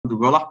to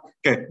go lah.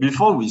 Okay,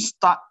 before we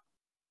start,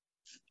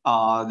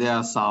 there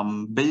are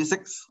some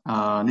basics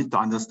need to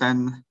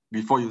understand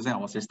before using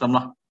our system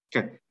lah.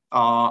 Okay,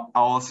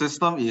 our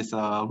system is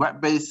a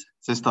web-based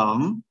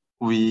system.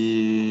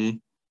 We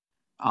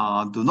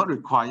do not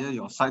require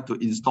your site to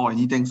install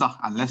anything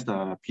unless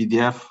the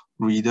PDF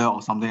reader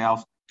or something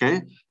else.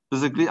 Okay,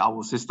 basically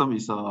our system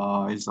is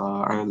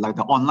like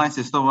the online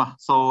system.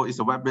 So it's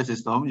a web-based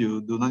system. You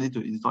do not need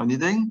to install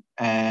anything,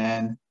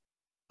 and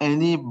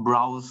any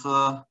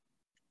browser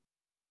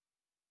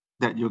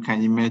that you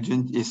can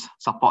imagine is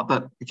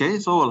supported. Okay,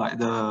 so like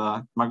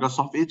the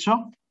Microsoft Edge,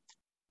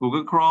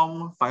 Google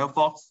Chrome,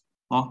 Firefox,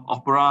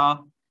 Opera,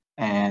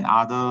 and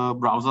other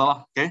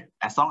browser. Okay,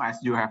 as long as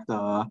you have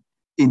the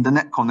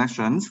internet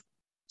connections,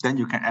 then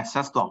you can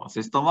access to our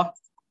system.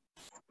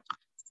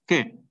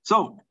 Okay,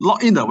 so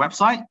log in the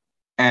website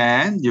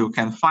and you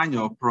can find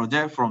your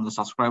project from the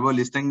subscriber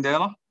listing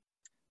there.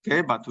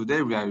 Okay, but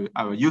today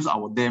I will use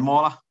our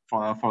demo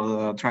for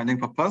the training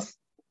purpose.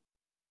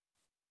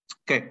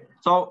 Okay,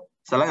 so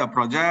select your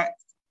project,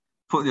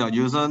 put your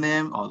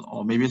username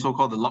or maybe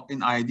so-called the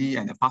login ID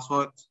and the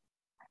password.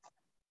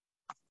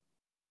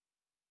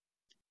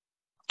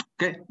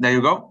 Okay, there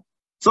you go.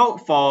 So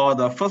for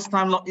the first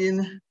time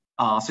login,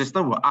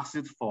 system will ask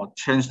you to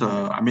change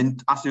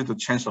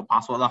the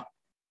password.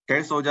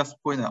 Okay, so just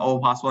put in an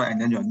old password and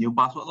then your new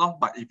password.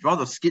 But if you want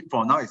to skip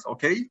for now, it's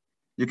okay.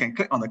 You can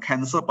click on the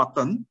cancel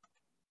button.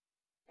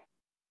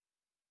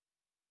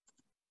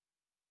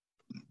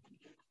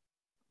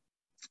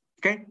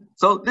 Okay,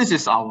 so this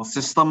is our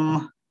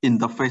system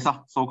interface,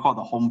 so-called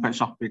the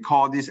homepage. We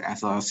call this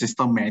as a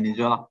system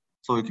manager.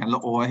 So you can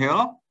look over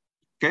here.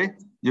 Okay,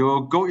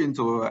 you go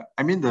into,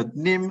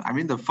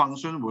 the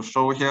function will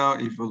show here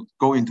if you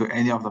go into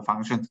any of the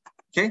functions.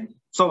 Okay,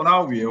 so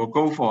now we will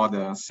go for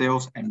the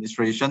sales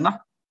administration.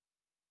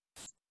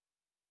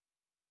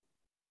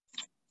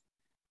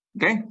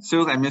 Okay,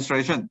 sales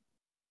administration.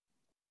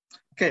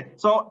 Okay,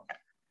 so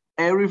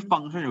every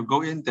function you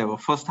go in, the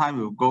first time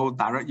will go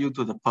direct you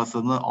to the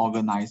personal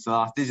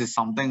organizer. This is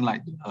something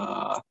like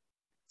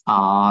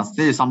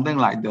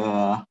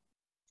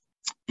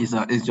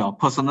is your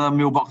personal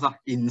mailbox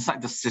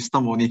inside the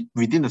system only,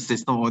 within the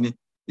system only.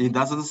 It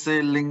doesn't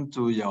say link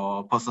to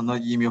your personal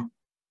email.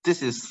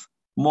 This is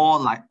more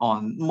like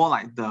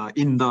the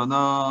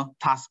internal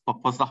task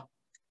purpose.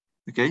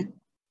 Okay,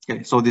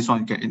 so this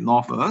one you can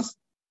ignore first.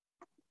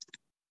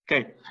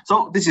 Okay,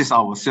 so this is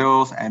our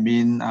sales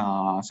admin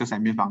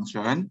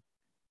function.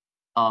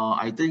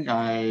 I think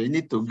I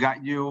need to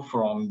guide you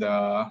from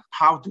the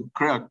how to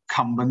create a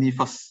company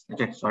first.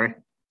 Okay, sorry.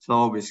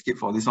 So we skip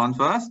for this one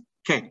first.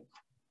 Okay.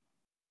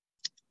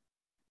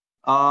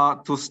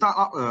 To start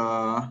up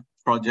a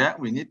project,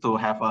 we need to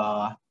have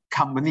a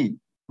company.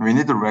 We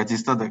need to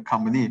register the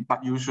company,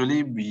 but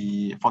usually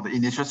for the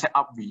initial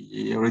setup,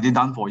 we already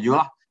done for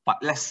you. But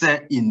let's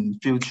say in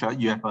future,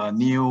 you have a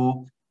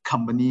new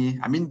company.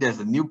 There's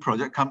a new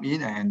project come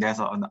in and there's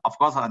of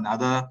course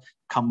another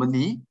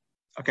company.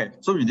 Okay,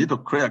 so you need to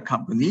create a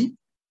company.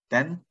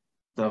 Then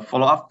the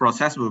follow-up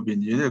process will be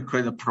you need to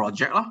create a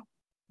project.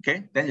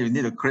 Okay, then you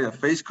need to create a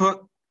phase code,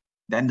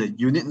 then the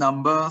unit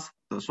numbers,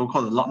 the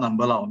so-called lot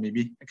number or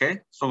maybe,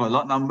 okay, so a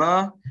lot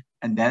number,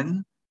 and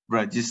then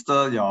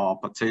register your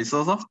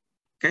purchases,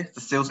 okay,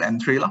 the sales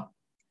entry,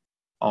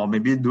 or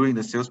maybe doing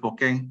the sales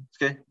booking,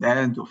 okay,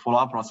 then to follow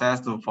up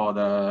process for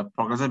the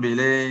progressive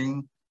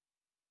billing,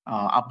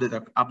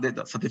 update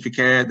the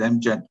certificate,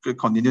 then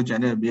continue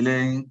generate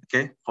billing,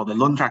 okay, for the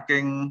loan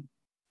tracking,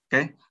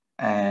 okay,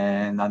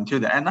 and until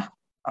the end.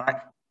 All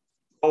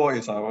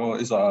right, so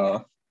it's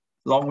a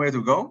long way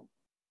to go.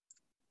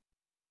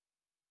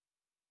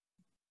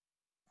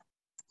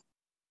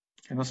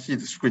 Cannot see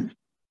the screen.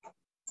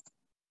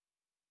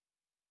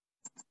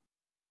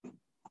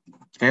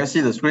 Can you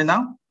see the screen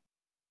now?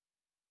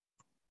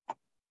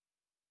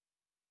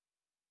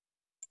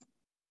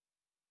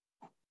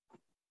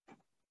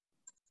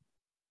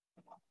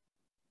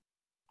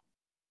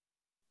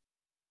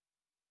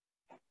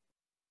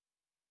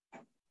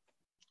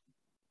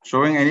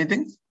 Showing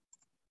anything?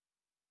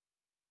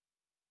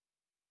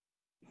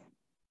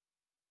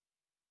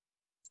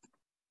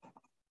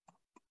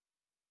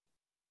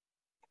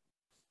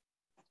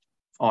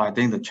 Oh, I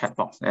think the chat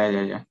box.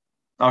 Yeah.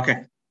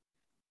 Okay.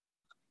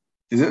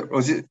 Is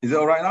it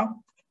all right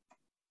now?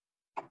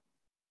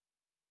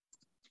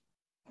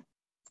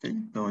 Okay.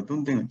 No, I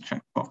don't think the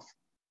chat box.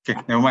 Okay,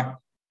 never mind.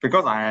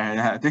 Because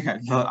I think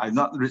I've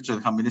not reached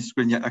the company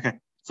screen yet. Okay.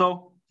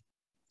 So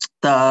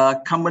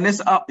the company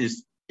setup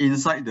is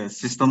inside the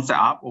system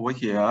setup over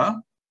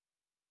here.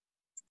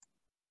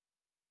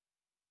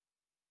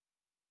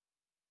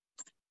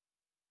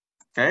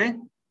 Okay.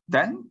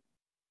 Then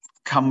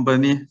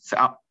company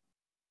setup.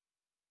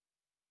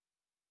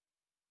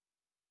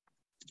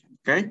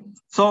 Okay,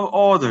 so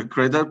all the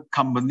created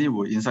company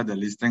will inside the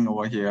listing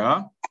over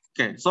here.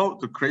 Okay, so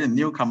to create a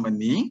new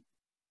company,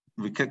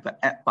 we click the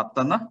add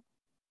button.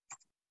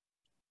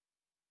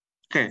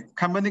 Okay,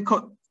 company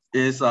code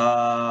is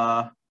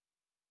a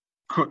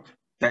code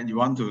that you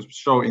want to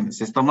show in the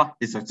system.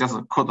 It's just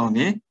a code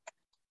only.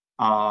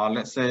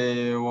 let's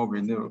say what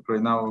we need to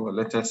create now,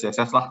 let's say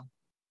CSS lah.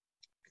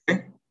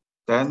 Okay,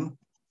 then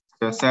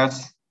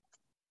CSS,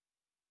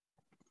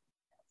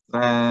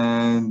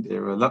 then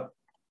develop,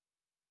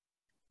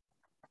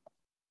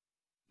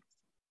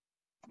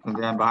 and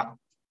then but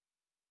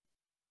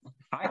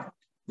right,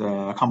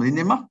 the company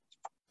name,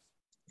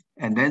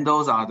 and then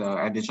those are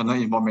the additional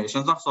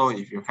information. So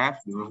if you have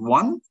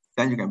one,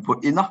 then you can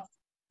put in.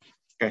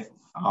 Okay,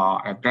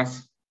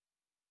 address.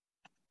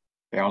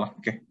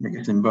 Okay, make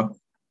it simple.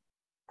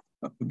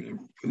 Put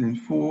in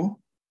full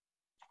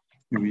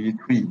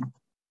UE3.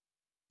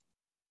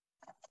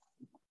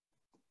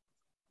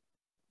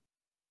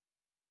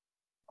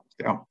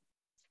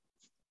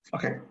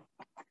 Okay,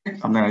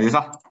 something like this.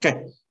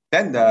 Okay,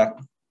 then the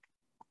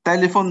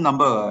telephone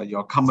number,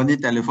 your company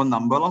telephone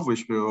number,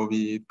 which will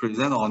be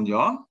present on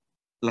your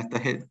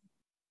letterhead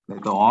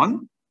later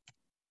on.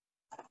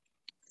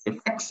 If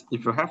X,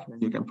 if you have,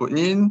 then you can put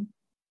in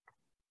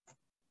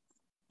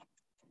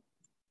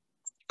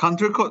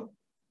country code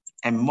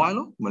MY,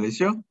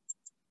 Malaysia,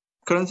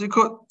 currency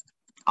code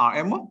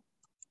RM.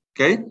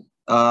 Okay,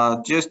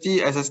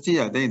 GST, SST,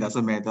 I think it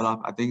doesn't matter.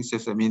 I think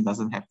sysadmin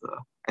doesn't have the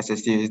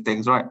SST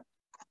things, right?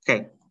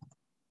 Okay,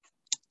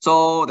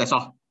 so that's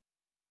all.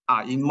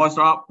 Invoice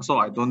route, so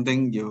I don't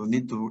think you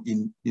need to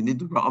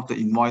route up the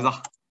invoice.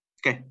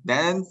 Okay,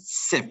 then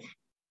save.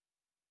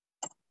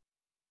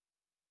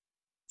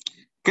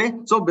 Okay,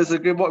 so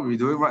basically what we're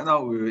doing right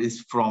now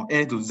is from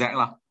A to Z.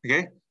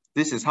 Okay,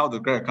 this is how to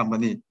create a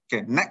company.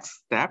 Okay,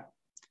 next step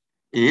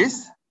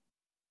is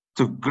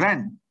to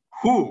grant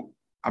who,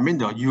 I mean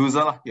your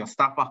user, your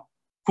staff,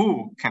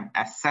 who can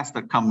access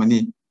the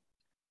company.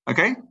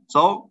 Okay,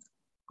 so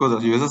go to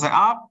the user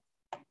setup.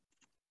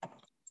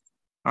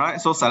 All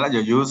right, so select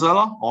your user,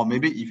 or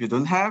maybe if you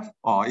don't have,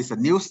 or it's a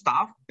new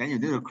staff, then you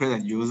need to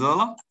create a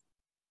user.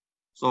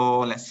 So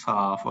let's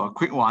for a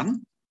quick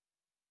one.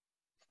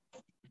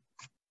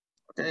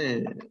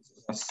 Okay,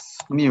 that's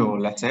new,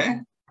 let's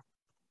say.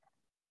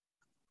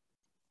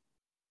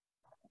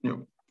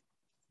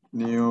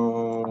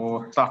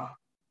 New staff.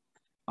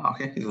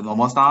 Okay, it's a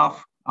normal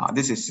staff.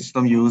 This is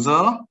system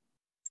user.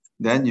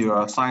 Then you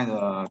assign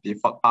the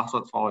default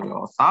password for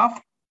your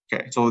staff.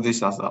 Okay, so this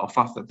is of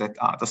course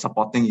the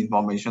supporting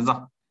information.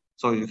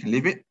 So you can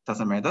leave it,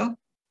 doesn't matter.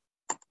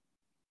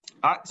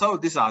 All right, so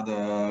these are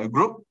the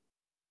group.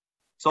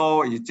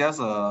 So it's just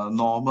a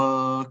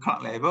normal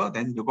clerk level,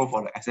 then you go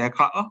for the SL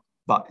clerk.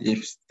 But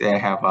if they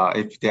have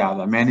if they are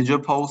the manager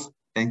post,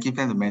 then give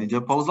them the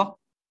manager post. All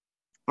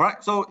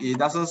right, so it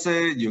doesn't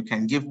say you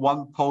can give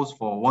one post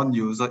for one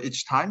user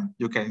each time.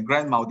 You can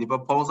grant multiple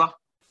posts.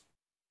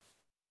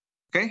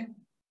 Okay,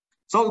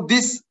 so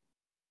this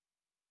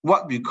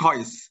what we call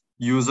is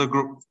user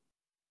group.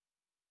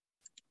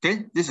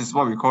 Okay, this is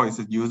what we call is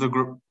a user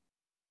group.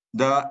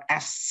 The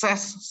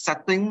access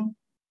setting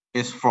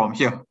is from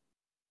here,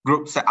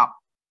 group setup.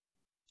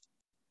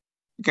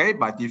 Okay,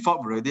 by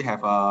default, we already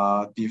have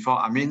a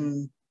default,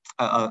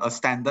 a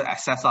standard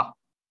access.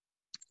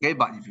 Okay,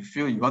 but if you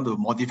feel you want to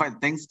modify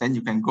things, then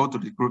you can go to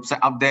the group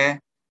setup there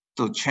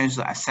to change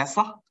the access.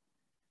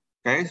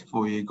 Okay,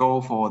 so we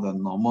go for the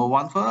normal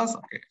one first.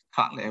 Okay,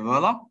 clerk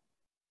level.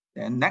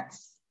 Then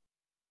next,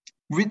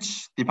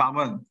 which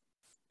department?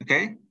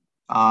 Okay,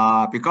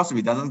 because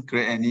we doesn't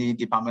create any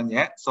department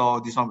yet, so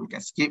this one we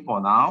can skip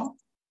for now.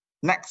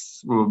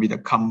 Next will be the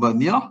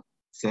company,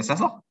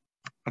 CSS.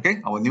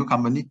 Okay, our new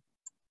company,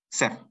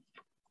 save.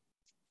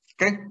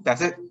 Okay,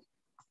 that's it.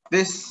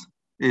 This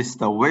is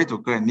the way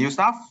to create new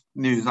stuff,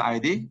 new user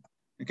ID.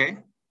 Okay.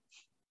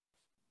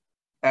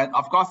 And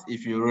of course,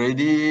 if you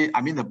already,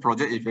 the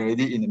project is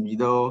already in the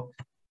middle,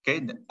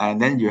 okay,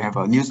 and then you have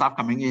a new staff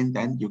coming in,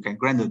 then you can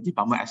grant the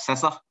department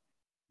access.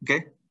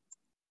 Okay,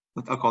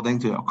 according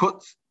to your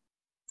codes.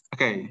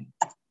 Okay,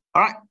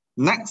 all right,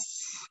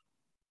 next.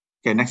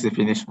 Okay, next is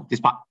finish this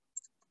part.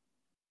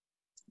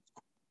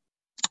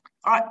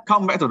 All right,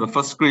 come back to the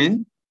first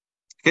screen.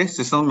 Okay,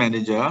 system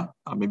manager.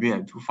 Maybe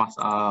I'm too fast.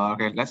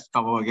 Okay, let's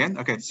cover again.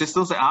 Okay,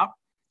 system setup.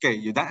 Okay,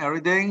 you done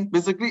everything.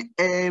 Basically,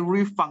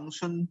 every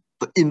function,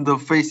 the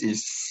interface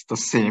is the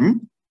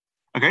same.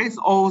 Okay,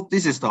 so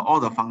this is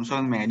all the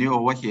function menu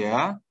over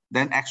here.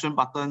 Then action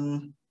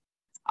button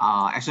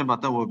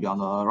will be on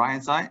the right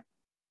hand side.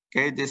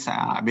 Okay, this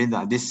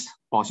this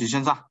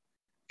positions.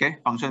 Okay,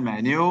 function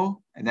menu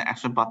and then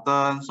action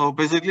button. So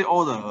basically,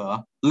 all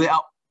the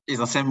layout is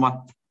the same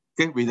one.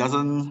 Okay, we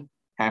doesn't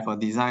have a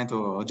design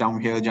to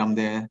jump here, jump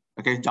there.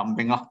 Okay,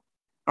 jumping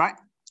right.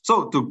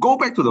 So to go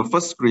back to the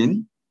first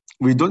screen,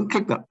 we don't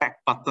click the back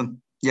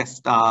button.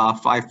 Yes,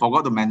 I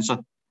forgot to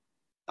mention.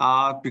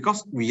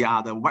 Because we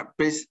are the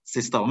web-based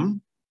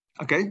system,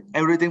 okay,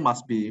 everything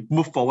must be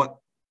moved forward.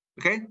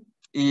 Okay,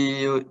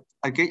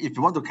 if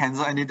you want to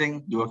cancel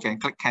anything, you can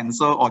click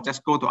cancel or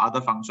just go to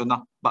other function,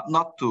 but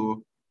not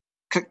to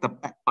click the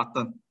back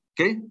button.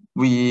 Okay,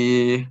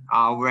 we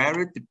are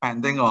very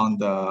depending on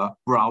the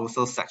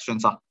browser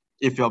sections.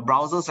 If your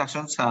browser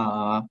sections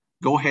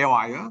go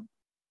haywire,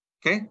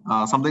 okay,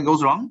 something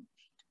goes wrong,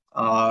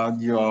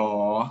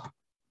 your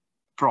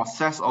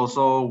process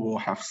also will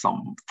have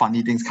some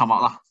funny things come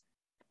out lah.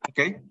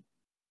 Okay.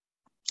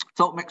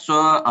 So make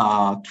sure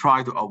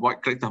try to avoid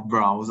click the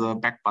browser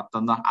back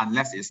button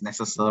unless it's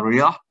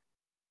necessary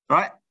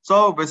right?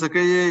 So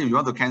basically, you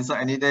want to cancel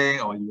anything,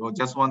 or you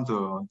just want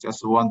to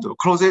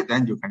close it,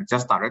 then you can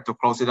just direct to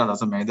close it. That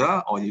doesn't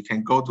matter, or you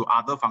can go to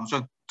other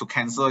function to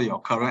cancel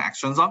your current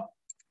actions. All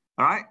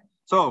right.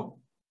 So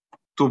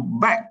to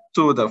back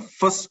to the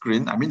first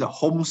screen, I mean the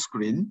home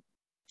screen,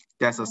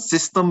 there's a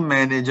system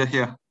manager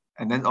here,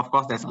 and then of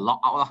course there's a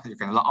logout. You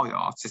can log out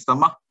your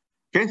system.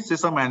 Okay,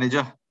 system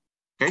manager.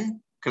 Okay,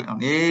 click on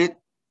it.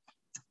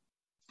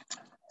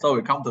 So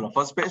we come to the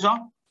first page.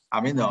 Our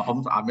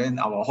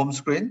home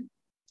screen.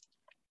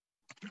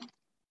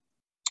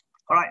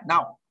 All right,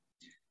 now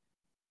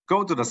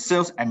go to the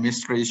sales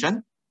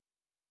administration.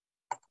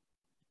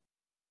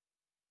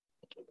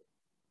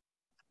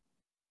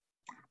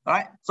 All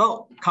right,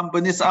 so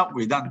company setup,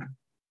 we done.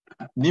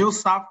 New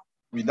staff,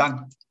 we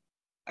done.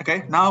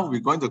 Okay, now we're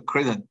going to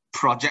create a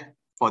project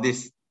for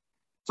this.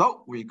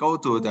 So we go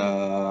to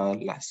the,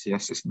 let's see,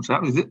 system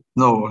setup, is it?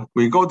 No,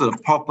 we go to the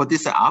property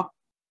setup.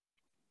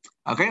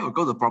 Okay, we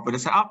go to property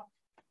setup.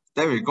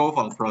 Then we go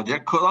for the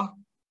project code.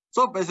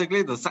 So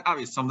basically the setup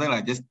is something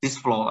like this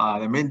flow.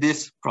 I mean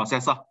this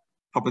process.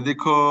 Property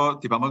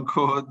code, department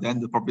code, then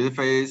the property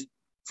phase,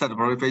 set the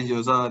property phase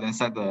user, then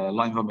set the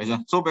log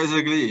information. So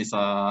basically it's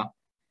a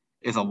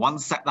one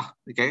set.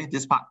 Okay,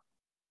 this part.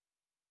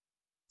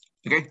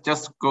 Okay,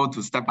 just go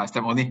to step by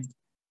step only.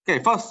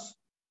 Okay, first,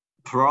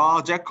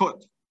 project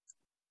code.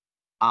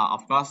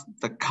 Of course,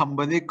 the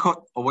company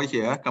code over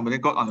here, company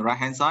code on the right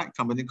hand side,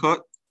 company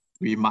code,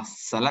 we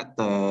must select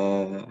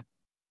the,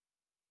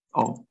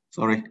 oh,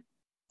 sorry,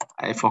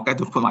 I forgot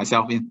to put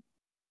myself in.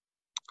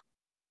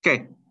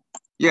 Okay,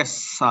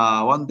 yes,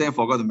 one thing I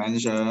forgot to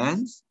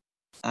mention,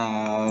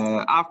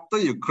 after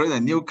you create a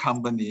new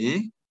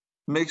company,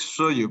 make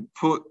sure you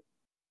put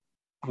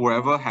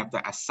whoever have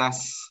the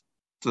access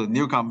to the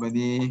new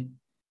company,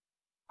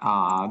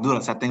 do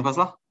the setting first.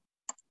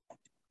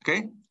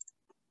 Okay,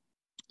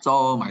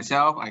 so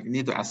myself, I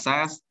need to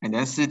access, and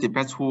then see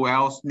depends who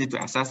else need to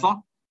access.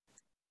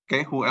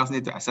 Okay, who else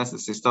need to access the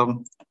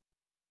system?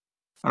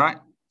 All right,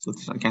 so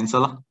this one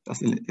cancel.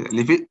 Just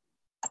leave it.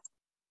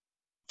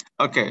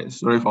 Okay,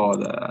 sorry for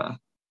the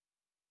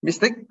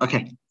mistake.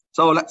 Okay,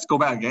 so let's go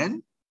back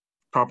again.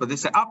 Property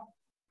setup,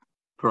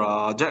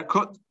 project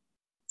code.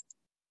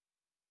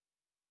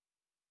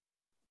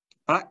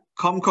 All right,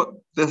 com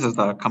code. This is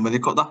the company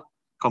code.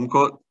 Com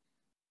code,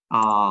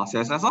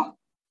 CSS.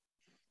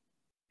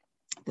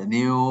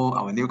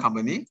 Our new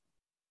company.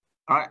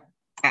 All right,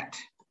 add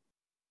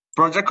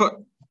project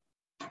code.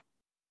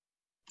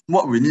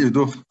 What we need to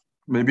do?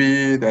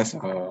 Maybe there's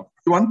a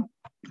one.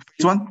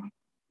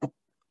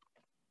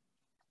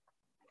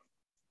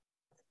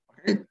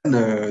 Okay, and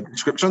the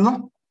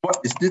description. What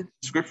is this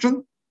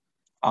description?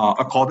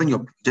 According to your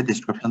project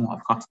description,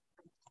 of course.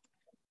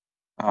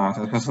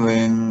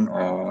 Lane,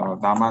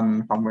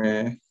 Daman,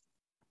 somewhere.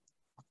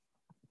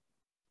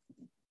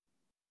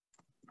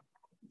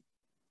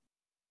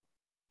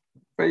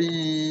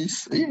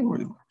 Phase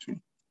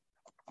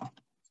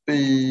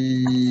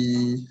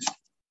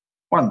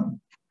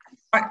 1.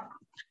 Right.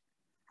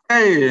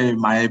 Hey,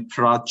 my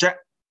project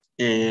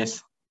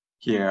is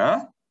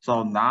here.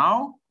 So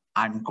now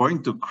I'm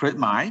going to create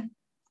my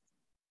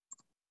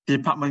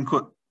department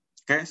code.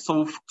 Okay,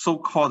 so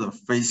called the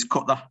phase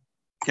code.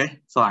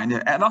 Okay, so I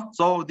need to add.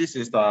 So this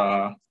is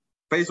the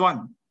phase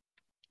 1.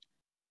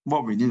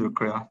 What we need to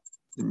create.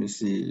 Let me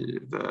see.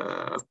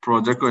 The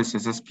project code is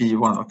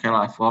P1. Okay,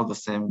 I follow the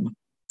same.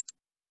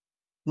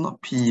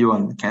 Not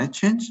P1. Can I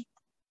change?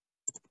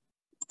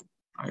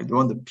 I don't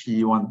want the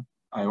P1.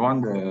 I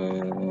want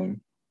the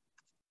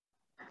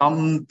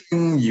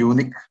something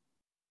unique.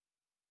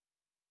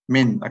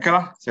 Main. Okay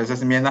lah.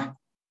 CSS main lah.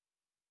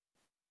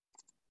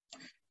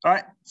 All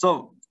right.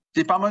 So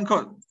department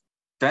code.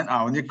 Then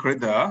I only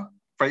create the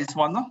phase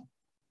 1.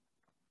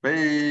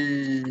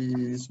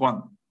 Phase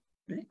 1.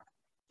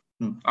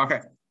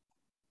 Okay.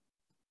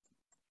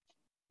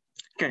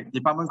 Okay.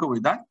 Department code we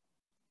done.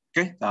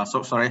 Okay.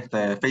 So sorry,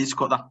 the phase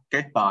code.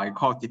 Okay. But I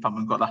call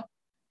department code.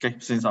 Okay.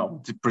 Since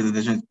our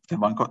presentation is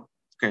department code.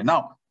 Okay.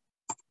 Now,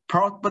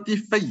 property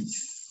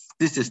phase.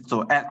 This is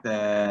to add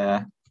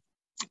the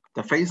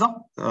phase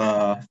of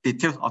the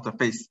details of the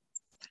phase.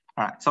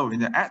 All right. So we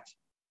need to add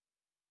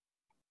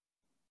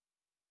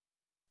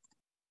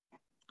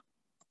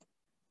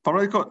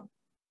property code.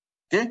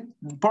 Okay.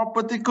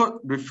 Property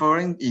code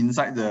referring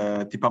inside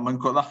the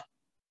department code.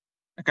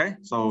 Okay.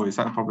 So we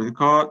set property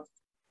code.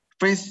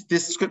 Phase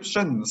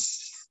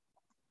descriptions.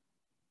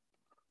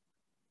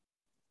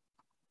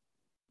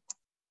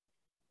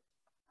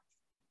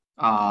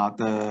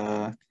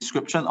 The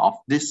description of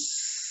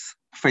these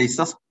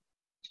phases.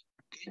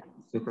 Okay.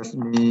 So that's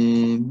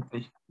mean,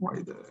 why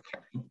the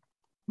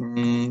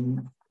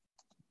mean,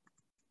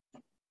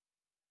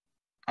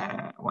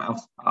 what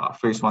else?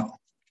 Phase 1.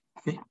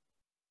 Okay.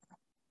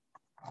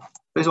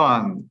 Phase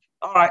 1.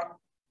 All right.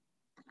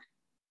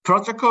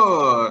 Project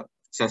code.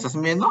 CSS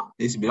main, no?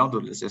 This belong to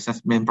the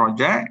CSS main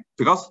project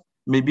because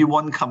maybe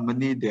one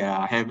company they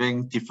are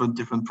having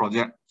different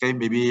project. Okay,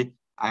 maybe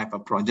I have a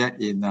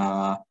project in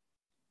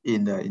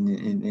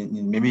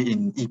maybe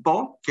in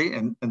Ipoh, okay,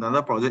 and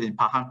another project in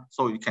Pahang.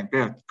 So you can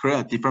create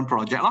a different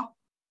project, lah.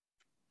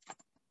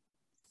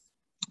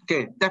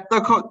 Okay,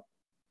 debtor code.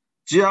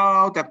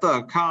 GL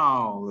debtor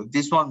account.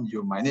 This one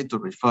you might need to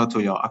refer to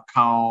your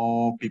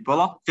account people,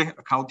 okay,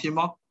 account team.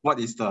 What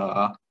is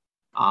the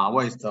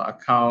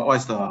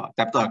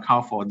debtor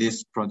account for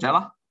this project,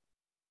 lah?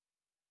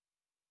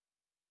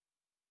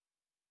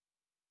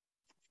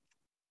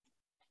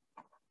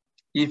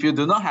 If you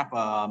do not have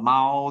a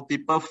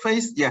multiple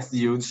phase, yes,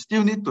 you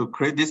still need to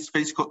create this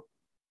phase code.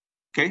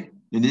 Okay,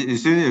 you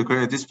still need to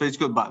create this phase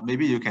code, but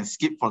maybe you can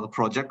skip for the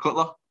project code,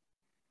 lah.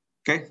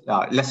 Okay,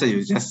 let's say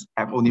you just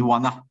have only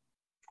one, lah.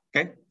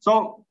 Okay,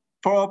 so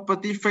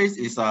property phase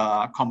is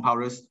a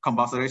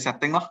compulsory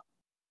setting, lah.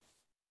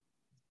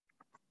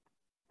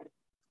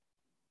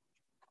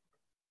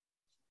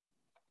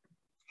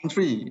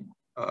 Country,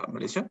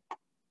 Malaysia.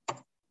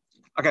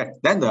 Okay,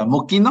 then the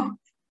Mookie, no?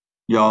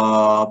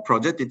 Your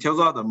project details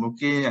are the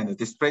Mookie and the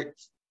display.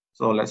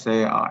 So let's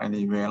say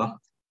anywhere, lah.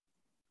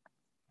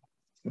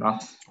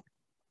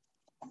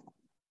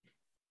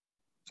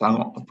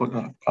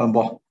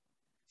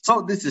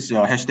 So this is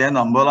your HDN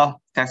number, lah.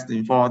 Text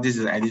info. This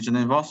is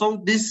additional info. So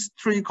these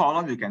 3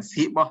 columns you can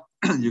skip,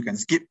 you can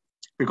skip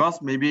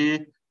because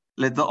maybe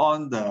later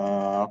on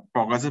the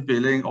progressive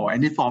billing or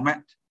any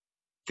format,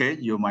 okay,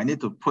 you might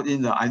need to put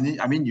in the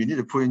you need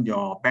to put in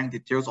your bank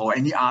details or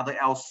any other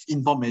else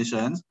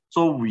information.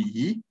 So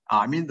we,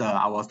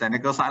 our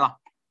technical side, lah,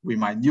 we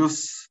might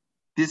use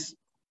this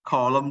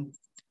column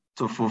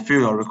to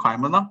fulfill your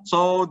requirement, lah.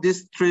 So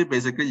these 3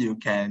 basically you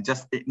can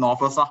just ignore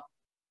first, lah.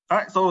 All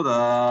right. So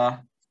the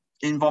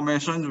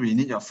information we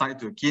need your site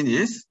to key in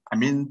is,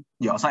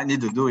 your site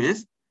need to do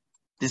is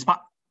this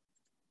part.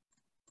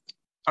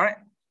 All right.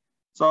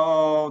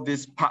 So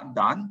this part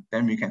done,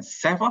 then we can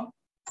save.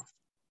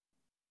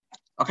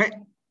 Okay,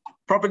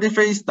 property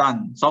phase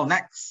done. So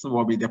next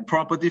will be the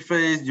property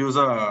phase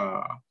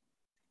user.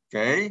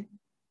 Okay,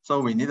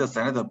 so we need to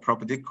select the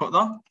property code.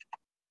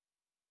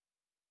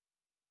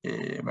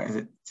 Okay, where is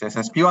it?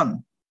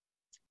 CSSP1.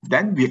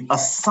 Then we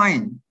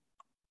assign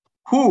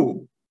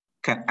who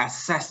can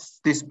access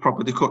this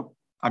property code.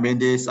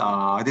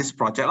 This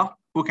project,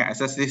 who can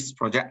access this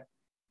project.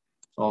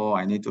 So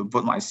I need to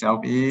put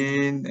myself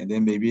in, and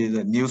then maybe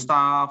the new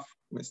stuff.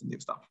 Where's the new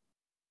stuff?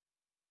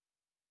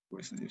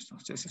 Where's the new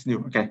stuff? Just new.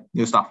 Okay,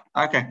 new stuff.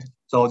 Okay,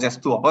 so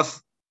just 2 of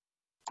us.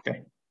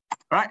 Okay,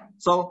 all right.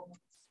 So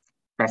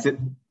that's it.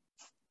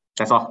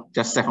 That's all.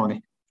 Just save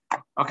only.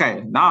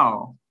 Okay,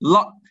 now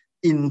log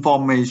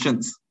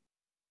informations.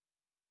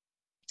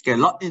 Okay,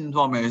 log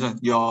information.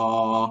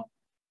 Your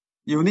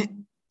unit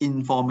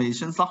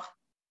informations,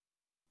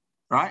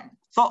 right?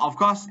 So of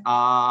course,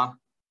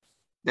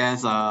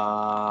 there's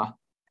a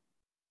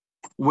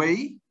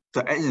way to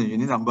add in a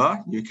unit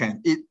number. You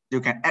can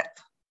add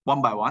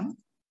one by one.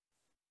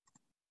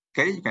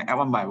 Okay, you can add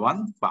one by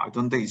one, but I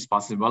don't think it's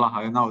possible.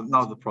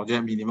 Now the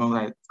project minimum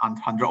like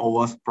 100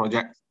 hours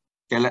project.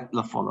 Okay,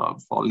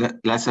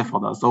 let's say for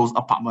those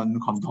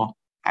apartment condo,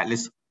 at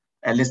least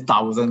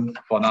 1,000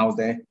 for now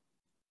there.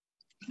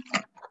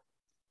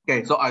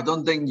 Okay, so I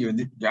don't think you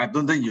need to add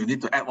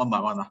one by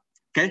one.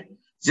 Okay,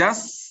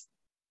 just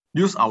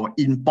use our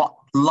import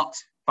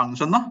logs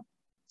function.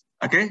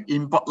 Okay,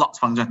 import logs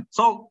function.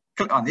 So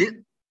click on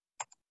it.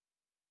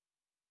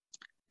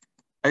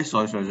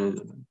 Sorry.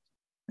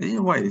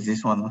 What is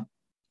this one?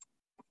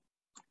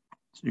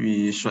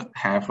 We should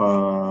have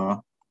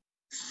a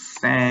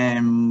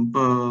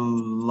sample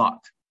log.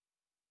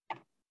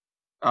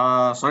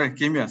 Sorry,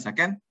 give me a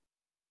second.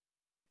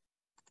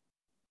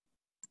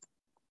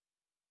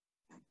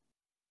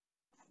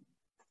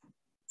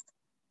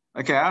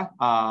 Okay,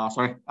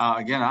 sorry,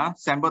 again,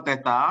 sample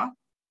data.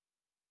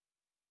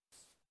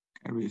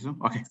 Can we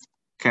resume? Okay,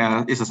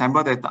 it's a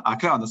sample data.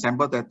 Click on the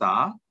sample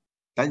data.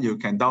 Then you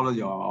can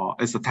download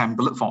it's a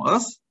template for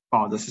us,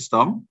 for the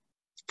system.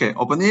 Okay,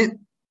 open it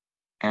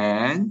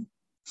and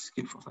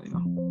skip for a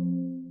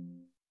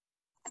second.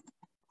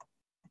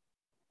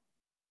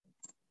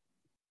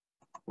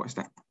 What is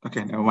that?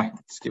 Okay, never mind.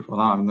 Skip for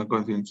now. I'm not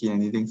going to key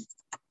anything.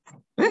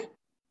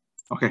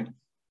 Okay.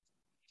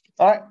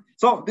 All right.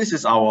 So this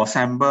is our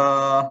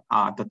sample,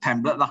 the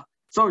template.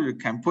 So you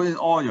can put in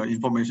all your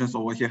information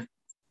over here.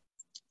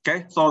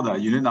 Okay. So the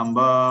unit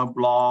number,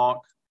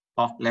 block,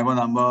 level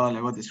number,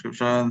 level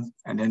description,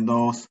 and then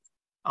those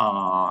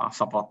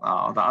support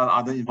the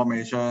other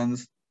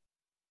informations.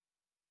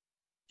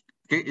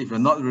 Okay. If you're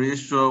not really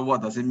sure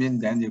what does it mean,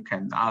 then you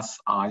can ask.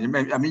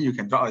 You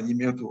can drop an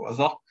email to us.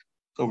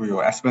 So we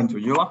will explain to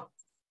you.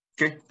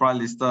 Okay. Price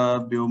lister,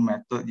 bill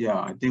method. Yeah,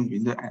 I think we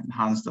need to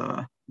enhance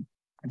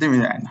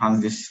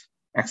this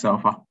Excel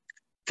file.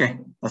 Okay,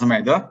 doesn't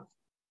matter.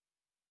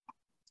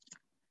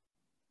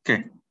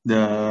 Okay,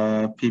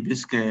 the PB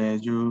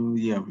schedule.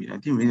 Yeah, I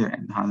think we need to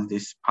enhance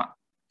this part.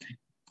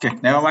 Okay,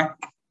 never mind.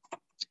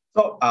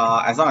 So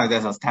as long as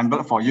there's a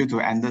template for you to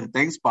enter the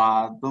things,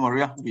 but don't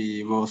worry,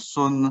 we will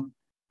soon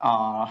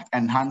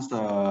enhance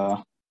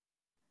the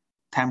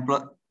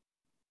template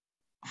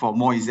for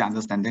more easy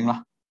understanding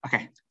lah.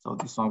 Okay, so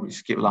this one we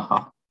skip lah.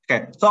 Huh?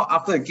 Okay, so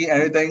after you key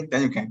everything,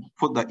 then you can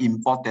put the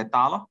import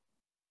data lah.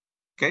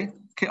 Okay,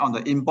 click on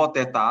the import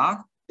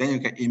data, then you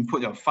can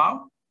input your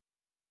file.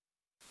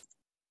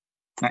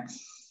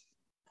 Next.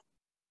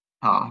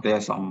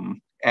 There's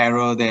some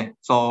error there.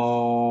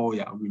 So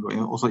yeah, we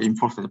will also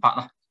improve the part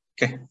lah.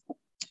 Okay,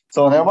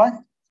 so never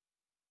mind.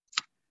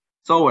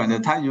 So when the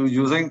time you're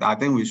using, I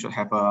think we should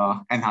have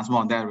a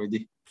enhancement on that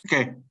already.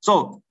 Okay,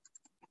 so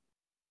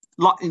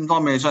log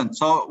information.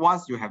 So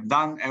once you have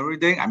done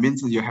everything, I mean,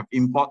 so you have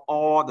import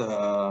all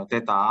the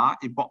data,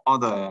 import all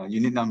the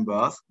unit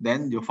numbers,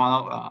 then you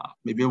find out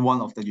maybe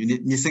one of the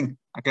unit missing,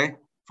 okay,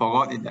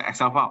 forgot in the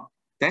Excel file.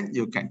 Then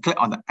you can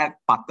click on the add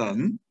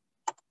button.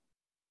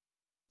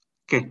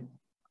 Okay,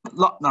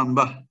 lot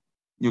number.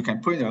 You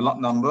can put in your lot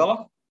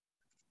number.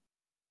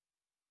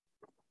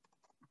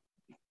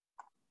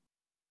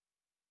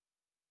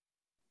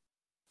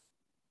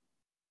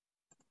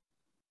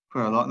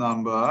 For a lot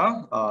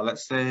number,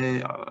 let's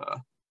say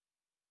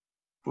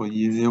for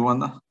easy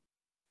one,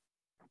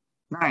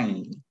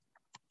 9.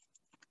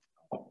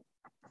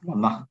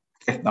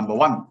 Okay, number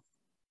 1.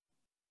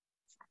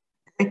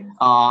 Okay,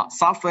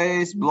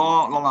 surface,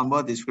 block, lot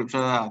number,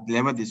 description,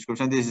 level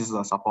description. This is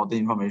the supporting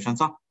information.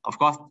 So of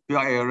course,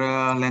 build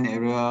area, land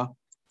area,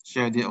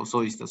 share it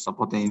also is the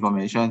supporting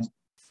information.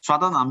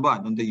 Strata number, I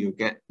don't think you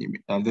get.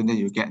 I don't think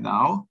you get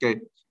now. Okay.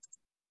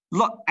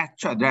 Lot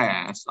actual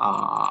address,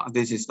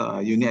 this is the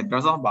unit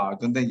address, but I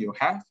don't think you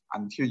have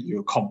until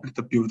you complete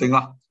the building.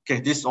 Okay,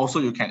 this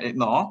also you can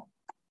ignore.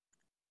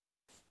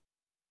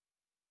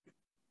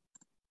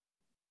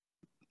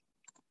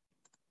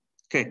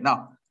 Okay,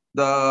 now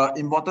the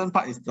important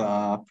part is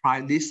the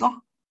price list.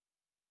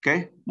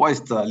 Okay, what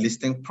is the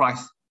listing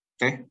price?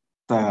 Okay,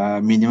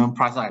 the minimum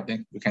price, I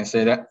think you can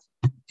say that.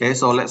 Okay,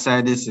 so let's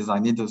say this is I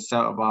need to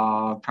sell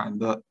about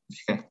 300.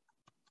 Okay.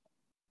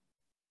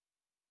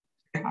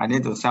 I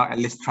need to sell at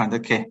least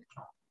 300K.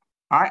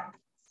 All right.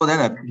 So then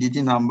the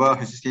DT number,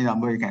 HST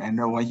number, you can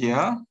enter over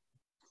here.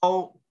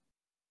 So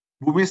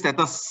Boomi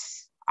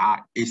status,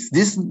 is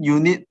this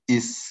unit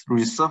is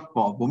reserved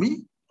for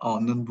Boomi or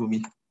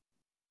non-Boomi?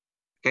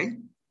 Okay.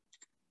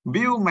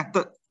 Bill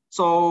method.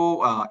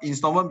 So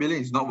installment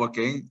billing is not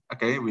working.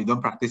 Okay, we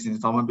don't practice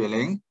installment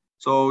billing.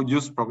 So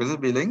use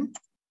progressive billing.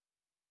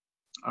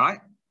 All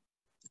right.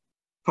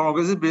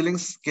 Progressive billing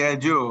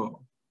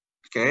schedule.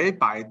 Okay,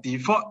 by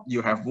default,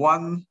 you have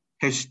one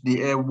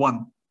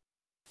HDA1.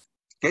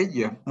 Okay,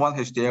 you have one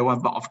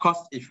HDA1, but of course,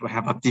 if you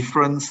have a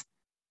different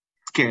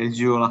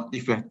schedule,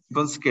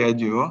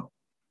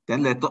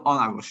 then later on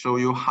I will show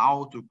you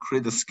how to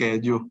create the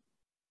schedule.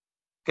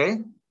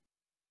 Okay,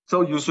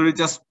 so usually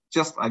just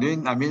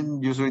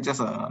usually just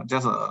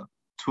a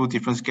two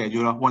different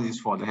schedule. One is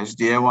for the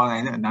HDA1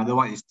 and another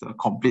one is the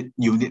complete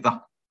unit.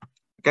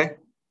 Okay,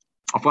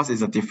 of course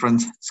it's a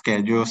different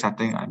schedule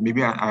setting.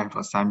 Maybe I have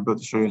a sample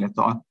to show you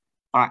later on.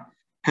 All right,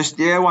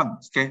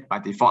 HDA1, okay, by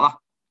default.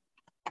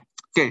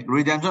 Okay,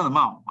 redemption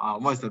amount.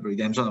 What is the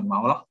redemption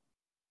amount?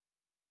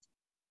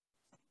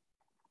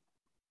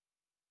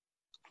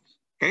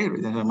 Okay,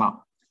 redemption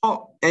amount.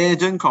 So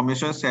agent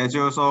commission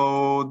schedule.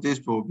 So this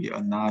will be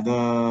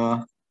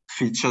another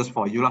features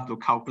for you to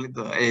calculate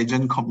the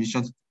agent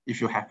commissions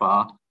if you have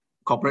a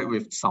corporate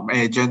with some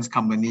agents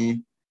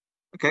company.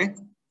 Okay,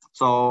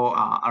 so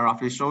I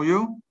roughly show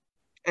you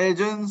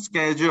agent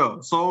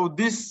schedule. So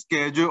this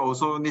schedule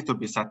also need to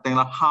be setting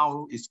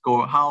how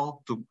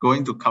to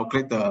going to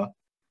calculate the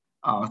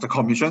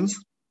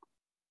commissions.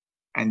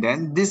 And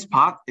then this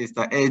part is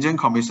the agent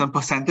commission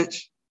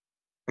percentage.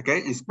 Okay,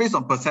 it's based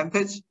on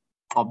percentage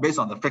or based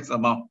on the fixed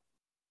amount.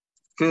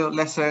 Okay,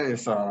 let's say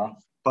it's a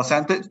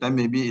percentage, then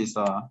maybe it's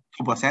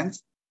 2%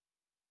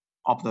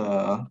 of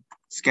the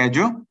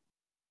schedule.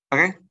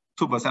 Okay,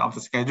 2% of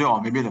the schedule,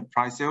 or maybe the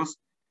price sales.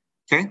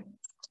 Okay,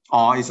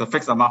 or it's a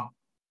fixed amount.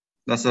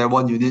 Let's say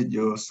 1 unit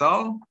you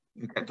sell,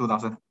 you get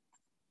 2,000.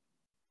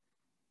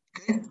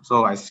 Okay,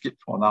 so I skip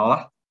for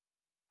now.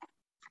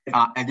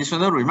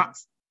 Additional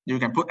remarks. You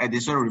can put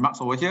additional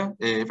remarks over here.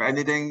 If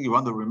anything you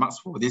want to remarks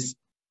for this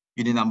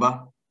unit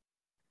number.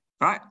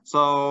 Right,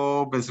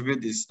 so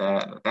basically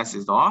that's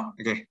it all.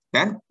 Okay,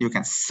 then you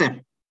can save.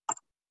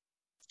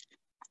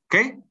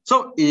 Okay,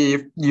 so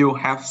if you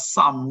have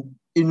some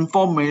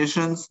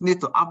information need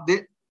to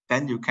update,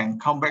 then you can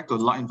come back to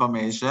log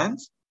information,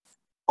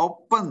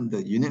 open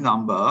the unit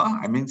number,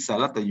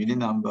 select the unit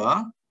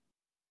number,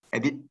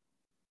 edit.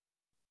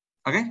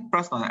 Okay,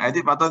 press on the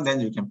edit button,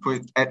 then you can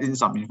add in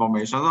some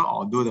information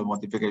or do the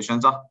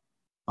modifications.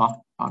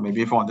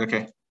 Maybe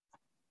 400K.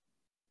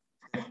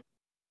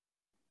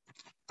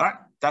 All right,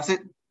 that's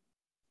it.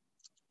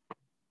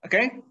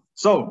 Okay,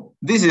 so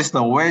this is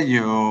the way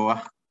you,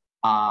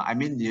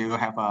 you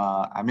have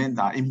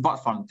the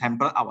import from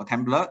template, our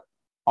template,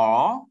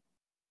 or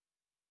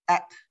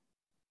add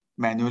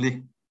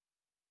manually.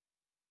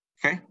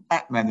 Okay,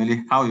 add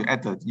manually, how you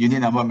add the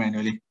unit number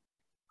manually.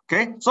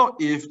 Okay, so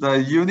if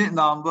the unit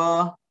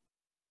number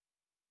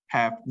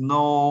have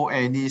no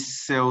any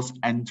sales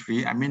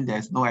entry, I mean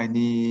there's no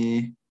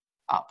any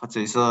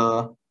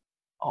purchaser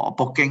or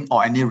booking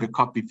or any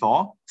record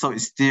before, so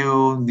it's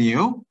still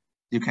new,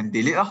 you can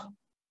delete.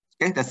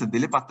 Okay, there's a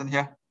delete button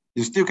here.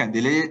 You still can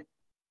delete it.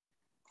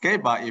 Okay,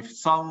 but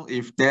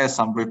if there's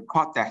some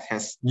record that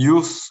has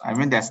used, I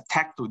mean there's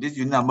tag to this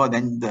unit number,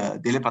 then the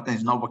delete button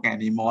is not working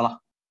anymore.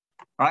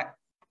 Right?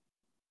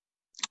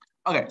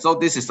 Okay, so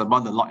this is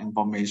about the log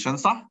information.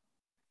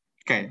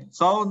 Okay,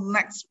 so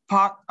next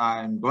part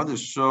I'm going to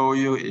show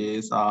you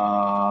is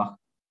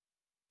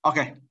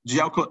okay,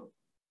 GL code.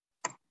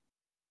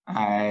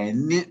 I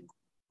need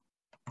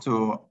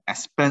to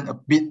expand a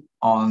bit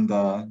on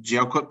the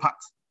GL code part.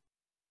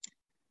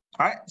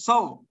 All right,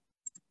 so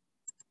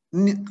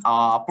need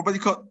property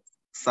code.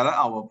 Select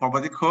our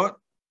property code,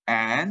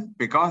 and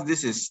because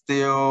this is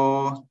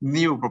still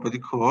new property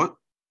code,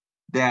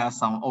 there are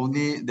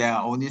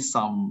only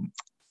some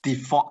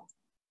default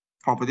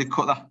property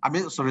code. I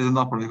mean, sorry,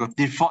 not property code,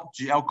 default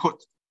GL code.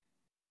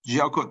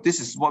 GL code. This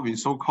is what we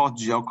so-called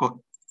GL code.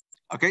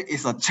 Okay,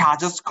 it's a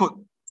charges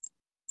code.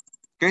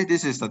 Okay,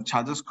 this is the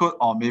charges code,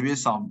 or maybe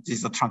this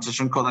is a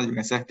transaction code that you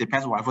can say,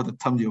 depends whatever the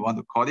term you want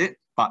to call it.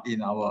 But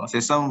in our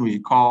system, we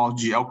call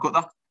GL code.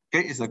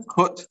 Okay, it's a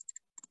code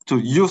to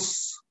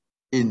use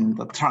in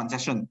the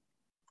transaction.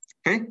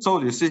 Okay, so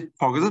you see,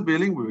 progressive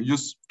billing will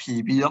use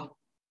PB.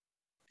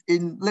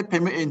 In late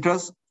payment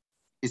interest,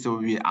 it will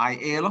be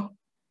IA.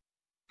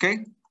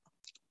 Okay.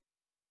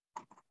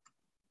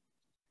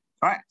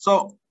 All right,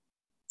 so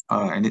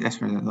I need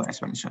explanation, no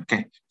explanation.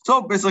 Okay,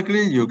 so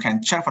basically you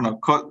can check from the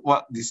code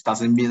what this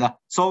doesn't mean.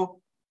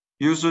 So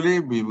usually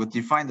we will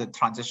define the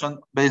transaction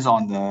based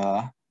on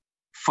the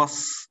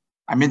first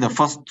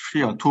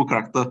 3 or 2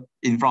 characters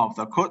in front of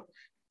the code.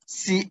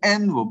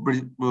 CN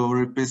will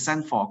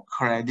represent for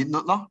credit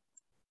note.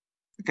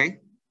 Okay,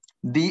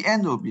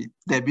 DN will be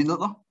debit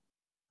note.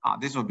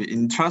 This will be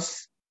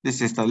interest.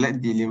 This is the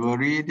late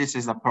delivery. This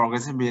is the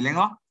progressive billing.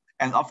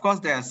 And of course,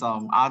 there's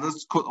some other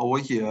code over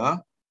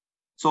here.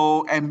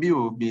 So MB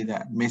will be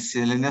the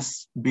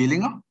miscellaneous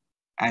billing,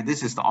 and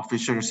this is the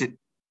official receipt.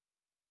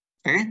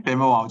 Okay,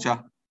 payment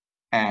voucher.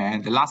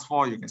 And the last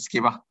 4 you can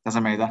skip,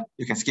 doesn't matter,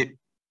 you can skip.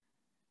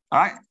 All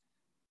right.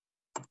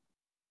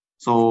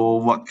 So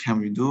what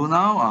can we do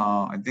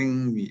now? I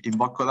think we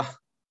import code.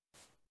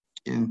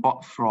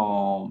 Import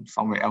from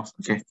somewhere else.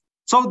 Okay.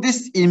 So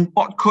this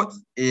import code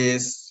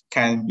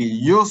can be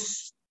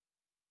used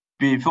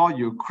before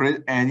you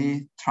create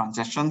any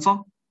transactions.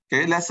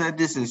 Okay, let's say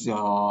this is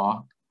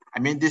your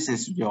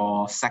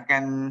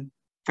second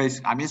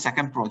phase,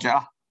 second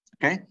project.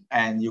 Okay,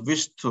 and you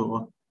wish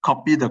to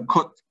copy the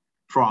code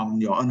from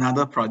your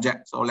another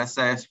project. So let's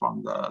say it's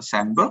from the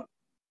sample.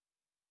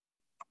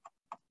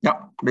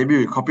 Yeah, maybe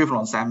we copy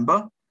from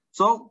sample.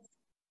 So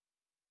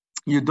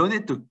you don't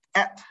need to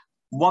add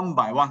one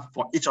by one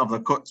for each of the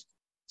codes.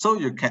 So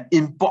you can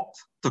import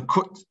the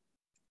code.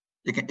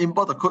 You can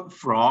import the code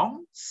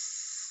from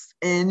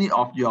any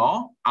of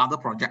your other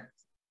projects.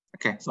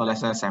 Okay, so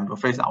let's say sample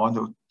phase. I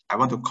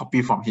want to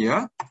copy from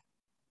here.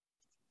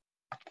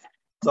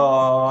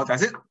 So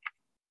that's it.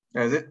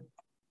 That's it.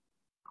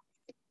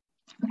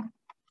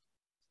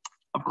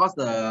 Of course,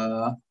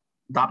 the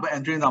double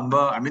entry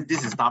number,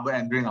 this is double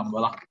entry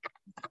number,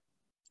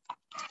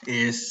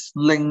 is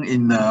linked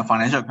in the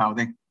financial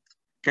accounting.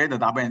 Okay, the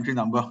double entry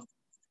number.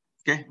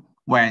 Okay,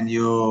 when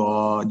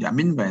your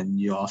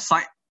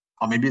site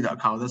or maybe the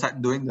accountant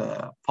site doing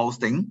the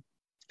posting,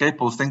 okay,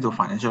 posting to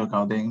financial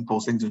accounting,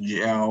 posting to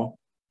GL,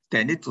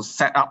 they need to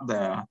set up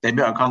the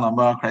debit account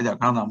number, credit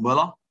account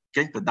number,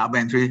 okay, the double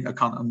entry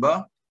account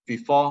number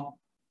before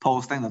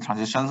posting the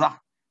transactions.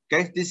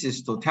 Okay, this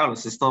is to tell the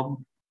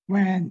system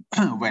when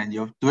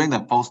you're doing the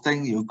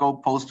posting, you go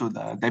post to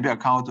the debit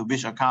account to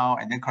which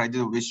account and then credit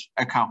to which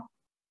account.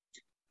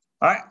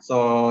 All right,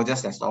 so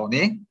just that's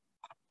only.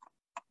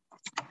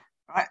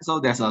 All right, so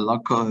there's a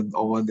log code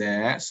over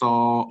there.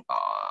 So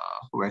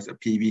where's the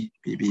PB?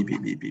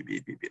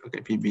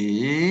 Okay,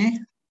 PB.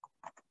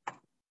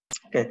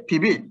 Okay,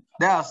 PB.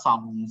 There are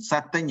some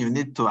settings you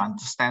need to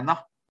understand.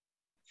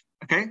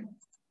 Okay,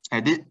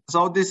 edit.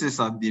 So this is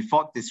a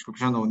default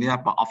description only,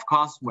 but of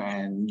course,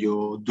 when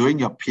you're doing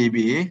your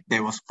PB, they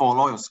will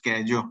follow your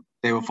schedule.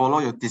 They will follow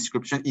your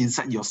description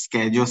inside your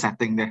schedule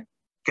setting there.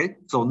 Okay,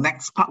 so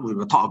next part we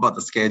will talk about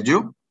the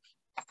schedule.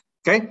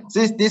 Okay,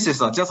 this is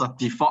just a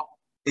default.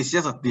 It's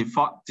just a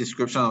default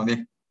description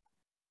only.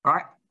 All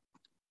right.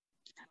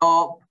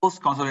 So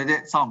post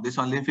consolidate, some of this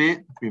one leave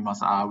it. We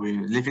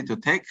leave it to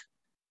take.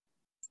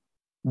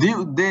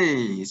 Due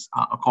days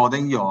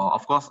according your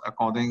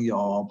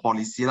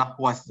policy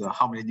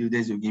how many due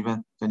days you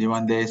given,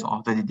 21 days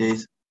or 30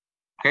 days.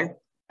 Okay,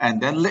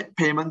 and then late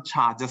payment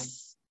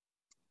charges.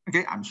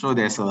 Okay, I'm sure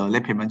there's a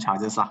late payment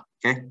charges.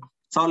 Okay,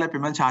 so late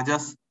payment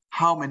charges,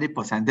 how many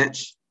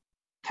percentage?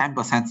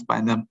 10% per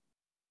annum.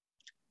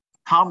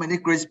 How many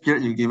grace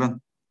period you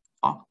given?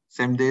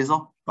 Same days.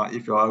 But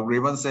if your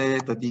agreement say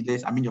 30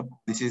 days,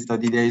 this is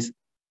 30 days.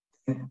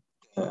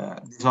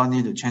 This one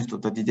need to change to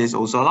 30 days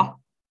also.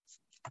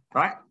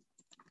 right?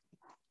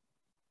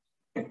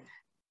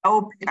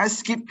 LPI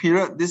skip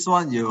period, this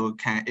one you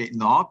can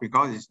ignore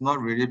because it's not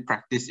really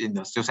practiced in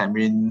the sales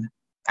admin.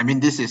 I mean,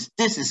 this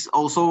is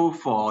also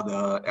for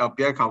the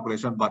LPI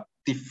calculation, but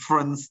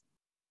different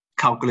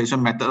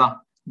calculation method lah.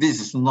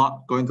 This is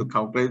not going to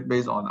calculate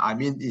based on, I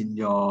mean, in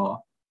your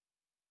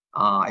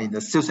in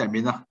the sales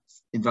admin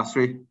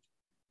industry.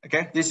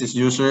 Okay, this is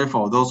usually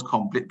for those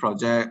complete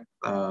project,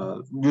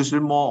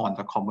 usually more on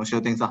the commercial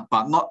things,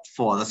 but not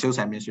for the sales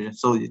administration.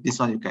 So this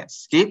one you can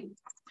skip.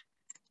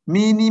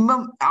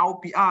 Minimum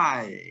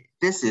LPI.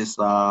 This is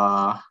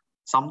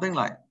something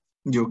like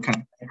you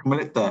can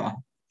accumulate the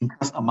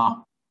interest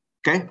amount.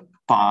 Okay,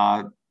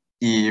 but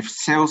if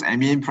sales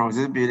admin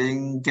process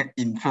billing get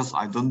interest,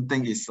 I don't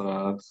think it's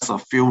just a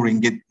few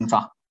ringgit.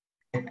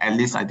 At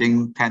least I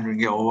think 10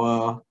 ringgit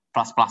over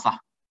plus.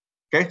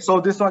 Okay,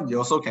 so this one you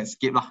also can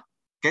skip.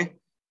 Okay,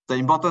 the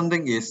important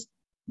thing is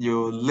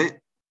you late.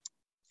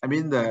 I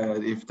mean,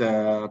 if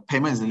the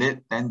payment is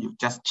late, then you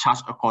just charge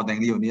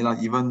accordingly only.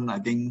 Even I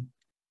think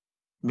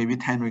maybe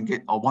 10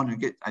 ringgit or 1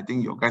 ringgit, I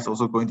think you guys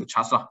also going to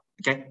charge.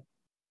 Okay.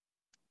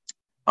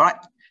 All right.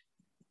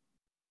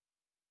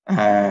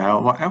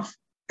 What else?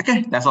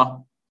 Okay, that's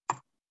all.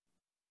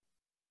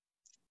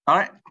 All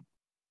right.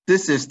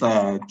 This is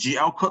the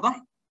GL code. All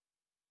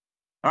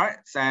right.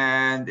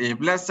 And if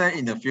let's say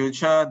in the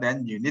future,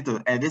 then you need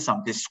to edit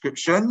some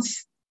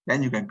descriptions,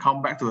 then you can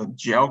come back to the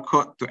GL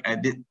code to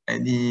edit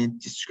any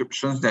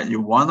descriptions that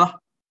you want.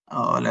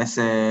 Let's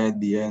say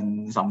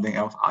DN something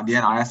else.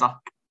 DNIS.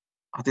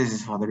 This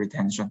is for the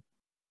retention.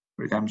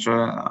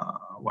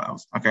 What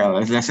else? Okay,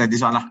 let's say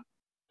this one.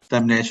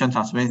 Termination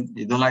transmit.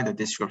 You don't like the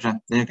description,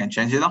 then you can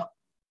change it.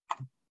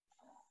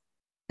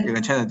 You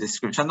can change the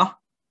description.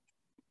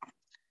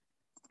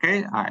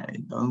 Okay, I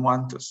don't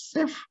want to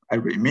save. I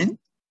remain.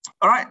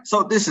 All right,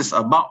 so this is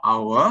about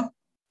our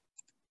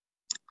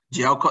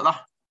GL code.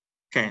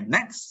 Okay,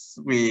 next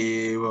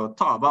we will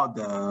talk about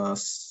the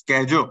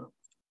schedule.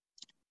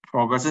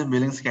 Progressive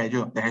billing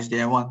schedule, the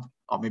HDM one,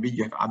 or maybe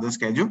you have other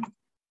schedule.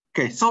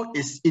 Okay, so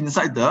it's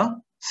inside the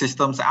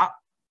systems app.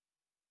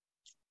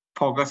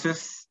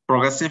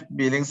 Progressive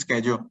billing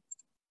schedule.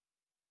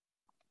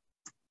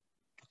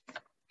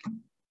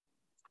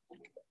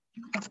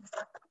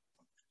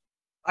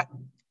 Right.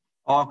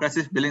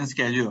 Progressive billing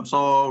schedule.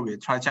 So we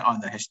try check on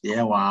the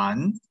HDA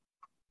one.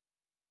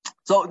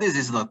 So this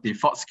is the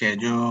default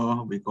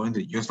schedule we're going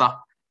to use.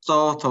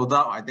 So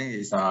total, I think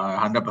is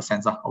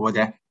 100% over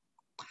there.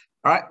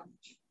 All right.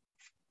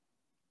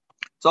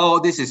 So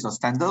this is a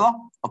standard.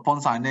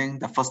 Upon signing,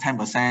 the first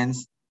 10%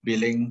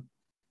 billing,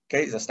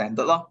 okay, is a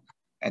standard.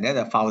 And then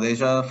the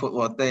foundation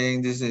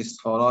footworking, this is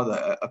follow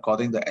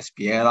according to the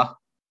SPA.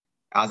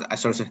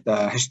 Sorry,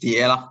 the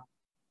HDA. All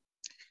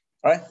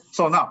right.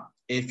 So now,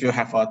 if you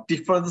have a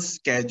different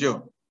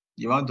schedule,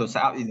 you want to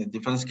set up in a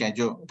different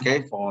schedule,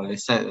 okay, for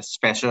let's say a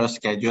special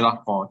schedule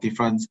for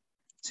different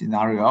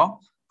scenario.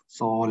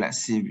 So let's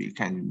see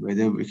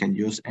whether we can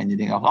use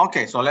anything else.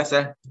 Okay, so let's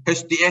say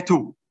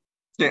HDA2.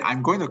 Okay,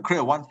 I'm going to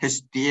create one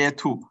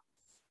HDA2.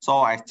 So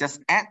I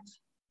just add.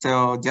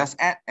 So just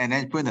add and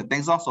then put in the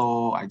things.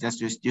 So I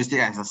just use it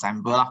as a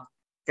sample.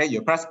 Okay,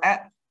 you press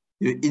add,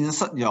 you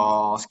insert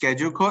your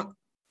schedule code,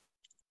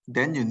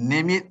 then you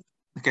name it.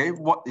 Okay,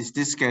 what is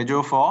this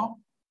schedule for?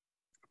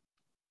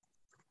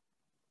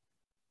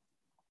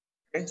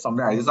 Okay,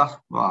 something like this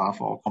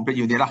for complete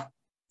unit.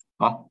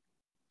 All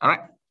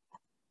right.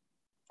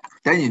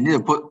 Then you need to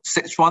put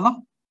stage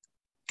 1.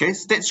 Okay,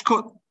 stage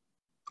code.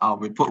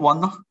 We put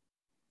 1.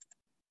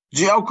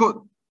 GL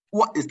code.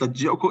 What is the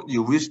GL code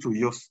you wish to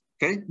use?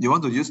 Okay, you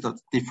want to use the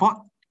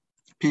default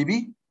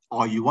PB,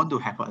 or you want to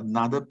have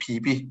another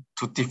PB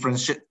to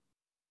differentiate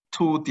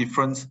two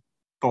different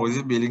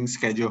progressive billing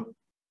schedule.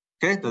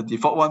 Okay, the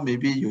default one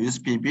maybe you use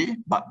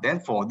PB, but then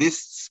for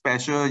this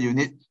special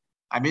unit,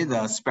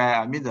 another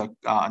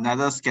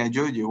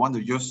schedule, you want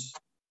to use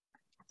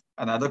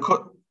another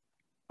code.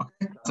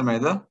 Okay, doesn't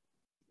matter.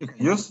 You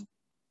can use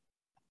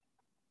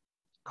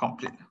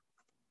complete.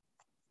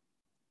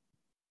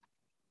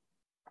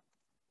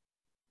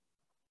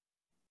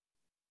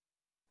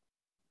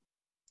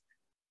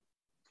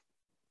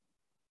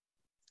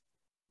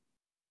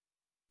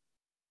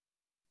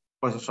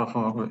 What's the short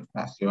form of it?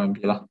 That's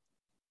UMP.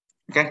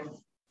 Okay,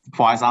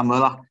 for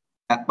example,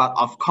 but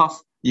of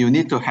course, you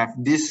need to have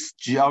this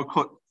GL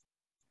code.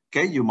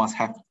 Okay, you must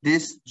have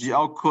this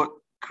GL code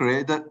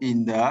created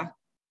in the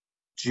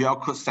GL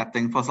code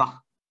setting first.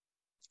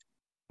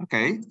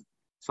 Okay,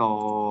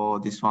 so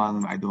this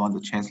one I don't want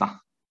to change.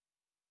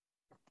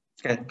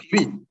 Okay,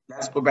 PB.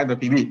 Let's go back to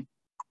PB.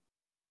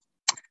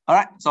 All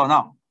right, so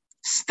now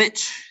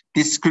stage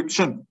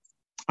description.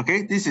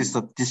 Okay, this is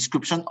the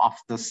description of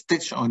the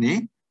stage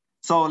only.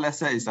 So let's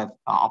say it's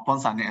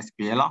upon signing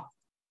SPA.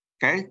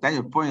 Okay, then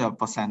you put in your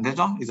percentage,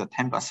 is a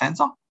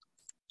 10%.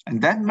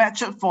 And then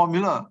matched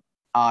formula,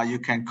 you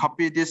can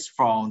copy this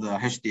from the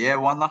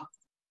HDA one.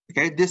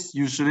 Okay, this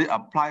usually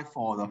apply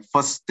for the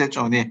first stage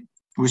only,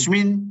 which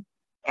means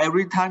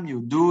every time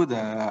you do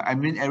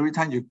every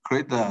time you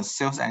create the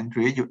sales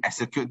entry, you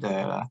execute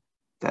the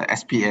the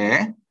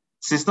SPA,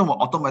 system will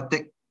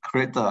automatically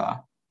create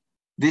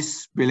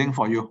this billing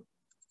for you.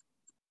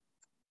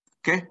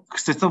 Okay,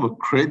 system will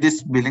create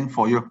this billing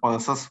for you for the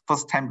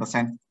first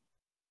 10%.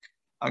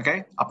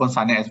 Okay, upon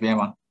signing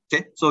SBM.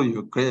 Okay, so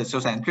you create a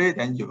sales entry,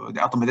 then you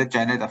automatically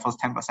generate the first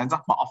 10%.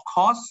 But of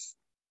course,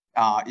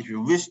 if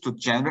you wish to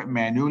generate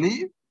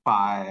manually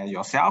by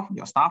yourself,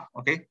 your staff,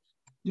 okay,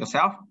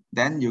 yourself,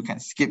 then you can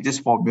skip this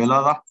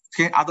formula.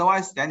 Okay,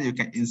 otherwise, then you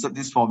can insert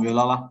this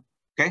formula.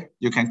 Okay,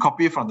 you can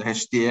copy from the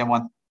HTML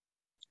one.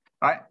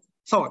 Right?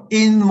 So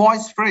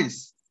invoice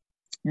phrase.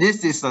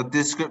 This is a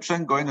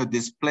description going to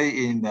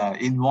display in the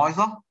invoice.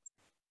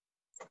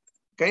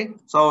 Okay,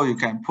 so you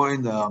can put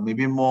in the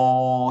maybe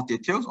more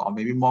details or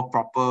maybe more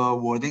proper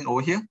wording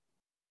over here.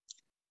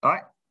 All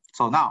right,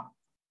 so now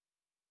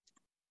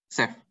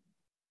save.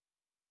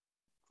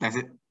 That's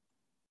it.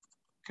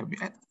 Can we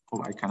add?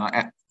 Oh, I cannot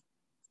add.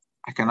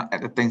 I cannot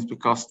add the things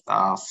because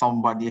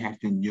somebody has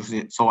been using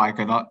it, so I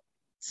cannot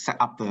set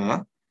up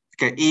the.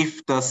 Okay,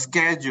 if the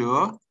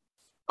schedule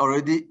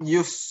already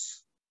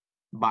used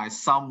by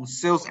some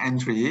sales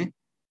entry,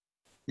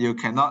 you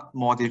cannot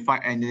modify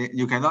any.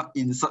 You cannot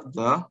insert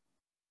the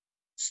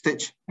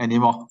stage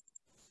anymore.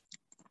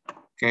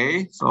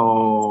 Okay,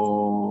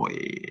 so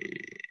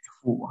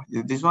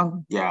this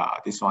one, yeah,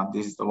 this one,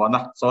 this is the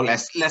one. So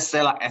let's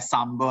say like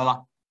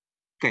example.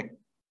 Okay,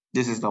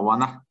 this is the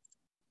one.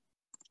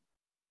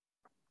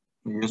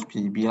 We use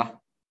PB.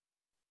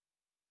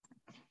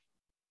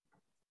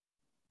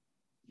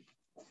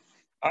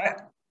 All right.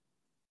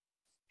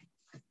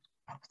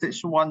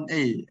 Stage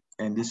 1A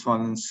and this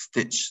one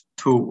stage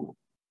 2,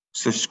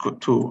 stage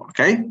code 2.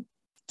 Okay.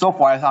 So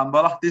for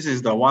example, this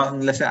is the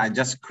one. Let's say I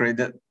just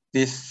created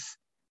this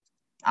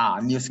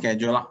new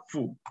schedule.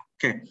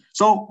 Okay.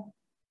 So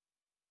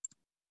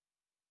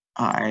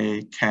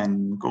I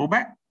can go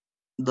back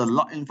the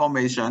log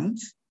information.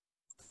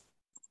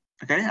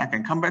 Okay, I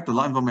can come back to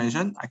log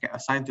information. I can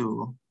assign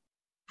to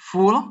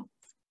full.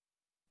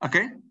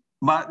 Okay,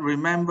 but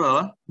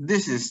remember,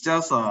 this is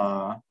just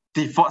a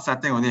default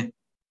setting only.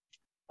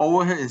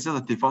 Over here is just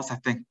a default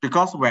setting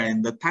because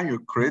when the time you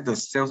create the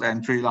sales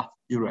entry,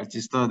 you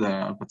register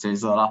the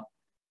purchaser.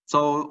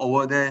 So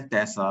over there,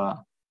 there's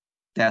a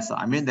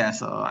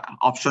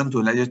option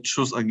to let you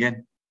choose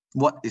again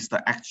what is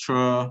the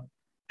actual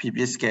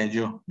PB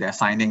schedule they're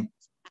signing.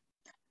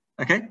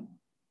 Okay.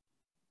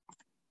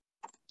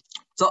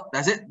 So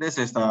that's it. This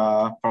is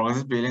the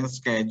progressive billing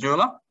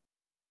schedule. All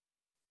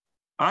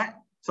right.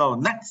 So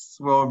next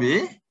will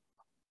be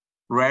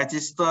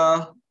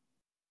register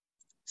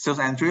sales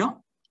entry.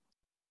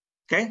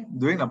 Okay,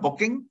 doing the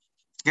booking.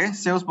 Okay,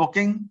 sales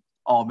booking,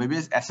 or maybe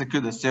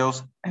execute the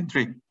sales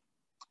entry.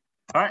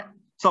 All right.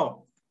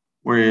 So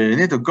we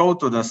need to go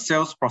to the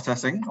sales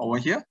processing over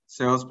here.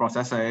 Sales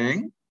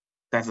processing.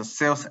 There's a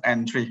sales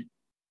entry.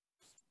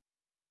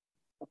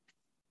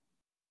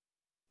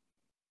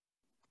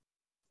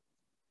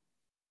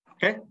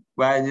 Okay,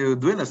 when you're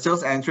doing the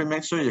sales entry,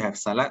 make sure you have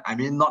select. I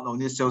mean, not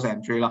only sales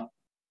entry,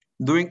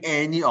 doing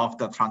any of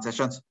the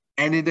transactions,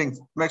 anything,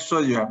 make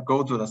sure you have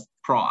go to the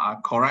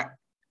correct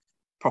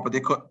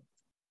property code.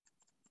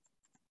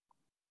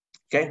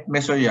 Okay,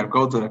 make sure you have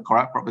go to the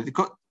correct property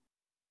code.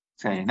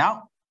 Okay,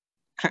 now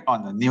click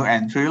on the new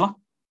entry.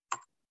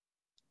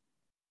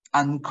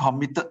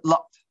 Uncommitted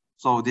lot.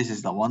 So this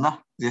is the one.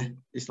 This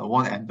is the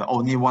one and the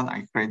only one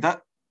I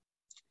created.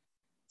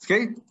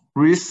 Okay.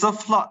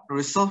 Reserve lot.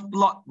 Reserve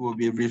lot will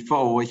be referred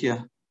over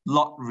here.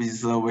 Lot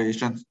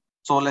reservations.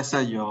 So let's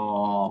say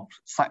your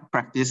site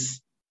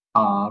practice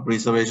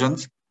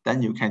reservations,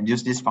 then you can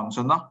use this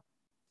function now.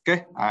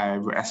 Okay, I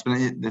will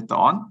explain it later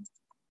on.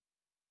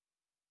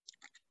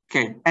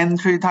 Okay,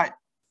 entry type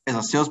is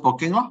a sales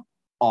booking,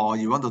 or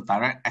you want to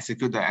direct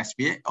execute the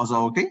SPA,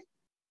 also okay.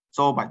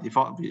 So by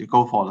default, we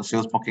go for the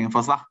sales booking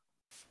first.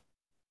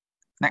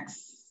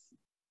 Next.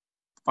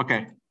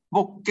 Okay,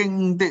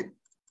 booking date.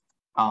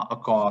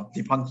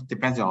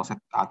 Depends your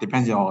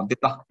date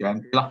your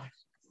entry.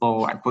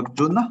 So I put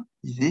June,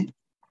 easy.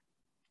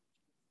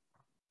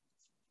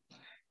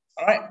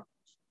 All right.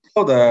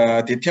 So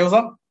the details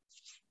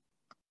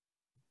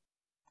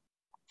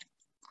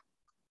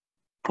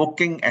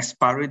booking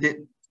expiry date.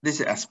 This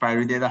is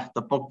expiry date.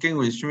 The booking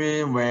which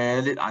means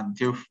valid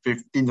until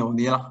 15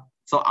 only.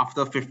 So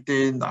after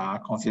 15,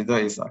 consider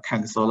is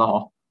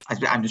cancel.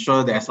 I'm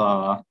sure there's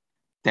a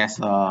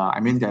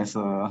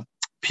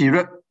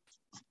period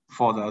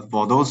for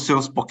those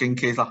sales booking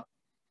case.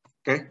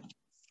 Okay.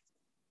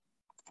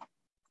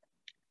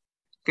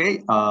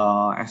 Okay.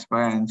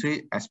 Expiry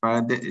entry.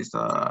 Expiry date is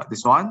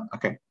this one.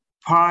 Okay.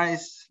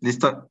 Price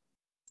listed.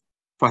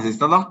 Price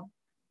listed.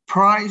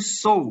 Price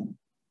sold.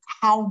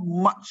 How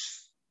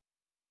much?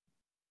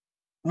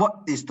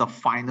 What is the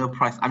final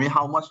price? I mean,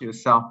 how much you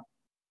sell?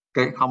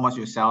 Okay, how much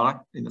you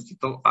sell in the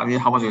system? I mean,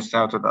 how much you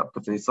sell to the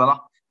purchaser?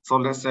 So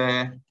let's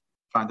say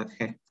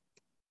 500K.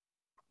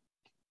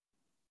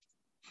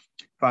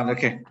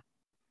 500K.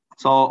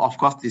 So of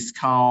course,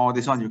 discount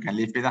this one you can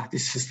leave it.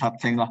 This is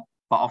nothing.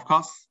 But of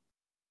course,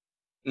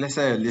 let's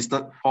say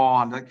listed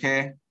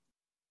 400K,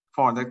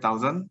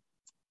 400,000.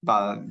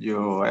 but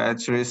you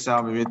actually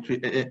sell maybe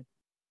 388.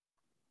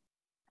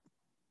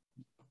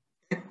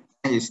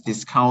 Is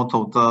discount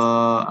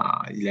total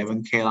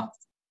 11K lah.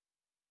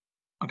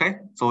 Okay,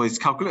 so it's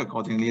calculated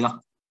accordingly lah.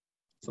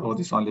 So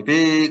this one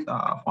repeat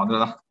 400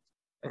 lah.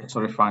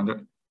 Sorry,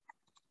 500.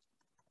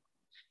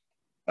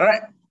 All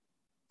right.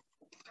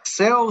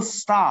 Sales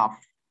staff.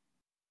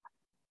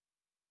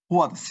 Who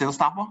are the sales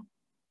staff?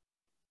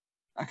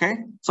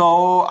 Okay,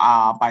 so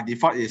by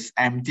default is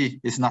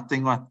empty. It's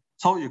nothing one.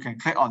 So you can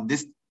click on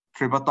this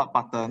triple dot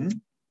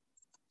button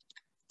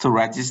to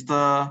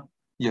register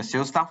your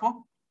sales staff.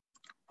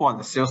 Who are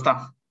the sales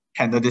staff?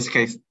 Handle this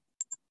case.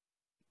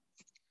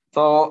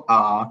 So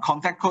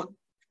contact code.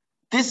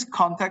 This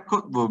contact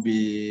code will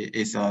be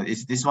is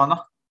this one.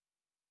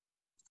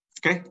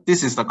 Okay,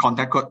 this is the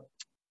contact code.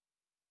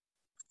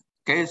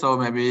 Okay, so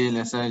maybe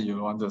let's say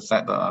you want to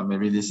set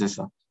maybe this is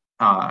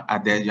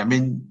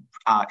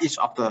each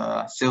of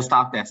the sales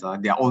staff has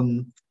their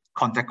own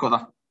contact code.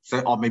 So,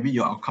 or maybe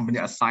your company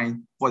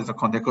assign what is the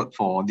contact code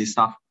for this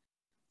staff.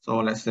 So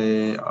let's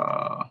say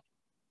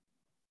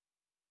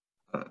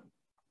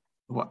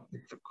what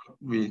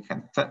we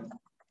can set.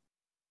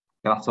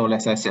 Yeah, so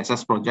let's say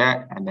CSS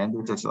project, and then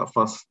this is the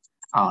first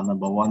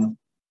number one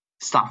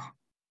staff.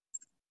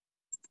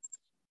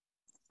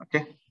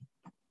 Okay.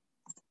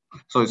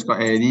 So it's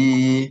got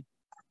Eddie.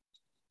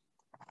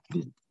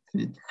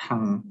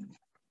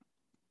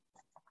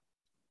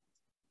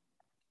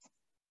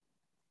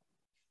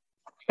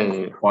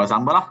 Okay, for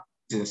example,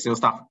 this is sales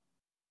staff.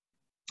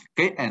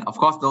 Okay, and of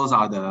course those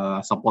are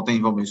the supporting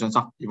information.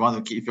 So if you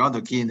want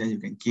to key in, then you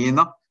can key in.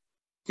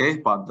 Okay,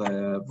 but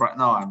right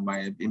now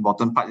my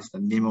important part is the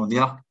name only.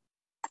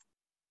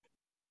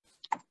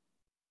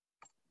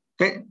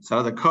 Okay,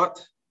 so the code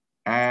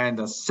and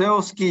the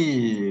sales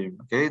scheme.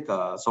 Okay,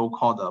 the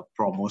so-called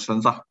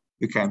promotions.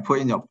 You can put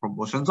in your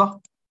promotions.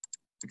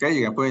 Okay,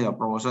 you can put in your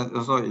promotion.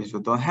 Also, if you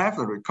don't have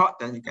the record,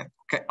 then you can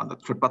click on the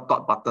triple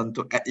dot button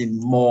to add in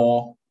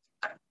more.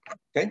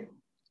 Okay,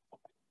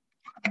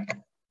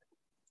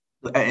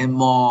 to add in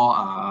more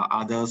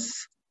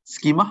others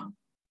schema.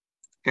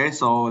 Okay,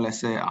 so let's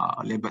say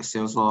labeled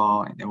sales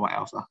and then what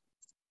else?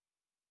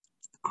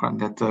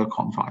 Conductor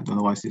confirm. I don't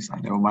know what is this.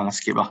 Never mind.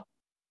 Skip.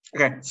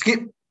 Okay,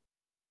 skip.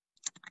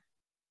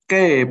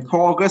 Okay,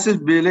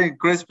 progressive billing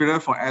grace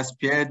period for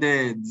SPA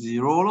day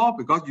 0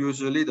 because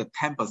usually the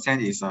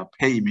 10% is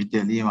pay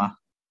immediately,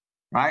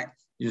 right?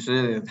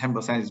 Usually the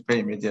 10% is pay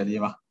immediately.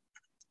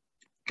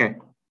 Okay,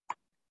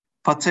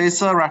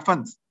 purchaser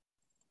reference.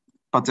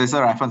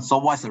 Purchaser reference. So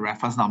what's the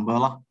reference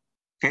number?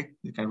 Okay,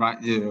 you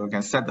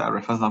can set the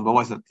reference number.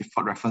 What's the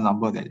default reference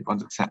number that you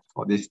want to set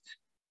for this?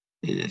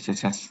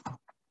 HSS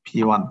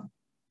P1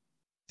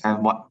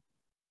 and what?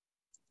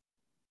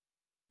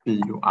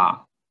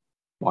 PUR.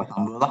 What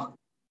number?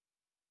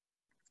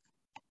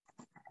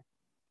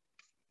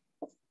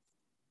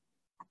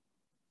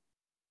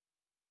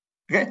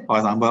 Okay, for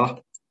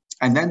example.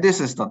 And then this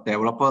is the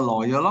developer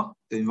lawyer,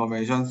 the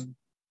information.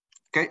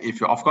 Okay,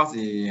 if you, of course,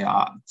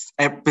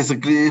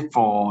 basically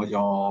for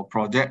your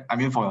project,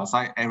 for your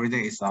site,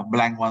 everything is a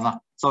blank one.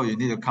 So you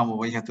need to come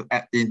over here to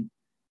add in.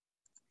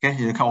 Okay,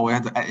 you come over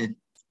here to add in.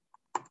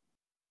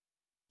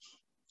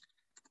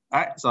 All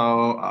right,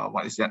 so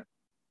what is that?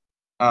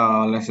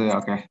 Let's say,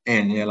 okay,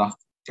 A&A.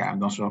 Okay, I'm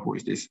not sure who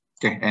is this.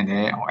 Okay,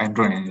 A&A or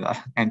Andrew and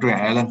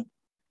Alan.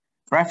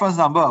 Reference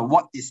number,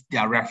 what is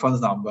their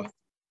reference number?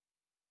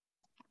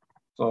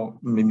 So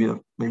maybe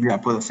I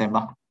put the same.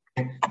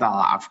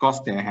 Of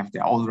course, they have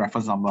their own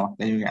reference number.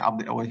 Then you can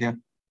update over here.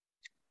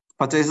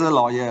 Purchaser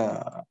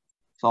lawyer.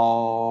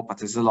 So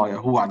purchaser lawyer,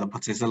 who are the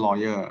purchaser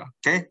lawyer?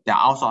 Okay, they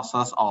are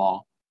outsourcers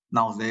or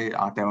nowadays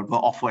developer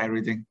offer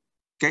everything.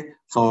 Okay,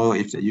 so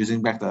if they're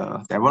using back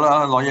the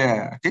developer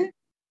lawyer, okay,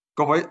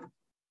 go for it.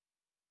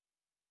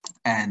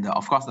 And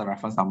of course, the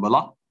reference number.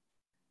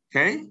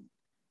 Okay,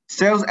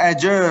 sales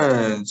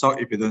agent. So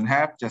if you don't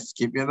have, just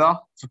skip it.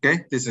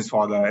 Okay, this is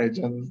for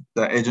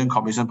the agent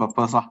commission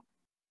purpose.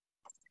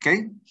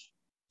 Okay,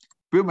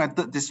 bill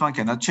method, this one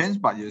cannot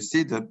change, but you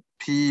see the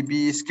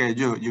PB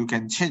schedule, you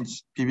can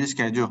change PB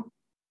schedule.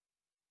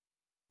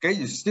 Okay,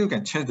 you still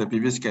can change the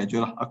PB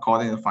schedule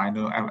according to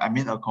final,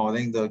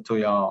 according to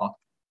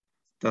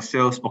the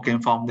sales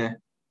booking form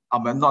there.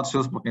 Not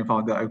sales booking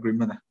form, the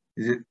agreement.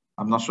 Is it?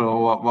 I'm not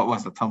sure what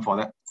was the term for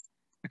that.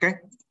 Okay.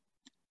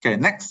 Okay,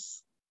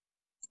 next.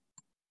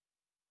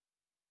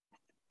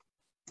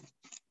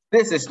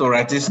 This is to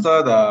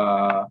register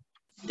the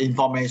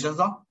information.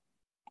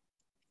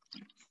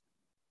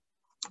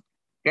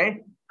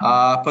 Okay,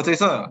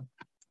 purchaser.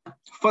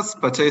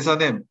 First purchaser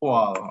name.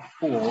 Wow,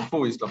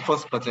 who is the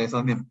first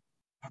purchaser name?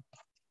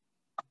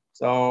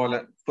 So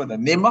let's put the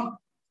name.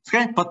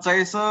 Okay,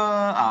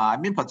 purchaser.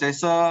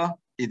 Purchaser.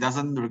 It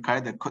doesn't require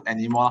the code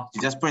anymore.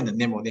 You just put in the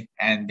name only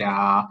and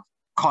their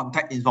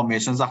contact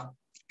information.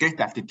 Okay,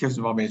 their details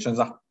information.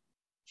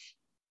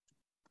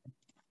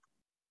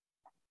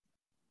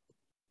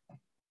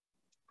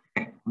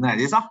 Okay, like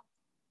this.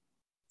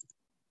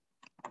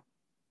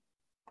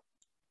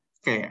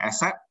 Okay,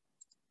 accept.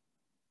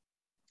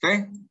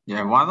 Okay, you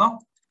have one.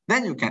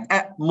 Then you can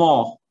add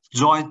more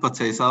joint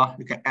purchaser.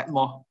 You can add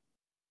more.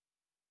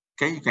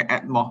 Okay, you can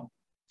add more.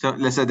 So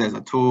let's say there's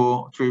a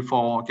 2, 3,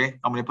 4. Okay,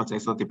 how many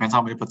purchaser? Depends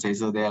how many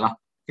purchaser there lah.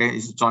 Okay,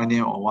 is it joint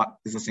name or what?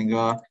 Is a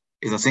single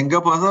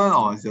person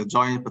or is a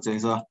joint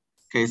purchaser?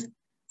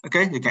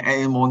 Okay, you can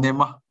add in more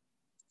name.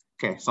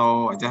 Okay,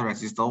 so I just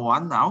register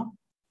one now.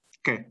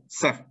 Okay,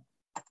 save.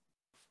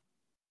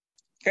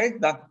 Okay,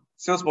 done.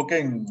 Sales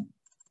booking.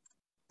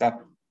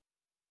 Done.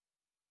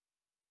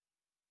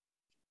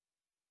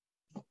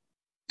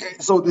 Okay,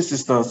 so this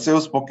is the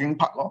sales booking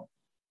part.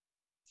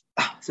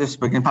 Sales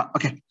booking part.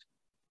 Okay.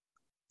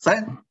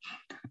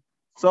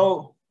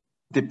 So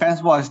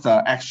depends what is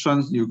the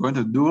actions you're going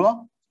to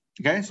do.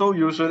 Okay, so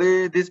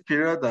usually this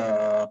period,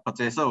 the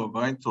purchaser will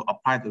going to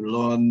apply the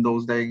loan,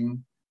 those things.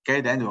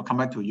 Okay, then they will come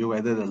back to you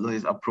whether the loan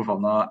is approved or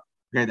not.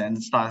 Okay,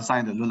 then start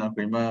sign the loan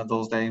agreement,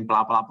 those things,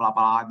 blah, blah, blah,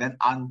 blah. Then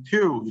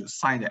until you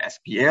sign the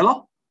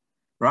SPA,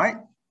 right?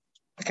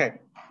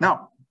 Okay,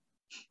 now,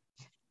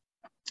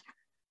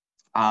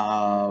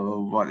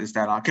 what is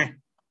that? Okay,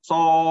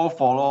 so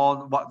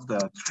follow what's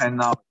the trend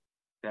now.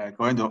 They're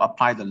going to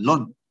apply the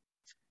loan.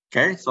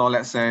 Okay, so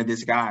let's say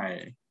this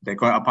guy, they're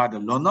going to apply the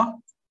loan.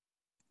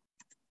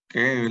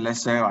 Okay,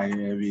 let's say I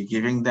will be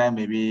giving them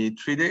maybe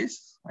 3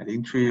 days. I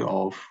think 3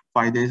 or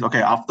 5 days.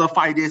 Okay, after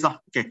 5 days,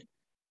 okay,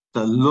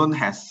 the loan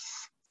has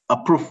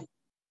approved.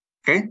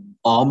 Okay,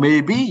 or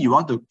maybe you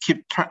want to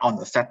keep track on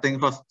the setting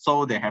first,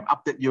 so they have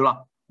updated you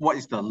what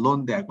is the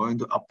loan they are going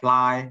to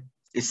apply.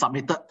 It's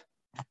submitted.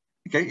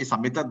 Okay, it's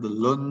submitted the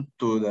loan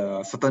to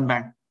the certain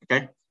bank.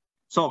 Okay,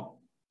 so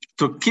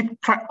to keep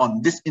track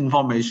on this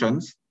information,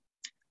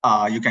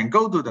 you can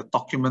go to the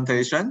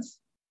documentations.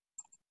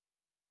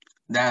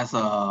 There's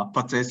a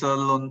purchaser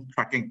loan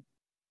tracking.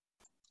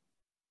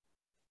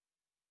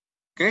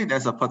 Okay,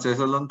 there's a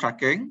purchaser loan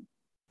tracking.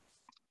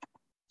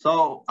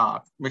 So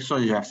make sure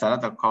you have set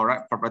up the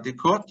correct property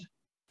code.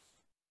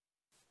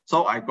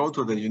 So I go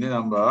to the unit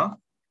number.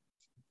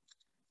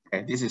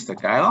 Okay, this is the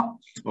guy.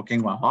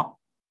 Working one.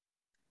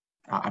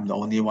 I'm the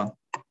only one.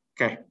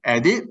 Okay,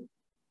 edit.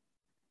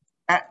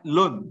 Add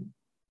loan.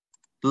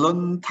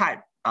 Loan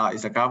type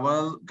is a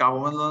government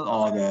loan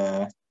or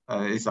the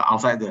it's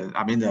outside the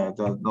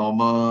the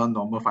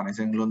normal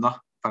financing loan,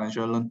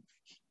 financial loan.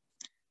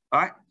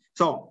 All right.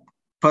 So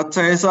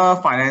purchaser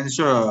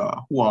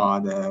financial, who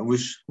are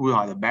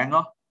the bank?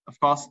 Of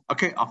course.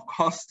 Okay. Of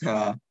course.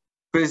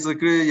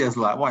 Basically, yes,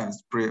 like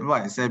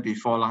what I said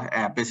before,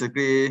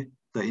 basically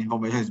the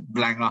information is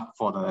blank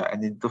for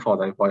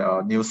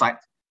your new site.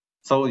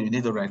 So you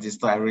need to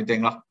register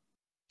everything.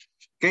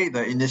 Okay.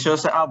 The initial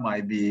setup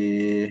might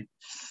be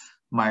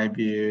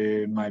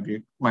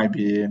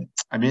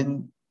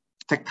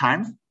take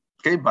time.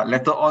 Okay, but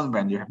later on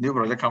when you have new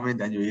project coming,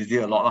 then you easy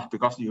a lot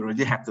because you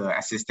already have the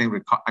existing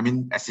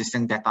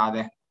existing data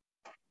there.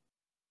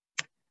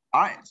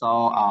 All right,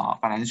 so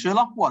financial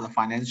what are the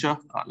financial?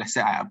 Let's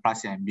say I apply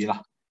CMB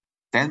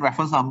Then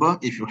reference number,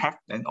 if you have,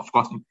 then of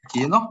course you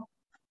key in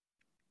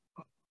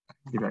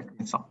Give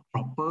it some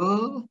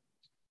proper.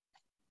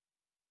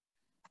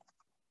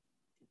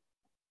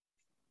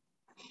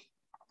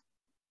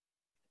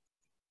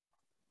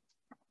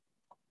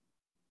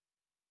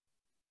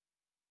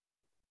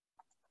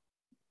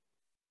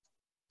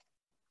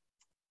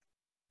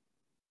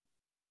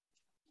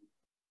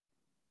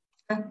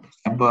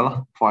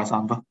 For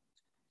example.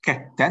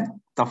 Okay, then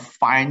the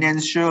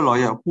financial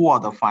lawyer. Who are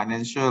the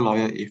financial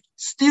lawyer? If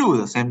still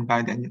the same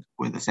guy, then you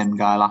put the same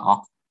guy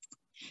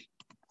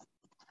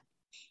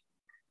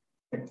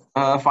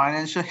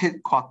Financial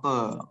headquarter,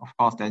 of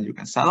course, then you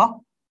can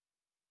sell.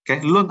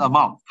 Okay, loan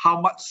amount, how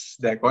much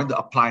they're going to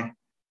apply.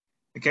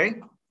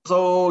 Okay,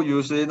 so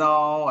usually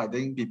now I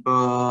think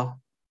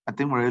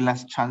very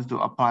less chance to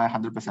apply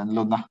 100%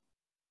 loan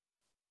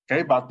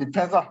Okay, but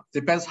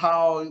depends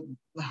how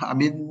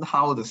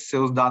how the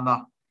sales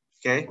done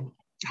Okay,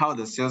 how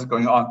the sales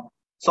going on.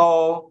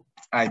 So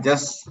I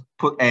just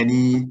put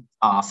any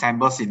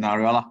sample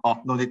scenario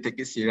no need to take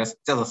it serious,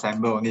 just a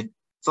sample only.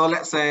 So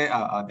let's say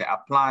they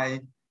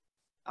apply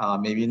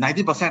maybe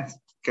 90%.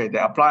 Okay, they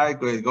apply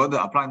going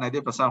to apply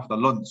 90% of the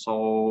loan.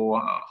 So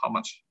how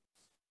much?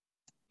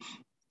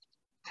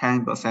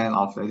 10%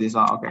 of this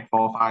one. Okay,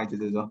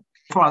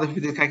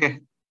 450k.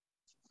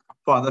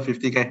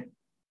 450k.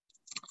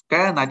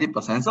 Okay,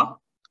 90%.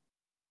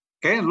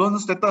 Okay, loan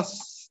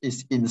status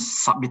is in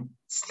submit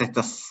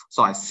status.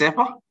 So I save.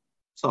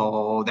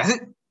 So that's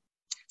it.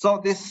 So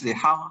this is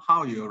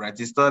how you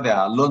register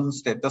their loan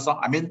status.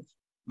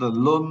 The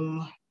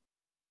loan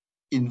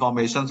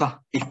information.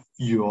 If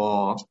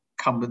your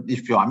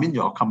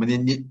company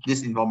need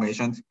this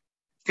information.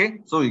 Okay,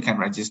 so you can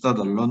register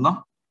the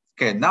loan.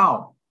 Okay,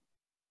 now.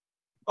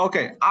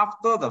 Okay,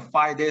 after the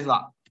 5 days.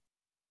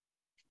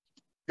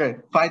 Okay,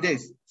 5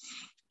 days.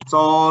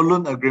 So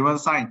loan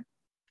agreement signed.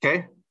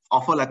 Okay,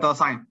 offer letter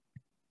signed.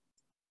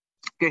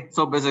 Okay,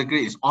 so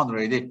basically it's on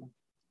already.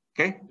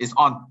 Okay, it's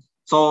on.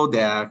 So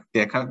they're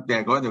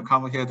going to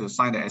come here to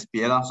sign the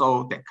SPA.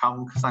 So they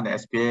come sign the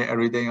SPA,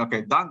 everything.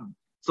 Okay, done.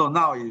 So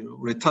now you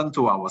return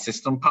to our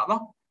system part.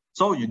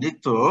 So you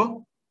need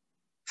to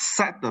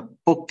set the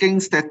booking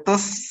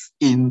status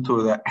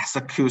into the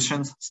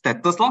execution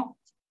status law.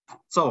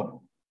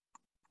 So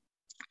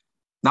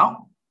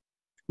now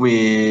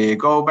we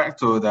go back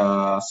to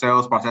the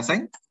sales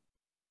processing,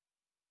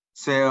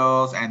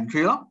 sales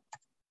entry law.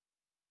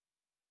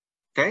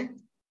 Okay,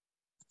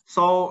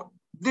 so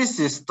this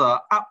is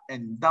the up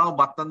and down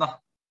button.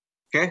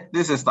 Okay,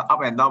 this is the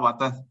up and down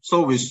button.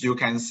 So which you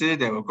can see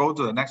they will go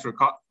to the next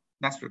record,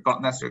 next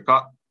record, next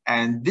record,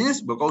 and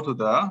this will go to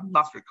the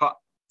last record,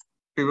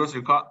 previous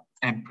record,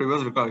 and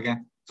previous record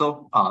again.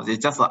 So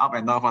it's just the up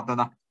and down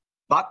button.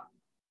 But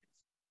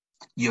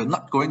you're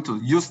not going to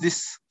use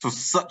this to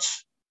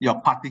search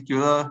your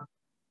particular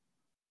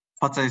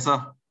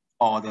purchaser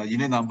or the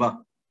unit number.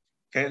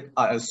 Okay,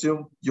 I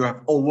assume you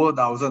have over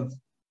 1,000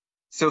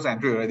 sales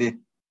entry already.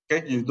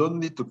 Okay, you don't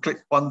need to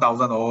click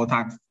 1,000 all the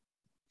time.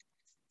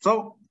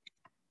 So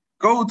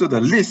go to the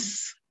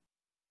list.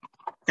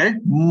 Okay,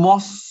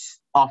 most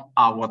of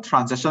our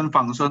transaction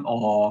function,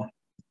 or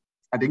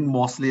I think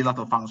mostly a lot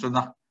of function.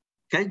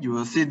 Okay, you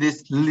will see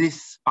this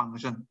list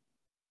function.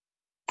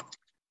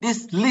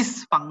 This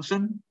list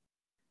function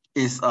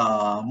is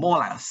more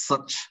like a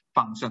search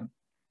function.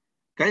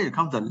 Okay, you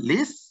come to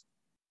list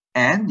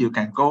and you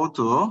can go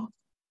to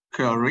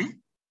query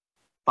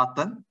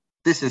button.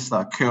 This is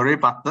the query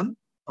button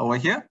over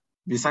here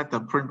beside the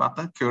print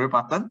button, query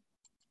button.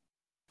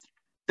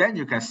 Then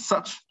you can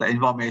search the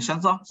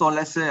information. So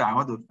let's say I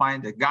want to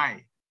find the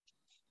guy,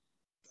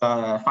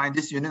 find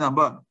this unit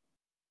number.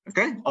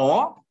 Okay,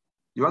 or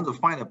you want to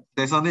find a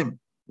purchaser name.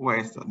 Where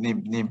is the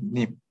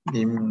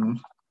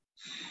name?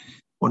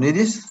 Only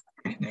this.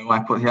 Okay, then I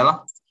put here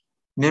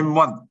name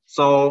 1.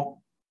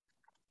 So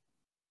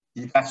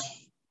you hash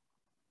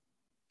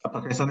the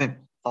purchaser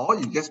name, or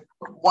you just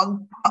put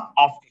one part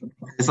of the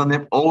purchaser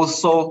name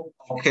also.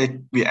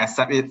 Okay, we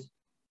accept it.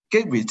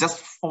 Okay, we just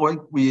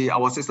find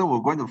our system, we're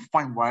going to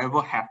find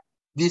wherever have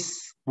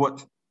this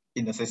word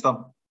in the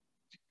system.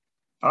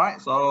 All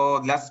right, so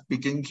let's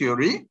begin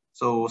query.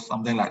 So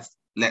something like,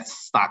 let's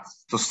start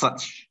to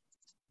search.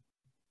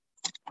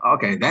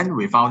 Okay, then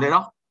we found it.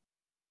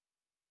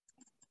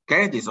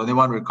 Okay, there's only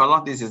one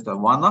record. This is the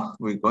one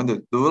we're going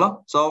to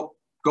do. So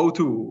go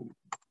to.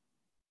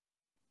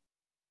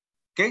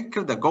 Okay,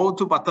 click the go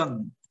to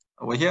button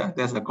over here.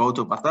 There's a go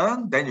to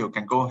button. Then you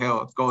can go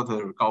here, go to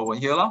the record over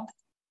here.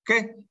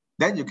 Okay,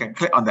 then you can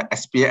click on the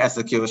SPA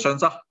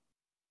executions.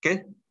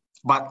 Okay,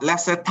 but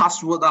let's say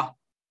touch wood.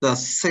 The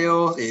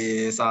sales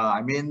is,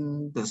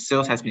 the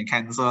sales has been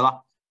cancelled.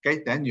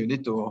 Okay, then you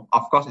need to,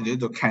 of course, you need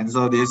to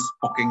cancel this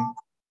booking.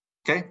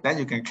 Okay, then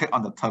you can click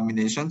on the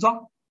terminations.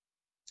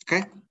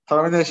 Okay,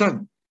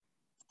 termination.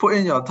 Put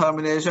in your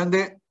termination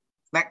date.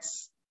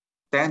 Next.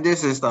 Then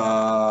this is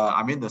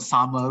the, the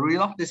summary.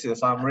 This is a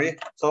summary.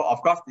 So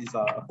of course, this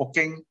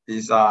booking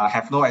is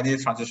have no any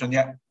transaction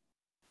yet.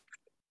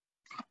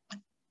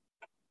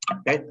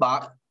 Okay,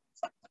 but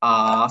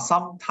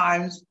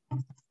sometimes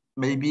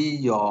maybe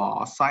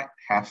your site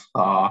has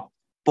a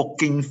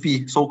booking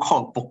fee,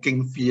 so-called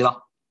booking fee.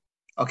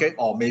 Okay,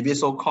 or maybe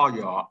so-called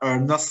your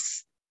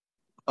earnest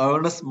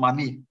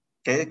money.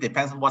 Okay,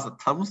 depends on what's the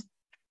terms.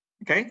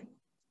 Okay.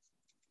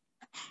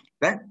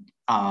 Then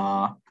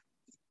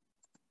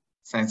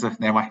censor,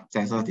 never mind,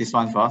 censor this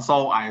one first.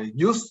 So I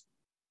use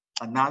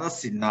another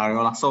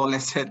scenario. So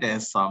let's say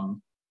there's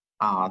some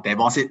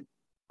deposit,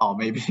 or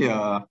maybe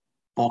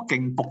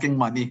booking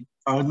money,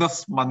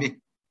 earnest money.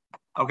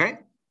 Okay,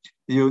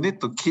 you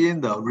need to key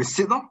in the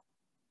receipt.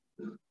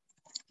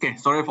 Okay,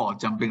 sorry for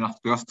jumping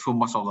because too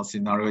much of the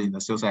scenario in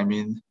the sales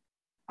admin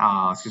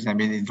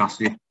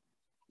industry.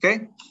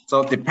 Okay,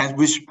 so depends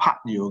which part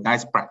you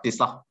guys practice.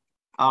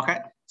 Okay,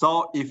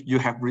 so if you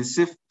have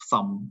received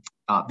some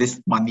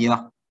this money,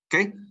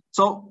 okay,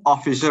 so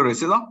official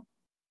receipt,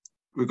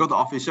 we go to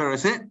official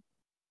receipt,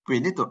 we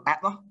need to add.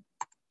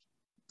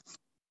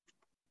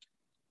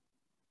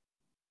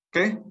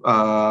 Okay,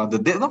 the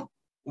date,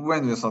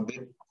 when is the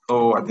date?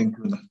 So I think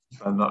June,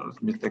 if I'm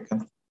not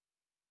mistaken.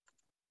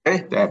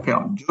 Okay, they appear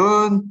on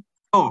June.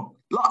 Oh,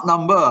 lot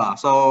number.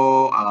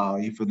 So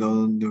if you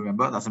don't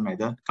remember, doesn't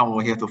matter. Come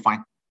over here to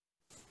find.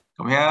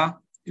 Come here,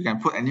 you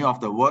can put any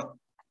of the word.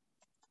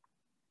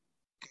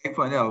 Okay,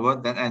 put any of the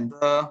word, then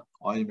enter,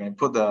 or you may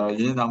put the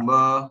unit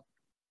number.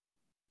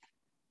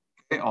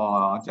 Okay,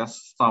 or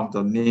just some of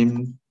the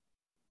name.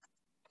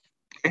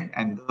 Okay,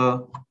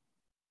 enter.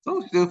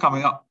 So still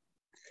coming up.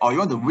 Or you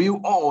want to view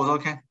all also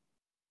can.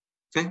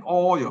 Okay,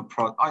 all your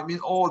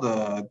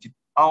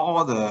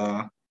all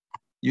the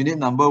unit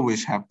number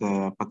which have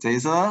the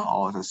purchaser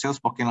or the sales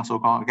booking so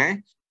called.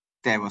 Okay,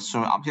 they will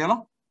show up here.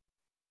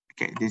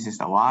 Okay, this is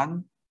the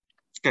one.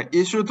 Okay,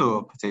 issue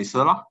to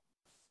purchaser.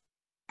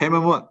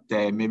 Payment mode,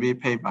 they may be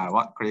paid by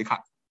what? Credit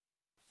card.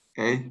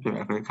 Okay, pay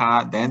by credit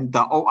card. Then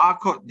the OR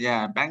code,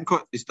 yeah, bank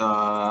code is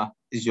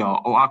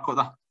your OR code.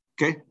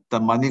 Okay, the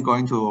money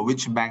going to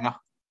which bank?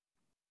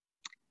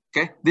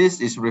 Okay, this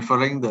is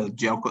referring the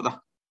GL code.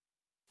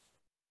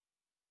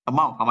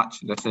 Amount, how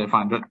much? Let's say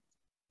 500.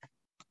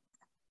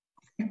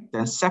 Okay,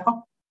 then save.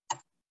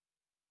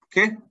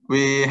 Okay,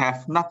 we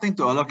have nothing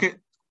to allocate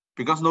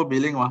because no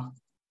billing.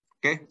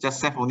 Okay, just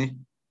save only.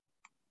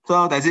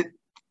 So that's it.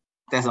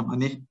 There's some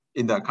money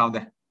in the account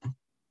there.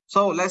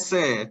 So let's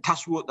say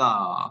touch wood,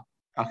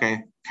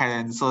 okay,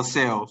 cancel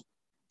sales,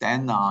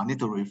 then need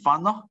to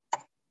refund.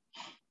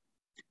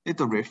 Need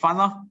to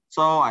refund.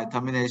 So I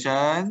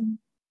termination.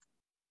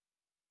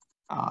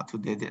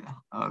 Today date.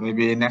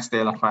 Maybe next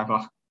day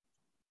 5.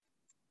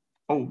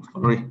 Oh,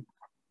 sorry.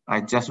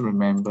 I just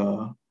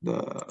remember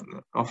the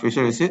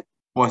official receipt.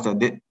 What's the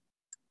date?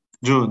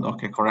 June.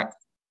 Okay, correct.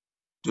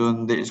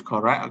 June date is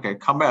correct. Okay,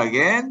 come back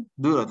again.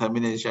 Do the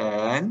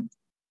termination.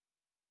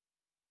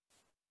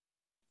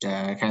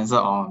 Yeah, cancel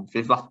on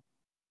 5th.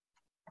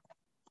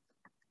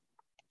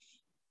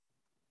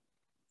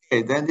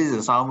 Okay, then this is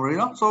a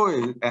summary. So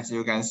as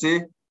you can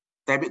see,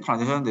 debit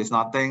transaction is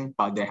nothing,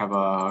 but they have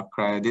a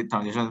credit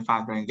transaction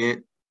 500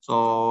 ringgit.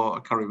 So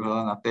account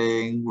reversal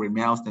nothing,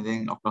 remain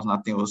outstanding, of course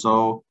nothing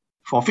also.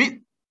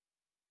 Forfeit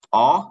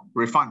or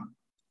refund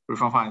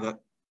 500.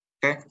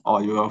 Okay,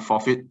 or you will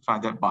forfeit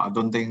 500, but I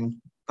don't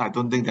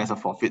think there's a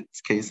forfeit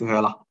case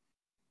here.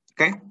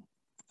 Okay,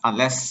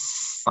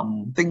 unless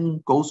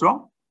something goes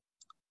wrong.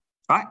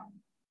 Right?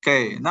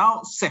 Okay,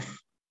 now save.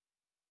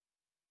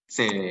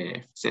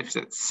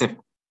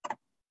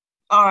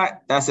 All right,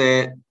 that's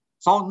it.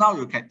 So now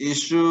you can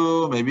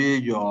issue, maybe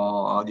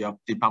your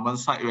department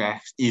side will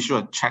issue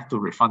a check to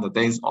refund the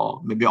things,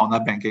 or maybe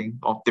online banking,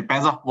 or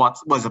depends on what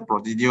is the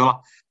procedure.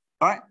 All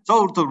right,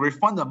 so to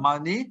refund the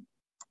money,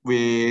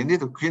 we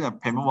need to create a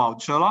payment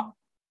voucher.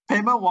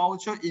 Payment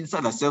voucher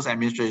inside the sales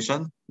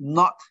administration,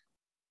 not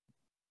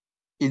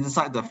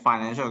inside the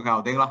financial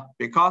accounting,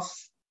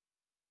 because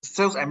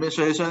sales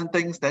administration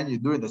things, then you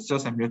do in the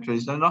sales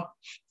administration.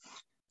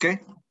 Okay.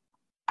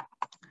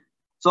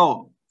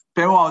 So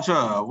payment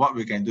voucher, what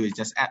we can do is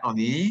just add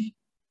only.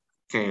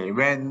 Okay,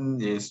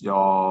 when is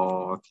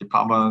your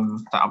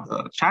department start up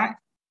the check?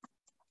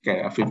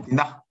 Okay, 15.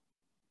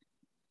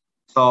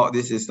 So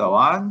this is the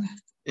one.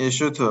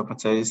 Issue to a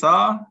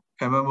purchaser,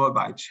 payment mode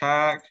by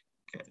check.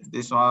 Okay,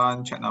 this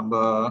one, check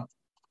number,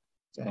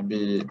 can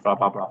be blah,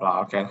 blah, blah,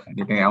 blah. Okay,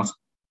 anything else?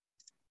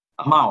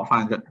 Amount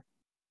 500.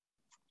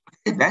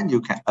 Okay, then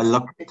you can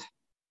allocate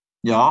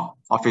your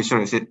official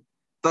receipt.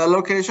 The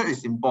allocation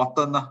is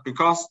important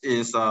because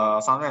it's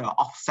something like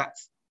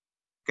offsets.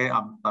 Okay,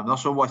 I'm not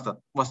sure what's the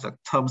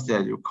terms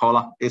that you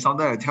call. It's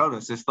something I tell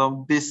the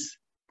system this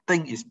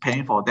thing is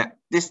paying for that.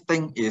 This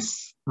thing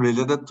is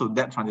related to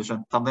that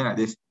transaction, something like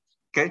this.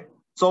 Okay,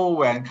 so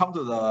when it comes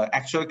to the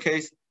actual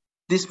case,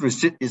 this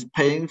receipt is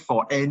paying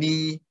for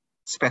any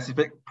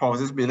specific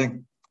process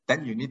billing.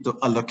 Then you need to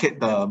allocate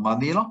the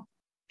money.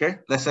 Okay,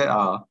 let's say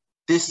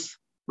this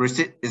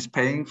receipt is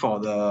paying for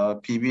the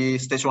PV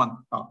stage 1.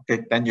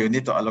 Okay, then you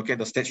need to allocate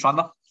the stage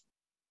 1.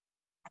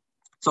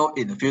 So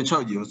in the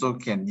future, you also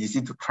can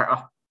easy to track.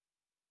 All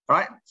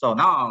right, so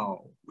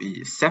now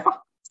we save.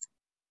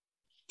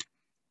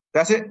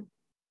 That's it.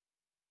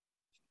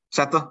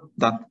 Settle,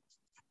 done.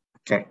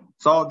 Okay,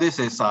 so this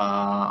is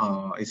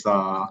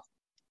a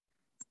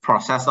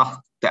process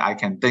that I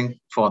can think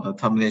for the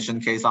termination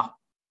case.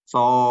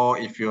 So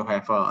if you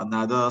have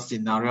another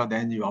scenario,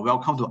 then you are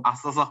welcome to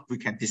ask us. We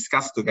can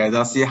discuss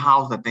together, see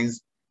how the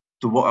things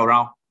to work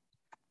around.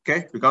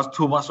 Okay, because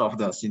too much of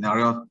the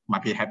scenario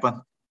might be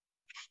happen.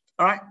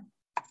 All right.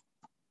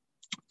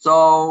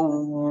 So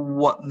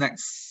what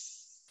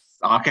next?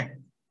 Okay.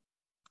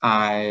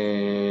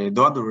 I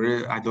don't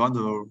want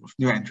to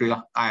new entry.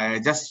 I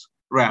just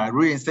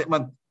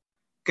reinstatement.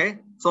 Okay,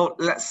 so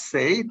let's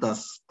say the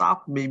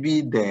staff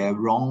maybe they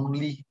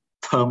wrongly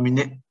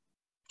terminate.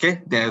 Okay,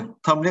 they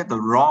terminate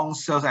the wrong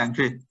sales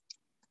entry.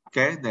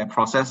 Okay, they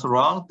process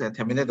wrong, they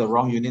terminate the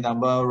wrong unit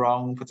number,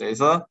 wrong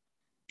purchaser.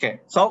 Okay,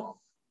 so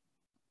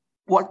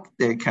what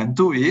they can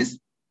do is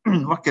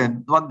what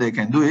they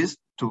can do is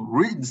to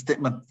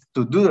reinstatement,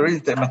 to do the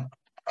reinstatement,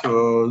 to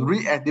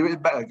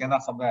reactivate back again,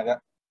 something like that.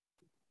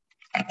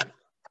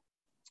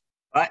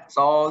 All right,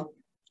 so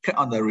click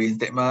on the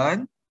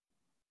reinstatement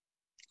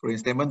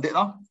date.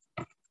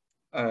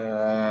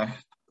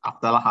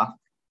 After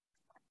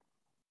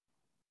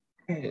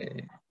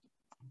Okay.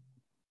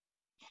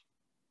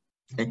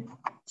 Okay,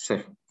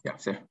 save. Yeah,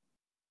 save.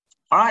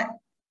 All right.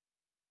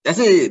 That's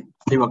it.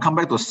 It will come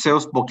back to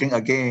sales booking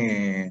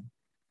again.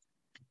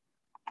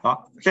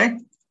 Okay.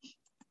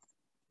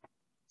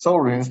 So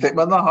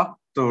reinstatement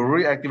to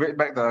reactivate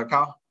back the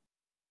account.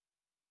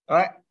 All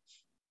right.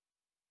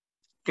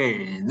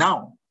 Okay,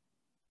 now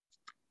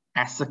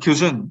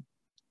execution.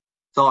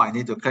 So I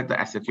need to click the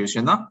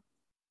execution.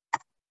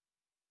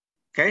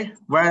 Okay,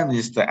 when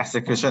is the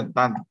execution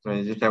done?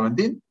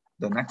 2017,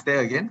 the next day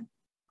again.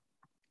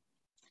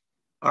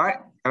 All right,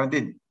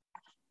 17.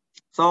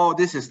 So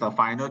this is the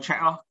final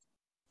check.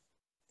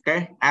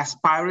 Okay,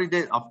 expiry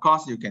date, of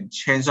course, you can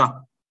change.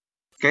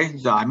 Okay,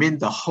 so I mean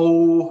the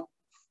whole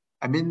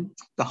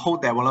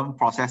development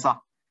process.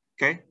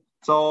 Okay,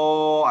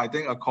 so I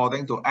think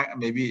according to Act,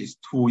 maybe it's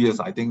 2 years.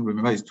 I think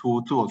remember it's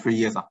two or 3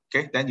 years.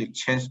 Okay, then you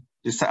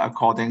set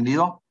accordingly.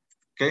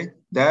 Okay,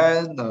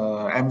 then the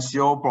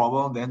MCO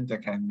problem, then they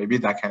can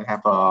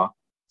have a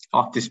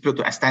dispute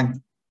to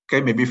extend.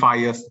 Okay, maybe 5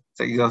 years,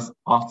 6 years,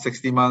 or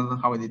 60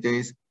 months, how many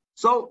days.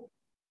 So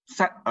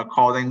set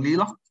accordingly,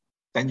 lor.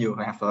 Then you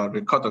have a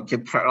record to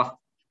keep track. Lor.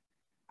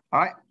 All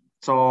right,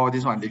 so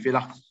this one, leave it.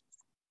 Lor.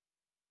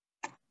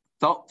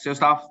 So sales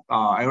staff,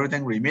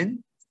 everything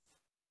remain.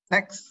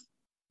 Next,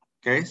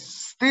 okay,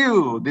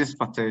 still this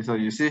purchaser,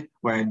 you see,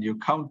 when you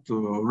come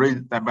to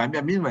read,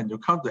 I mean, when you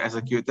come to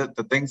execute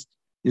the things,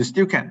 you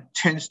still can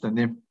change the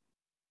name.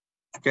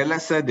 Okay,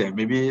 let's say that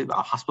maybe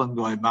a husband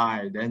go and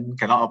buy, then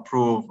cannot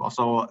approve,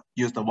 also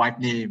use the wife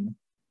name.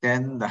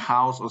 Then the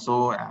house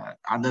also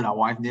under the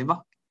wife name.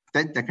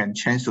 Then they can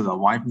change to the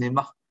wife name.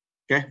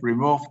 Okay,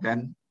 remove,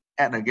 then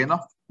add again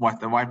with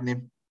the wife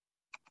name.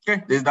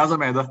 Okay, this doesn't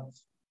matter.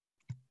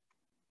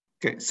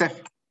 Okay,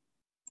 save.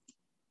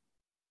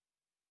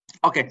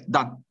 Okay,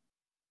 done.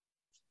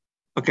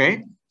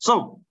 Okay,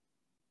 so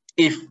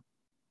if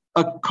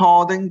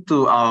according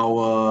to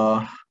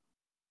our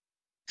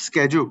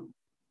schedule,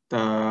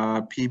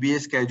 the PBA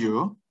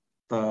schedule,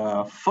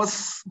 the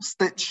first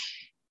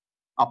stage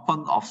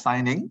upon of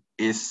signing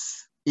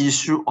is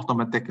issued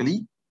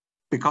automatically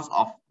because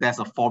of there's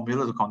a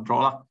formula to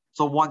control.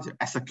 So once you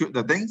execute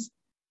the things,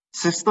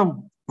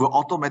 system will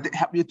automatically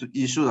help you to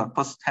issue the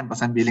first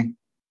 10% billing.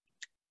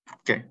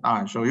 Okay, now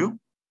I'll show you.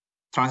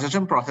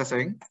 Transaction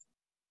processing,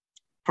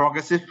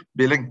 progressive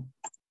billing.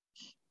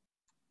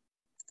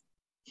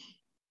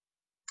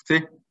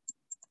 See,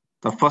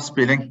 the first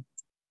billing.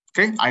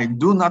 Okay, I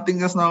do nothing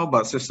just now,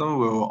 but system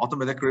will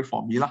automatically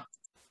for me.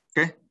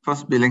 Okay,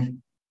 first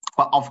billing.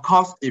 But of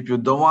course, if you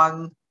don't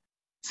want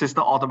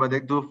system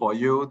automatic do for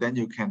you, then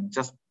you can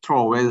just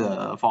throw away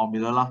the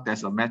formula.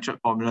 There's a metric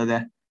formula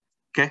there.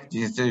 Okay,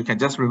 you can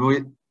just remove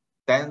it.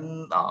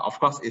 Then, of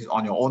course, it's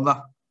on your own.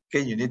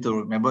 Okay, you need to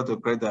remember to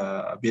create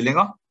the billing.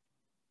 All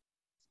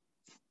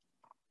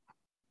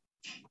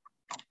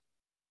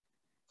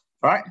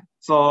right,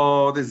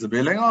 so this is the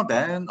billing.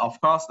 Then, of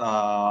course,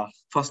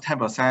 first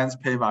 10%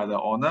 paid by the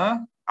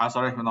owner.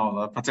 Sorry,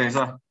 no, the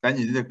purchaser. Then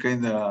you need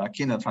to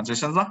key the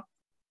transactions.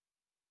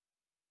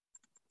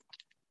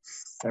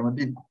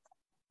 17.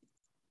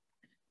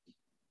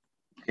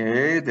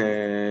 Okay,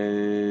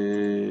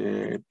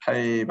 they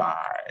pay by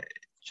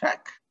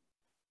check.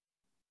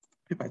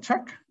 Pay by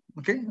check.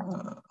 Okay.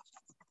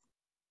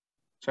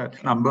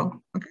 Check number.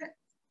 Okay.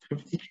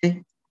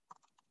 50K.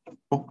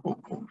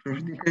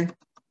 50K.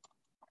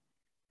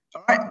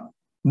 All right.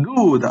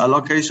 Do the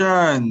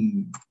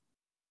allocation.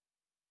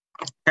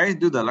 Okay,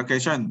 do the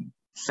allocation.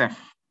 Save.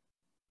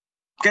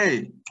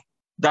 Okay,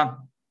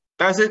 done.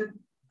 That's it.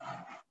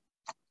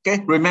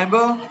 Okay,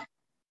 remember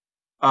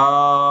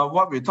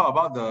what we talked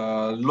about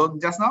the loan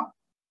just now?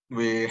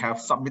 We have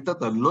submitted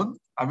the loan.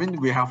 I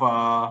mean, we have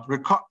a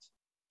record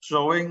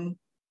showing,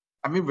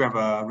 we have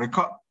a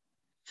record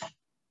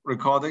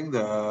recording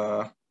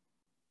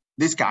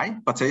this guy,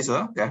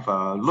 purchaser, they have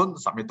a loan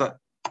submitted.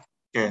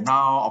 Okay,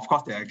 now, of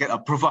course, they get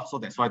approval, so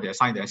that's why they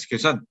assign the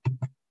execution.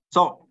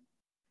 So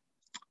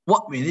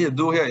what we need to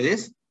do here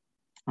is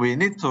we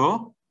need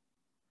to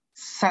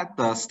set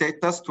the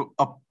status to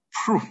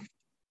approve.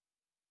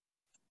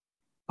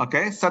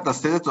 Okay, set the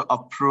status to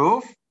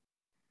approve,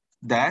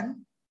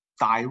 then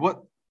divert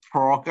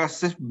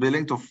progressive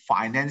billing to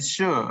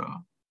financial.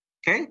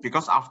 Okay,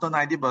 because after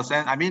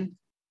 90%,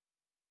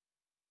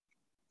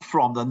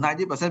 from the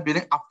 90%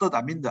 billing after,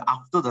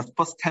 after the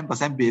first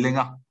 10% billing,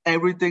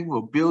 everything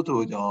will bill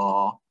to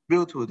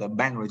the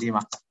bank already.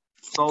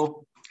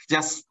 So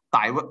just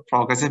divert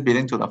progressive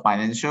billing to the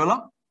financial.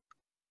 All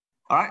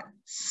right,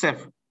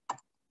 save.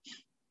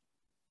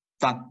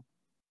 Done.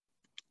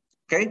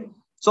 Okay.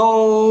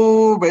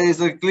 So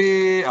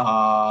basically,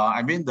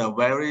 the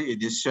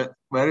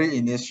very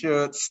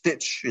initial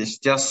stage is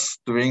just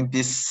doing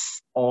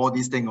all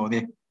these things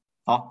only.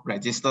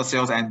 Register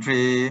sales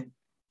entry,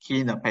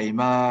 key in the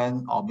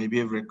payment, or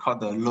maybe record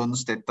the loan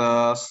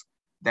status.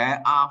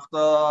 Then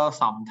after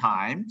some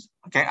times,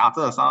 okay,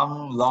 after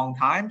some long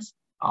times,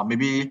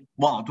 maybe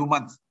 1 or 2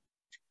 months.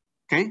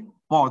 Okay,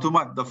 1 or 2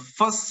 months. The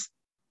first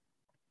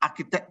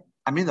architect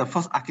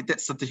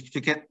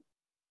certificate.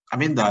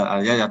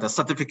 The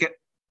certificate.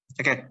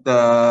 Okay,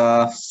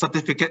 the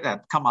certificate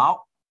that come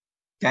out,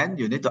 then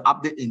you need to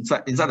update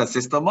inside the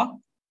system.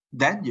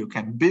 Then you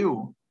can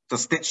build the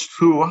stage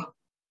 2.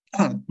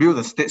 Build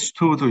the stage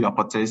 2 to your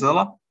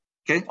purchaser,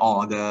 okay,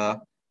 or the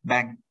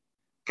bank.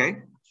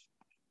 Okay.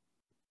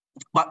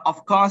 But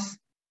of course,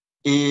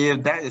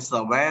 if that is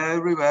a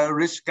very, very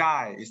rich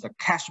guy, is a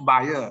cash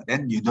buyer,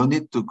 then you don't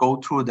need to go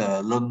through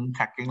the loan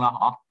tracking.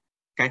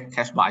 Okay,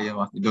 cash buyer,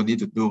 you don't need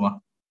to do.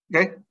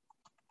 Okay.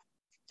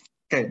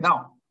 Okay,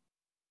 now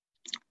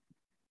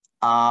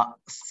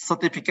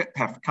certificate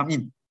have come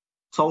in.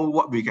 So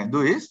what we can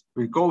do is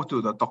we go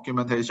to the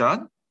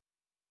documentation,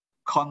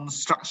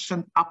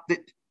 construction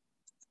update.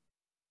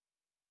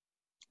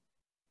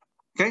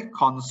 Okay,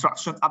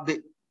 construction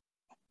update.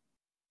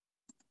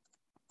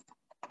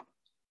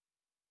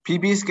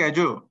 PB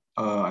schedule.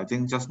 I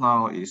think just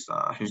now is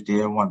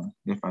HDL1,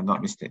 if I'm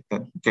not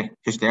mistaken. Okay,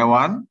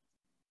 HDL1.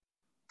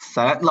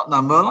 Select lot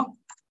number.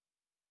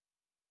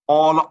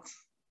 All lots.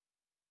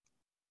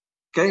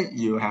 Okay,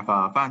 you have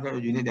a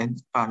 500 unit, then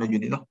 500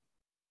 unit.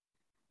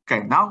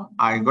 Okay, now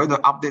I'm going to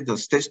update the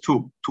stage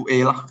 2 to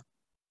A.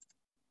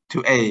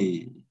 To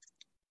A.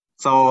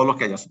 So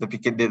look at your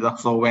certificate date.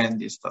 So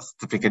when is the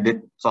certificate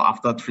date? So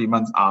after 3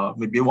 months,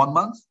 maybe 1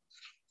 month,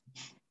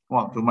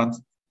 1 or 2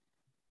 months.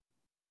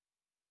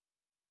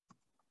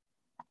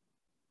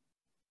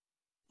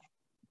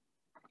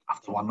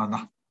 After 1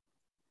 month.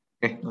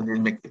 Okay, no need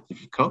to make it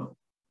difficult.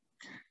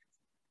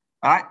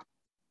 All right,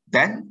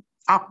 then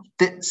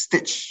update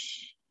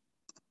stage.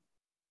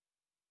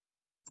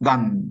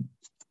 Done.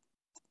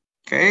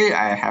 Okay,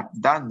 I have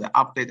done the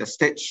update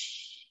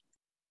stage.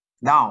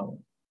 Now,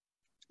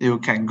 you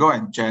can go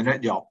and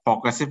generate your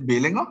progressive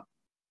billing.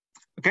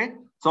 Okay,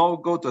 so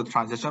go to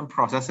transaction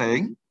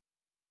processing,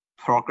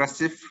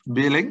 progressive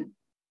billing,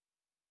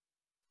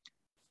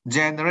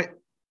 generate.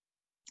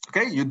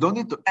 Okay, you don't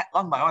need to add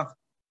one by one.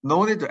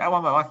 No need to add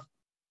one by one.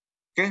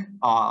 Okay,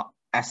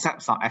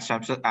 except some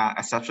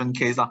exception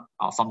case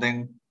or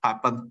something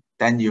happen,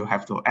 then you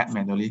have to add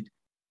manually.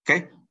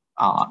 Okay,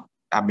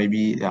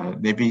 maybe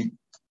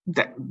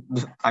that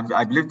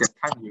I believe that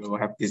time you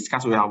have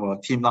discussed with our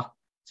team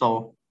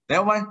So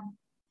never mind.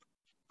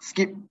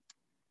 Skip.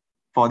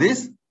 For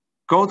this,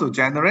 go to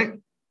generate.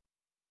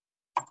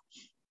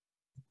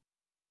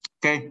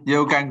 Okay,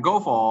 you can go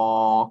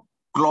for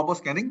global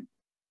scanning,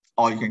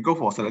 or you can go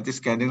for selective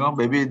scanning.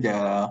 Maybe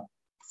the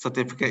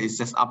certificate is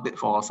just update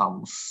for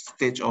some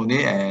stage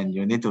only, and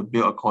you need to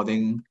build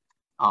according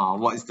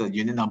what is the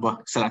unit number,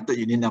 selected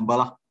unit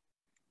number.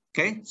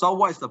 Okay, so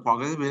what is the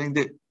progressive billing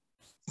date?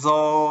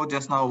 So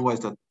just now, what is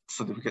the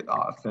certificate?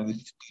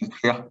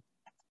 Here,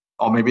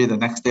 or maybe the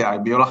next day I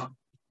build.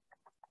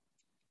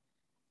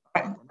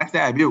 Right, next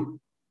day I build.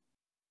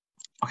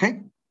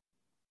 Okay,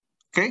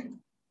 okay,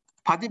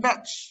 party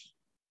batch.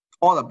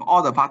 All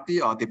the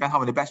party, or depend how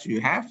many batch you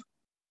have,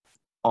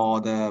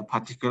 or the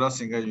particular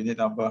single unit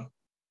number.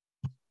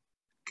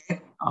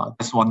 Okay,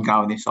 that's one guy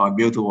only, so I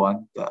build to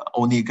one, the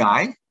only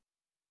guy.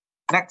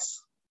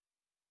 Next.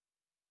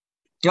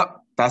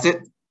 Yep, that's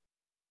it.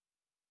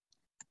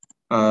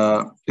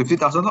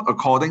 50,000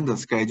 according to the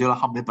schedule,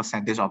 how many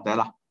percentage of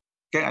that?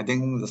 Okay, I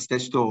think the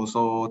stage 2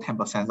 also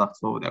 10%,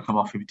 so they'll come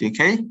out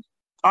 50K.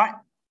 All right,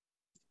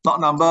 lot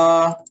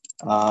number,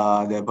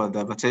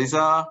 the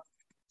purchaser.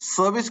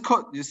 Service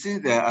code, you see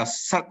they are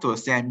set to a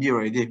CMB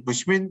already,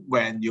 which means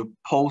when you're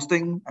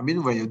posting,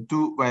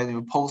 when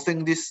you're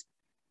posting this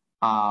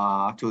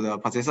to the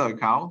purchaser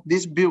account,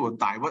 this bill will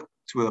divert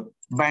to the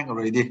bank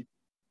already.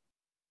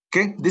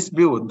 Okay, this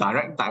bill will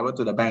divert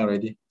to the bank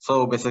already.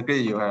 So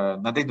basically you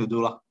have nothing to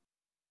do.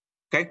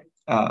 Okay,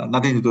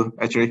 nothing to do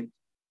actually.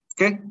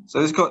 Okay,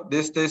 so this code,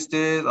 this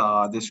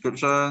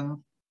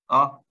description,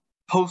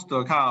 post to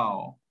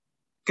account.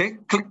 Okay,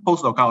 click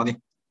post to account only.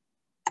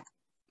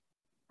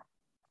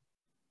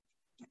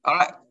 All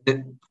right,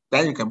 then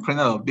you can print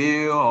out a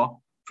bill,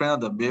 or print out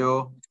the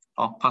bill,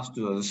 or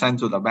send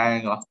to the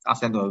bank, or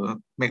ask them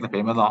to make the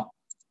payment.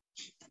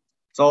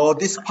 So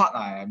this part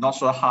I'm not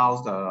sure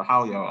how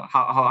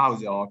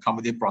is your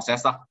company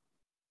process.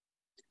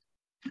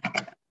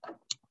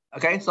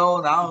 Okay,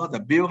 so now the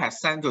bill has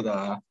sent to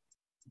the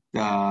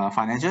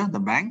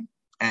the bank,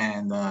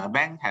 and the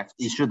bank have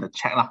issued the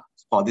check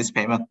for this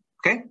payment.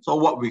 Okay, so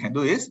what we can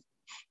do is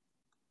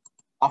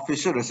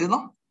official receipt.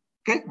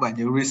 Okay, when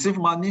you receive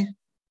money,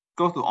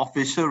 go to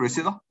official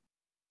receipt.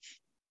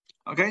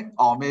 Okay,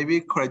 or maybe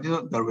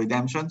credit the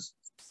redemptions.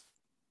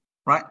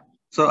 Right.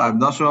 So I'm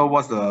not sure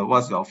what's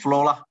your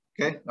flow.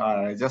 Okay,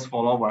 I just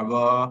follow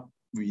whatever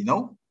we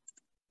know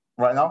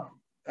right now.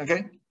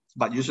 Okay,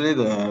 but usually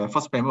the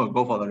first payment will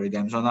go for the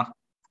redemption.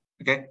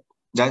 Okay,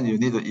 then you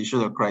need to issue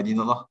the credit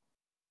note.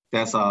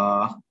 There's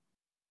a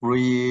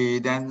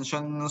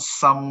redemption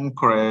sum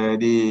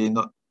credit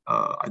note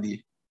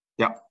ID.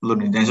 Yeah, loan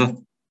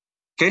redemption.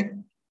 Okay.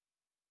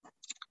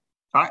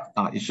 All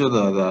right. Issue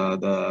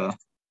the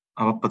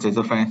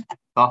purchaser fine.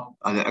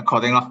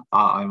 According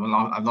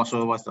I'm not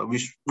sure what's the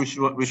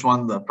which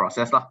one the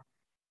process .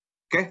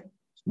 Okay,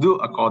 do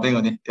according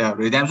only. Yeah,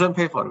 redemption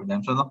pay for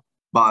redemption.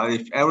 But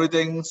if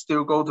everything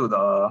still go to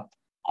the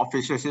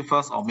official receipt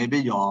first, or maybe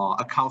your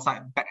account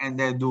side back end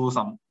there do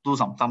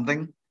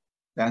something,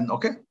 then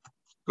okay,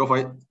 go for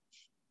it.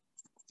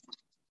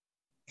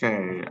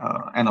 Okay,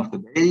 end of the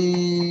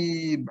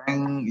day,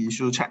 bank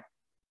issue check.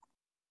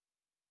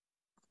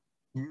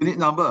 Unit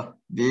number,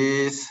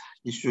 this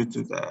issue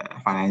to the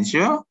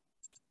financial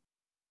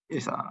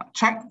is a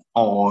check,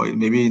 or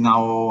maybe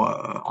now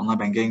online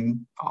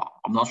banking.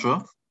 I'm not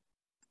sure.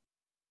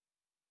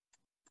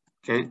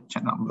 Okay,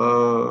 check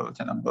number.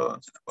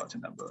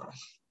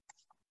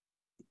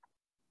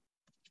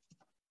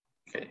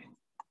 Okay,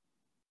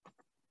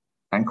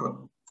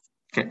 bankrupt.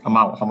 Okay,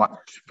 amount how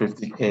much?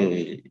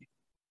 50K.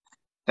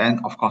 Then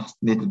of course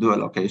need to do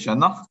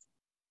allocation.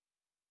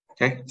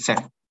 Okay,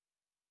 save.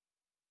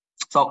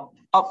 So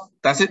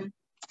that's it.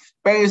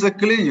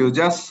 Basically, you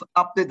just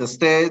update the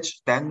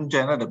stage, then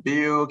generate the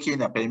bill, key in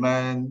the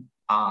payment.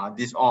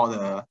 These all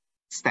the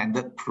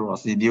standard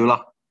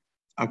procedure.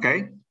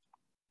 Okay.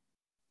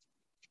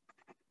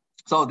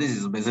 So this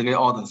is basically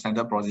all the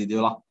standard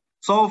procedure.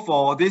 So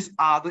for this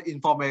other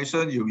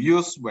information you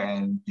use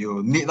when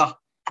you need.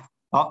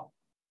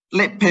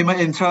 Late payment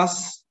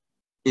interest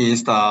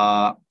is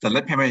the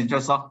late payment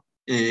interest.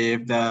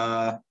 If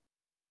the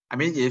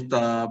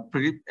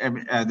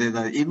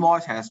the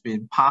invoice has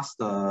been past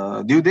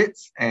the due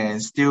dates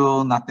and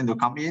still nothing to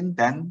come in,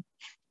 then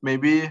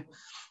maybe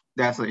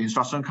there's an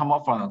instruction come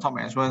up from the top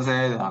management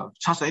say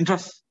charge the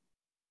interest.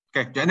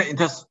 Okay, generate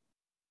interest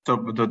to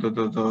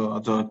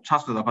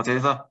charge to the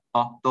purchaser,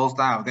 those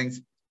kind of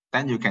things.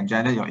 Then you can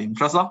generate your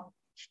interest.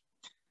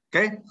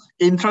 Okay,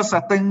 interest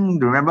setting,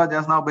 remember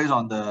just now based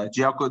on the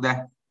GL code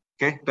there.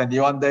 Okay,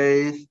 21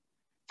 days,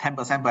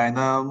 10% per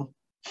annum.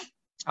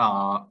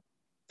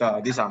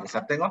 These are the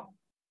setting. All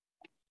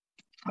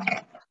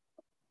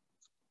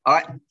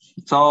right,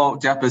 so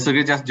just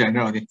basically just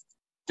generate only.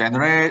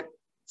 Generate,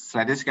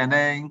 static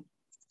scanning.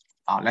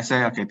 Let's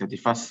say okay,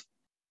 31st.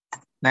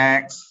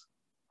 Next,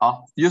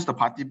 use the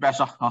party batch,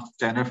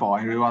 generate for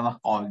everyone,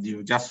 or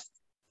you just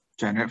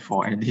generate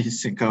for any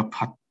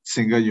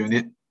single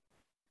unit.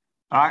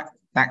 All right,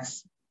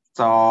 next.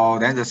 So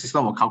then the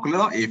system will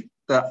calculate if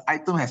the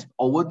item has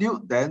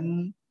overdue,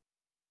 then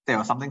there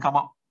will something come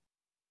up.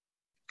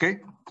 Okay,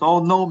 so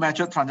no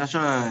major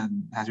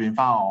transaction has been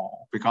found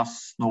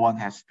because no one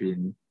has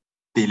been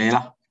delayed.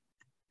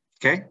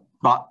 Okay,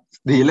 but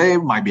delay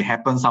might be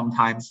happen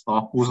sometimes,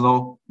 or who's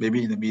know,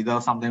 maybe in the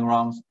middle something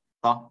wrong.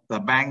 So the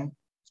bank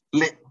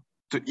late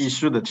to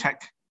issue the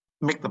check,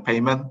 make the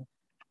payment,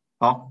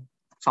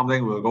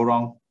 something will go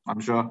wrong, I'm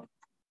sure.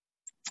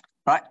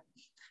 Right.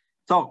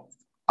 So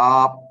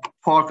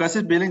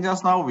progressive billing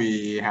just now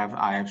I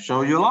have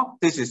shown you.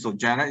 This is to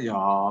generate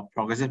your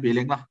progressive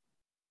billing. All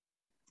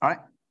right.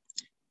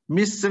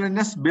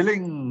 Miscellaneous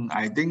billing,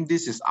 I think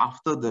this is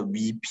after the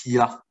VP.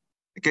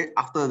 Okay,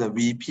 after the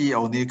VP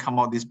only come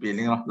out this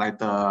billing,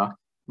 like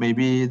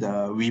maybe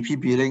the VP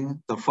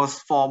billing, the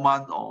first 4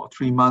 months or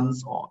 3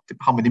 months, or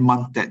how many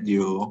months that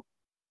you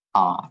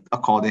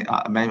according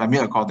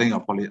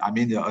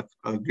the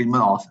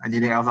agreement or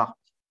anything else.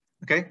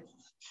 Okay,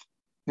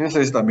 this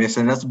is the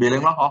miscellaneous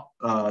billing.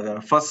 The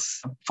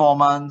first 4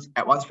 months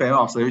advance payment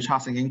of service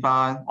charge sinking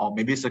fund, or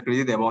maybe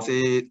security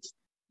deposit,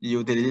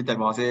 utility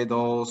deposit,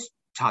 those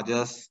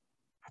charges.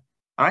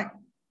 All right.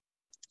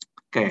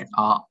 Okay.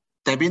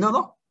 Debit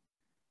note.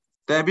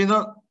 Debit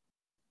note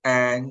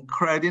and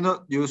credit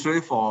note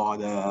usually for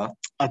the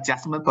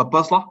adjustment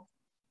purpose.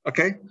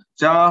 Okay.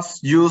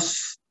 Just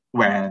use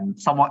when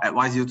someone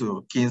advise you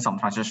to key in some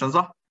transactions.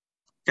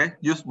 Okay.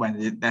 Use when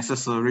it's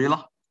necessary.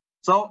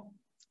 So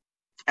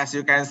as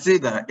you can see,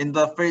 the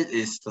interface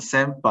is the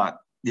same, but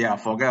yeah,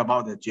 forget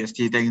about the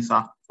GST things.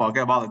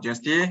 Forget about the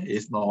GST,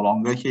 it's no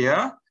longer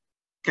here.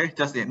 Okay,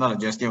 just ignore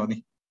the GST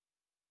only.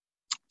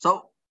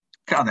 So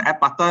click on the add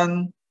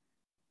button,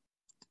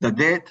 the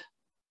date,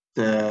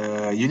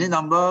 the unit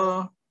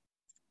number,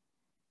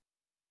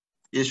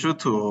 issue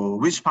to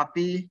which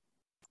party,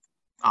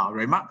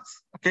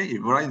 remarks. Okay, if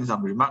you write in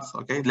some remarks,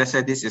 okay, let's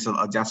say this is an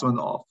adjustment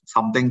of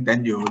something,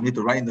 then you need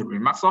to write in the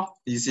remarks.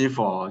 Easy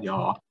for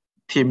your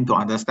team to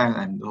understand,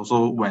 and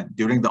also when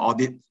during the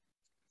audit.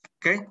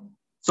 Okay,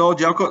 so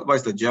GL code, what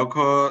is the GL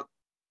code?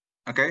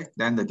 Okay,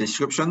 then the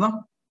description,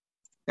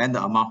 then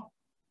the amount,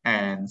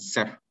 and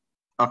save.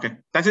 Okay,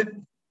 that's it.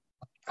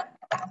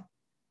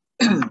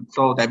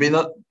 So debit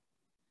note,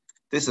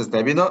 this is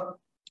debit note.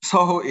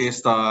 So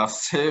it's the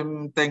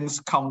same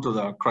things come to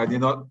the credit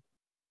note.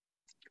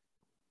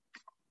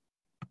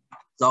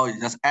 So you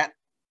just add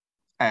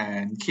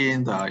and key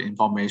in the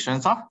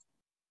information.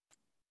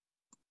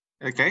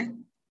 Okay.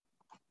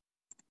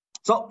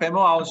 So payment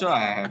voucher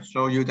I have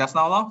shown you just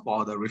now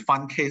for the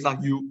refund case.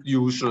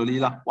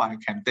 Usually what I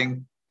can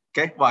think,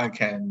 okay, what I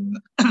can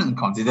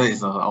consider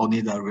is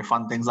only the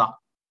refund things. All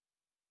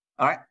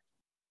right.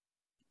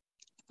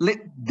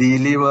 Late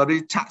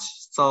delivery charge.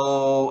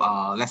 So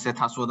let's say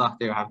touch wood,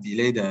 they have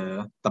delayed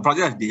the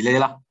project has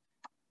delayed.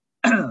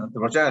 The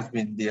project has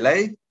been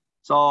delayed.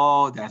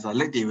 So there's a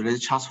late delivery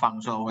charge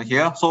function over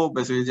here. So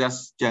basically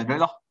just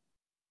generate.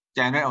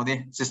 Generate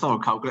only, system will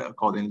calculate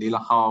accordingly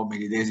how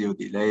many days you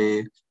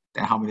delay,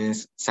 then how many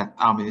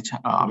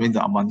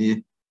the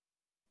money.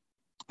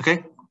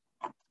 Okay.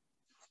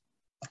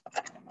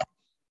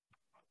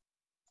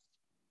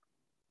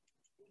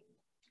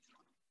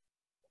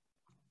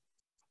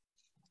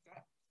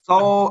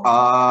 So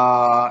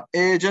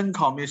agent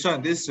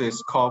commission, this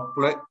is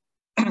corporate.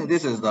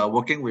 This is the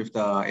working with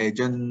the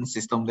agent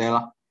system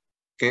there.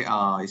 Okay,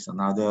 it's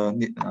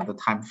need another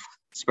time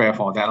spare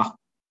for that.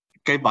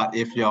 Okay, but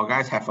if your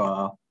guys have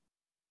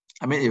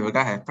if you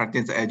guys have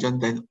practiced the agent,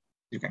 then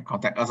you can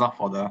contact us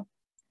for the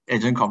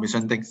agent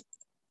commission things.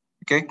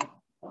 Okay.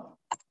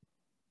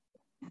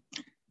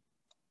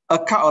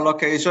 Account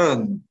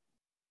allocation.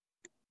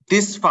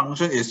 This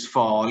function is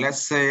for,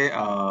 let's say,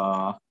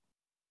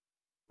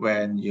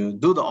 when you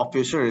do the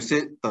official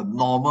receipt, the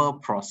normal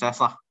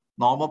process.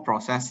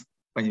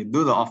 When you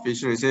do the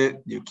official receipt,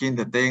 you key in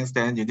the things,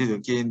 then you need to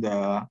key in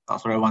the,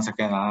 sorry, 1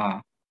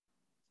 second.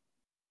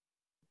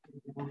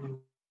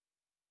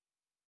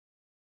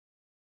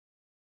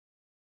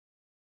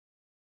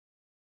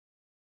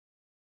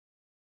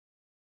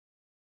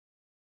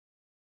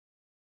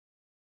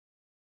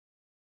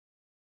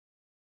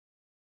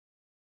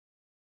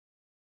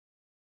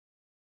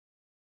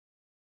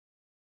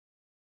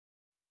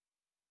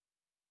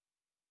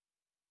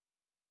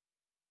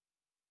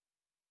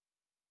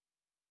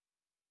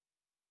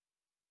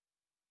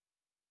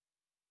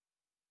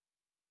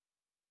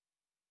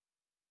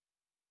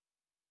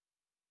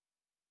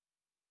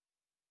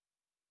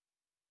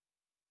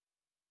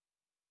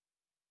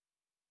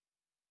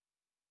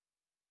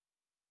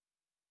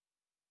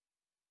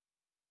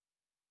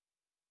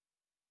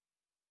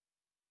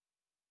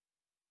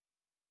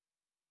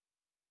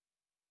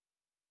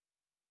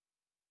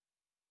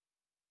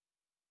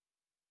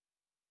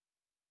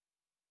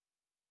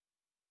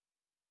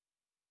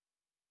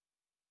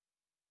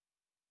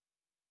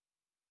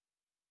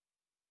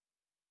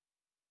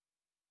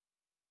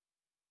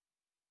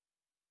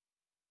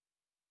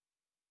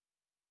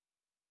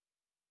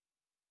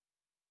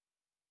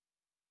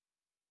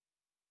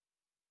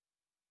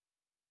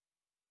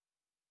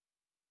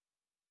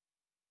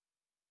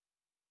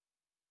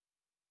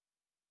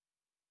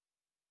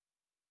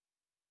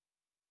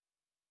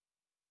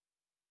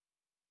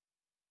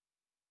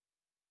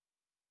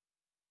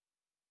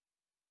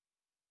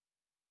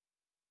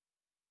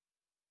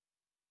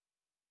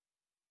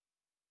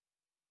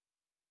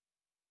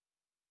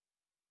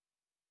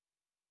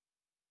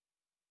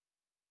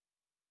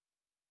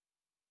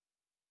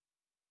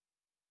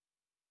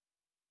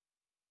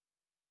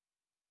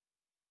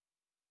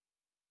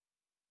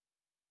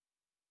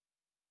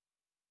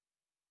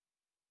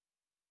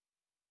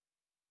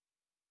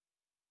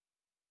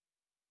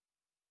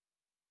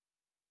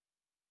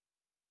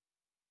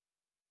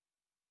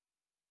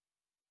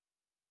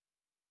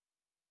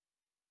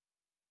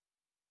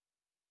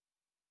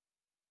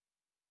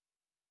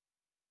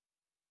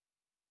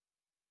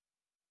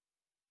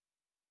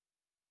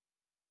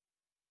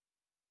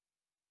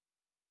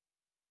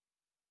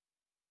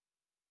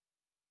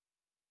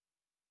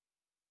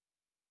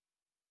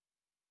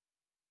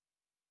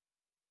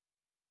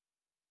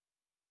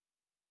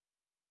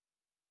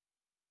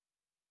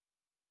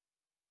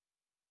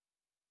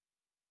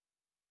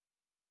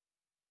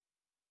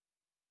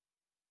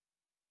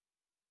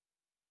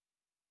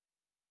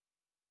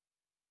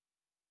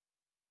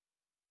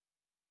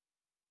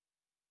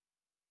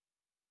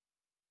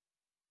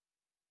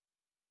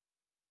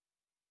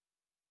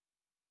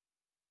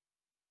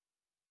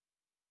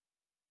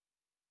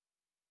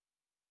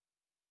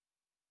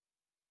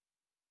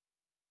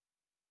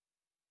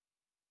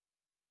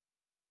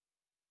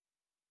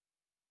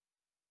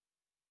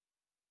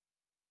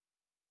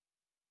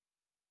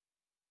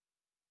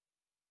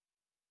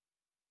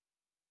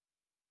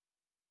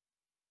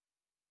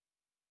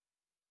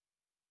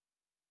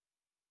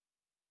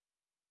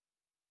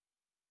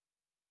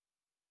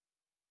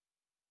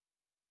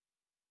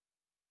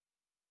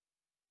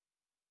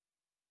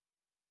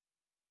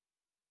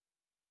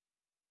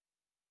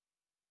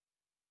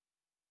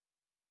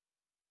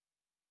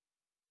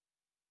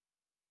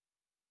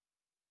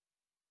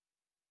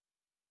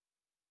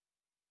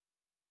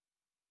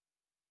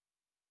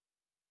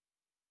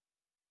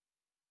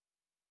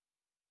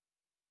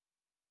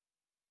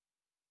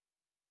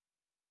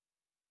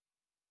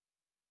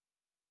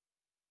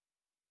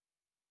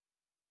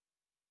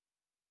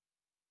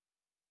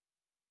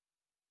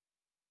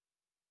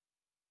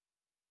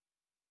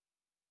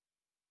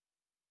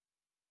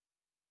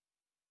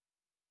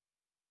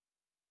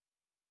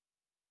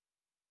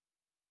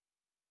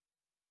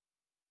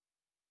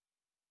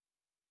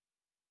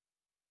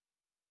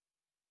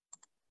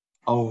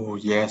 Oh,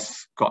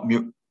 yes, got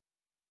mute.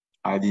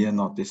 I didn't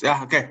notice.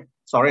 Yeah, okay.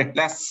 Sorry,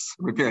 let's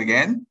repeat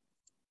again.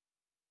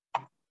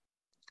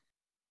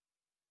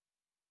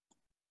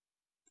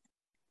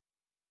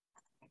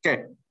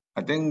 Okay,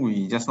 I think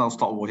we just now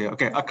stop over here.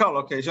 Okay, account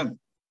location.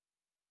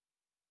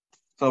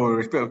 So we'll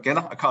repeat again,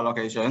 account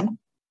location.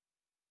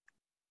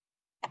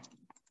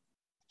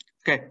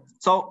 Okay,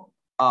 so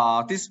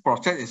this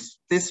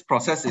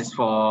process is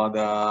for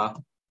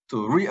to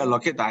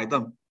reallocate the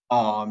item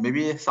or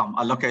maybe some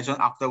allocation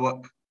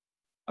afterward.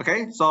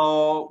 Okay,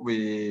 so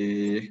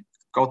we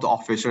go to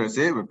official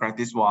receipt, we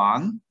practice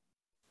one.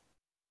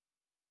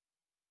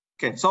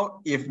 Okay,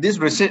 so if this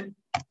receipt,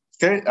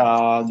 okay,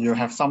 you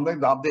have something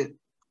to update.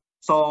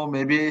 So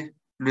maybe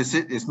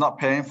receipt is not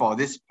paying for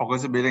this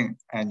progressive billing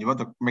and you want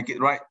to make it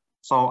right.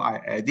 So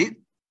I edit.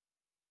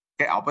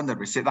 Okay, open the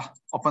receipt.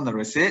 Open the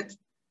receipt,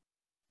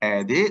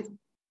 edit.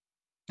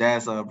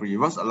 There's a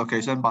reverse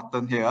allocation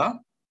button here.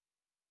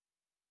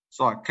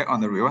 So I click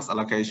on the reverse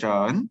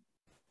allocation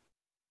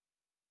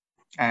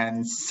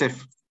and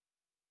save.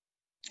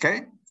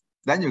 Okay,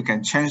 then you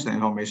can change the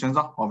information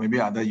or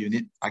maybe other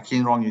unit. I key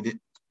in wrong unit.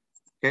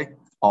 Okay,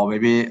 or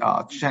maybe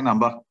check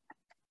number.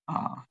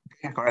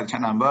 Correct check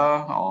number,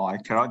 or I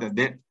correct the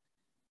date.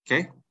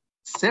 Okay,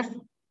 save.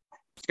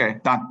 Okay,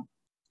 done.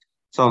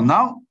 So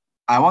now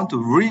I want to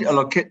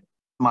reallocate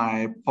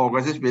my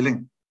progressive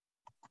billing.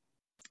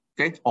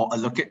 Okay, or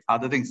allocate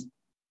other things.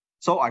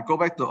 So I go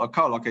back to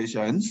account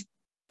allocations.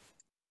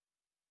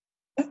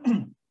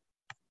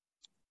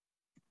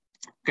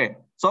 Okay,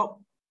 so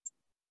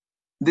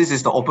this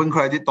is the open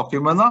credit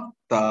document,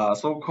 the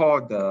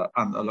so-called the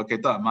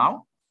unallocated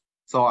amount.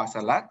 So I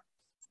select.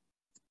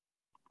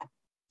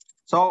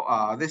 So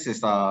this is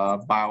by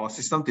our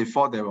system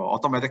default, they will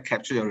automatically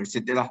capture your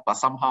receipt data, but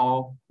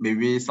somehow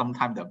maybe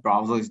sometime the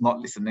browser is not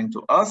listening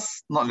to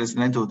us, not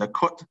listening to the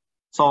code.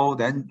 So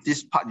then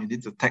this part you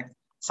need to take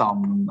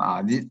some,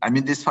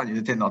 this part you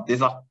need to take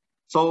notice.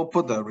 So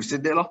put the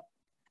receipt date,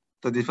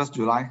 31st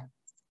July,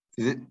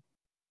 is it?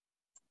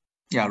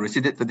 Yeah,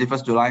 receipt date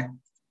 31st July.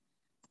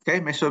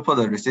 Okay, make sure you put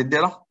the receipt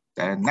date,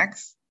 then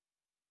next.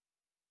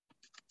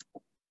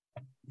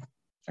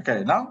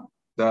 Okay, now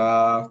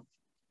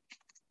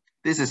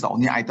this is the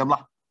only item.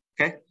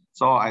 Okay,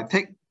 so I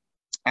take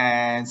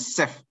and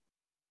save.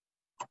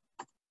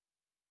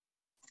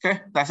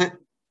 Okay, that's it.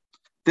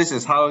 This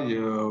is how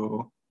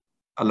you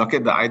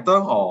allocate the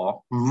item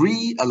or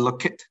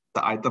reallocate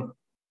the item.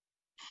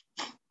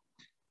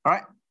 All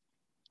right.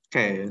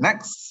 Okay,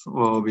 next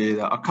will be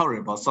the account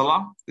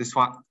reversal. This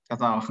one,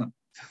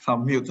 I'll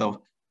mute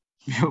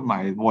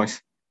my voice.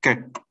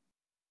 Okay.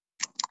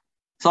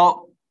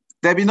 So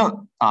debit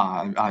note.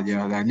 Yeah,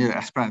 I need to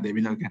explain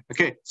debit note again.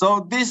 Okay,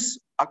 so this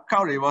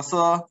account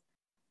reversal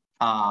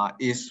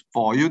is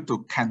for you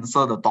to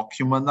cancel the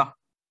document.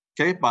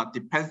 Okay, but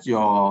depends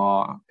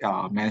your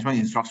management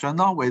instruction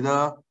now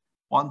whether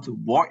want to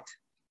void.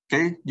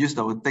 Okay, use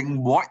the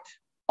thing void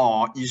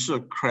or issue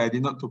a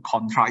credit note to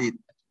contra it.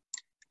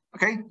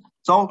 Okay,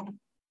 so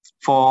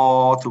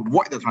to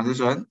void the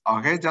transaction,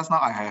 okay, just now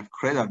I have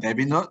created a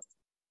debit note.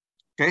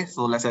 Okay,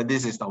 so let's say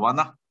this is the one.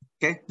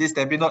 Okay, this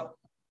debit note.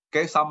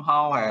 Okay,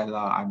 somehow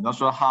I'm not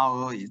sure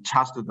how it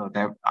charged to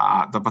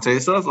the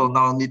purchaser, so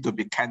now need to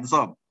be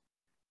cancelled.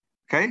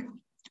 Okay,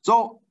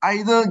 so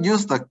either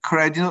use the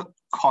credit note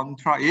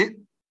contra it,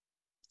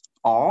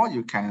 or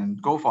you can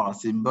go for a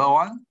simple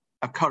one,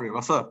 account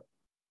reversal.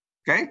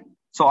 Okay,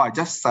 so I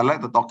just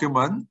select the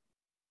document.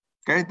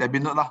 Okay,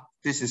 debit note.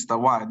 This is the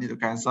one I need to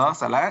cancel,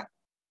 select,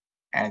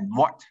 and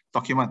void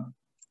document.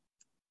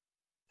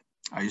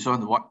 Are you sure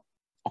the what?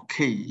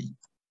 Okay.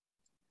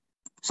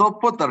 So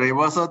put the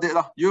reversal date.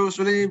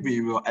 Usually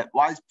we will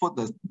advise put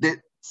the date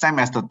same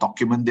as the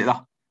document date.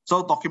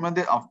 So document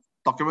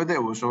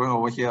date will show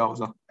over here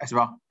also as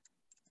well.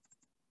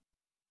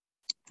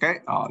 Okay,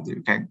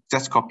 you can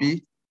just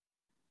copy,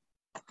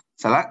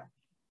 select,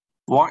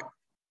 void.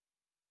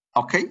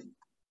 Okay.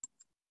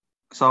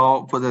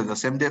 So put the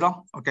same date.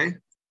 Okay.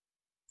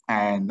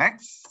 And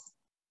next,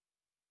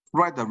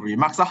 write the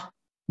remarks.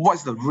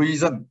 What's the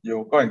reason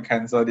you go and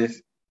cancel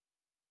this?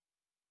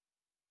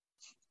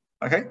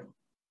 Okay.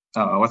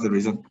 What's the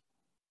reason?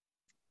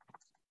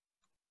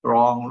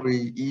 Wrong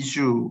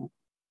reissue.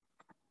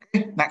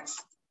 Okay,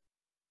 next.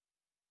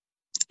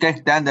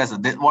 Okay, then there's a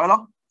date void.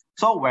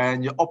 So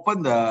when you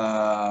open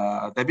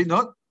the debit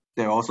note,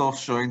 they're also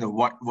showing the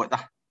void word.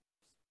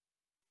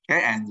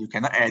 Okay, and you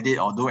cannot edit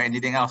or do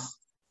anything else.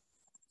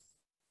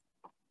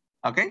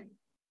 Okay,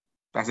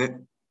 that's it.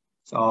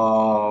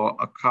 So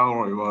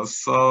account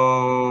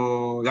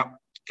reversal. Yeah.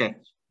 Okay.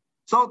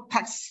 So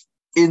tax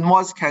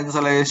invoice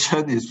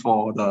cancellation is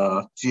for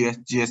the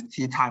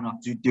GST time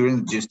during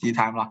the GST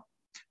time.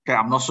 Okay,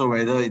 I'm not sure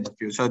whether in the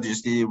future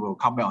GST will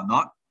come back or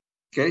not.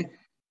 Okay,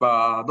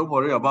 but don't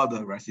worry about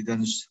the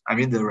residence.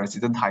 The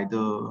resident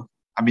title.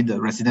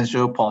 The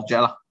residential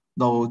project.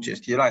 No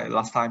GST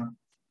last time.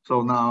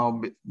 So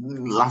now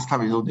last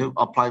time we only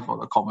apply for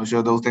the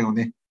commercial those things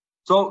only.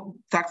 So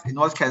tax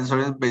invoice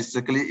cancellation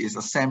basically is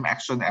the same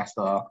action as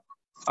the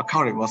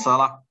account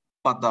reversal.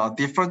 But the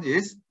difference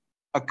is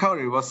account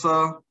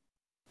reversal,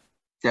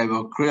 they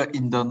will create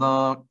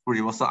internal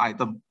reversal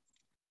item.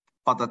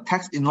 For the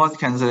tax invoice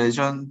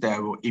cancellation, they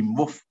will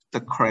invoke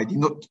the credit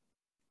note.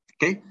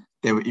 Okay,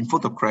 they will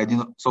input the credit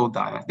note, so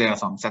that there are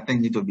some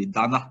settings need to be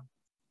done.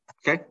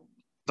 Okay,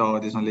 so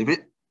this one leave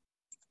it.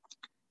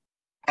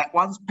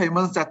 Advance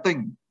payment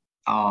setting.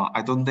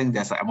 I don't think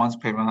there's an advance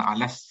payment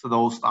unless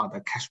those are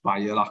the cash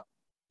buyer.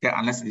 Okay,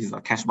 unless it is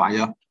a cash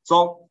buyer.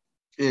 So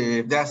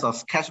if there's a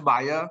cash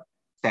buyer,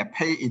 they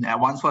pay in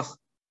advance first.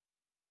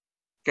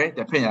 Okay,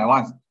 they pay in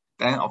advance.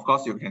 Then of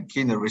course you can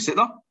key in the receipt.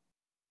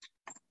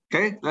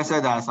 Okay, let's say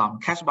there's some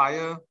cash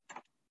buyer.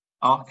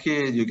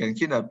 Okay, you can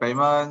key the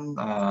payment,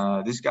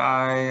 this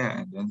guy,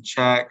 and then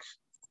check,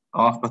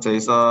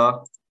 purchaser,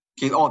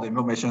 key all the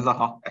information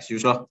as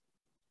usual.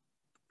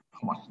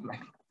 How much?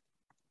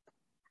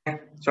 Okay,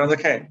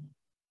 300K.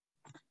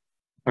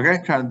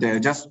 Okay, they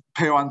just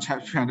pay one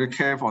check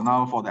 300K for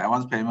now for the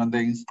advance payment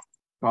things.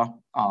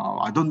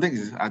 I don't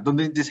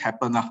think this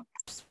happened.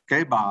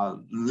 Okay, but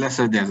let's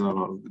say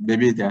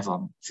maybe there's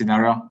a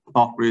scenario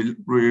of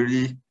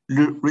really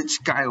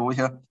rich guy over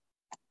here.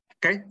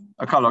 Okay,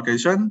 account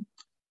location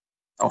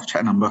of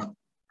check number,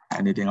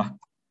 anything.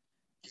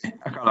 Okay,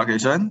 account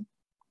location,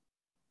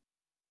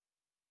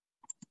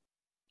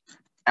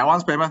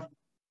 advance payment.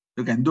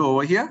 You can do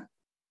over here.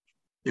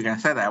 You can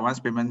set the advance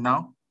payment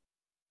now.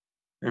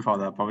 Wait for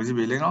the progressive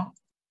billing. How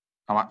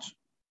much?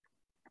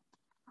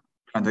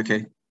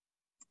 100K.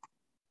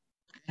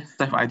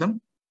 Save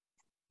item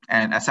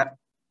and accept.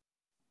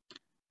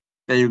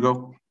 There you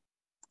go.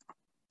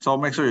 So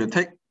make sure you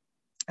take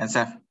and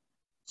save.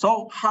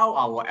 So how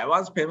our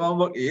advance payment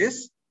work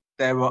is,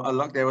 they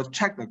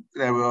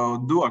will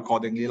do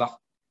accordingly.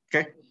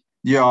 Okay,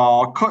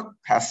 your code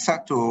has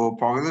set to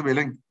progressive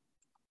billing.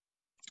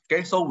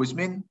 Okay, so which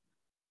means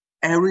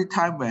every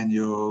time when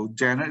you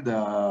generate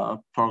the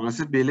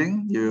progressive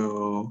billing,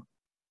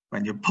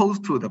 when you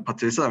post to the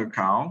purchaser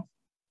account,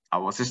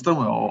 our system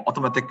will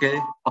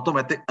automatically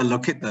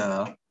allocate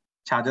the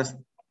charges.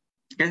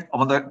 Okay,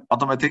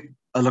 automatic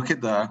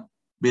allocate the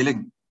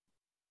billing.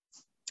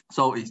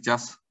 So it's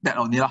just that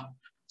only.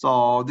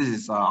 So this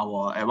is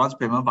our advance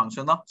payment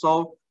function.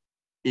 So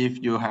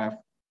if you have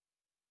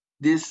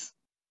this,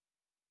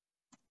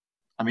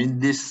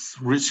 this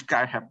rich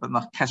guy happen,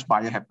 cash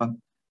buyer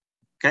happen.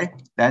 Okay,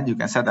 then you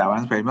can set the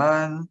advance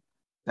payment.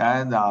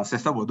 Then the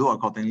system will do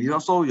accordingly.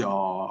 Also,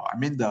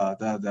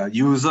 the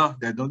user,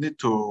 they don't need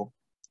to.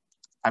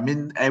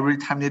 Every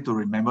time need to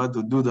remember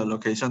to do the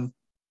location.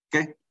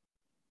 Okay.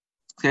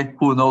 Okay.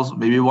 Who knows?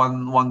 Maybe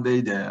one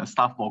day the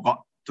staff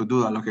forgot to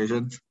do the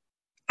location,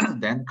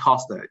 then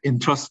cause the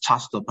interest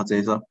charge to the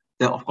purchaser.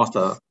 Then of course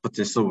the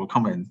purchaser will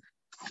come and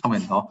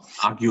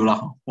argue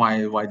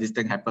why this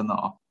thing happened.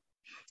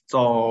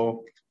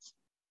 So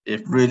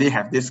if really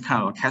have this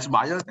kind of cash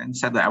buyer, then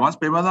set the advance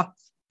payment.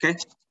 Okay.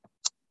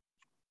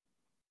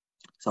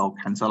 So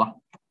cancel.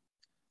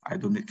 I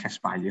don't need cash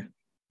buyer.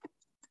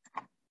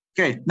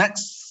 Okay,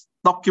 next,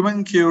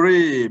 document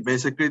query.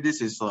 Basically,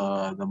 this is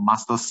the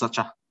master search.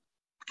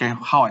 Okay,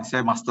 how I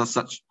say master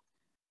search.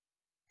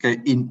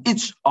 Okay, in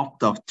each of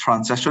the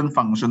transaction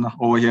function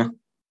over here,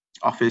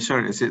 official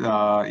receipt,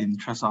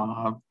 interest,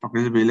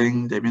 progressive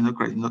billing, debit note,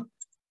 credit note,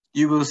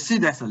 you will see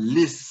there's a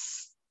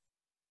list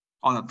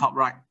on the top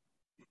right.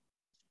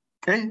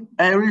 Okay,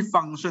 every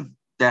function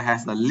that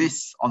has a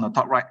list on the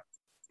top right.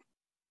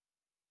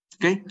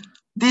 Okay,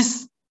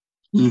 this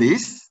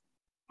list,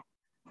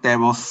 they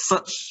will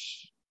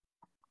search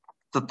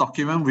the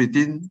document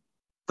within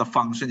the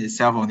function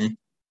itself only.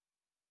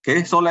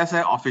 Okay, so let's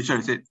say official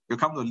receipt. You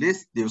come to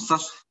list, they will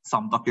search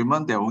some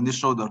document, they will only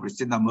show the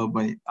receipt number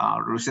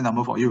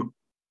for you.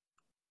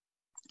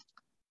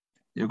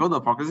 You go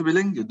to progressive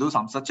billing, you do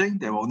some searching,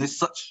 they will only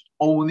search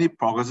only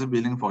progressive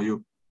billing for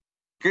you.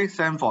 Okay,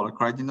 same for the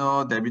credit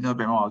note, debit note,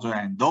 payment voucher,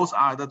 and those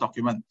are the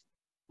documents.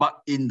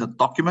 But in the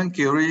document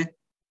query,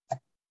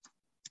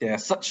 they are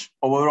search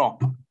overall.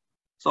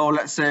 So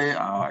let's say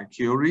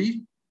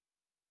query,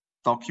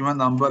 document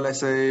number, let's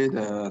say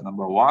the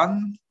number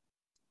 1.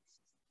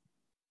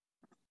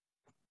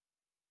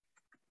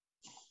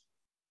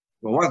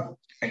 Number 1.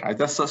 Okay, I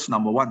just search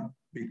number 1,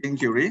 begin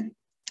query.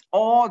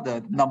 All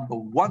the number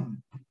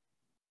 1,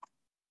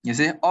 you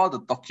see, all the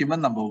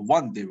document number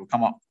 1, they will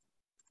come up.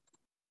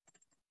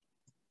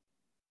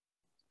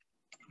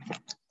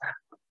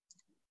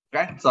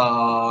 Okay,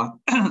 so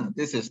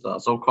this is the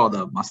so-called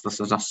the master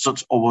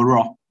search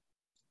overall.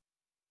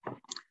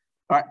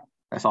 All right,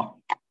 that's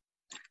all.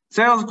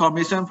 Sales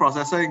commission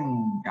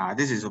processing.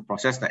 This is to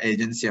process the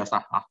agent sales.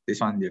 This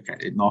one you can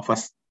ignore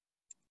first.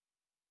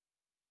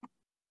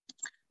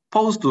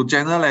 Post to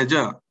general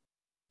ledger.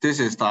 This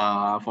is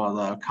for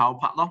the cow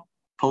part.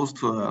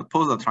 Post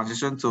the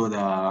transition to the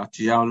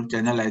GL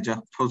general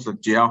ledger. Post the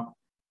GL.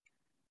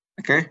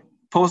 Okay.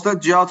 Posted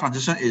GL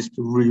transition is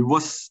to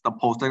reverse the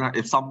posting.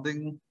 If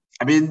something,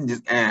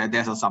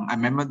 there's some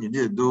amendment you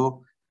need to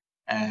do,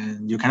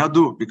 and you cannot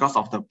do because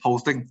of the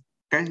posting.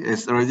 Okay,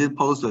 it's already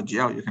posted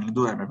GL, you can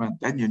do an amendment.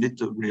 Then you need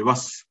to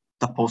reverse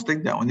the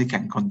posting that only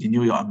can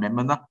continue your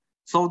amendment.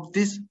 So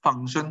this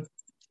function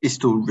is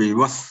to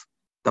reverse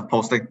the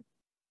posting.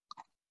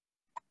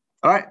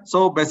 All right,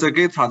 so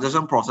basically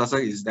transaction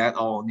processing is that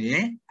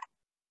only.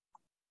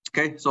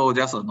 Okay, so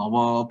just a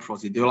normal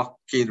procedure,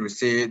 key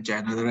receipt,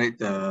 generate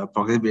the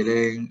progress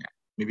billing,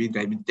 maybe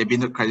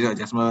debit credit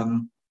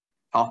adjustment,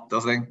 all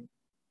those things.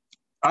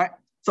 All right,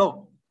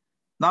 so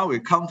now we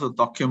come to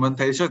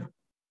documentation.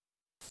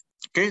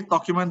 Okay,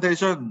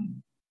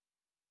 documentation.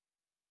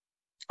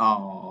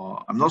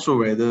 I'm not sure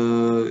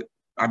whether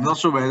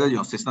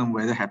your system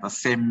whether have the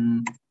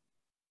same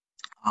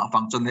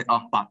function there,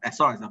 but as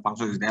long as the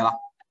function is there.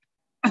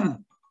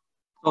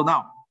 So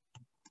now,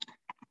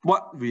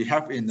 what we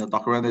have in the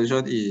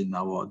documentation in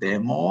our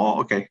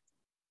demo, okay.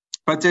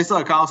 Purchaser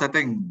account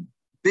setting.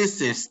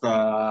 This is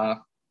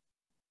the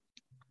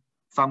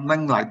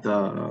something like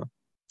the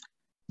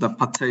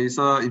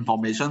purchaser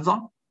information.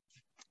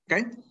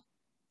 Okay.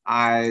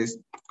 I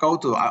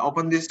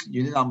open this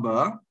unit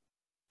number.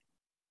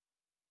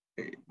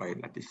 Okay,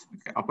 wait, like this.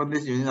 Okay, open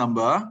this unit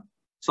number.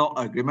 So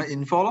agreement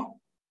info.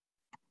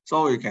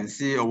 So you can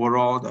see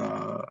overall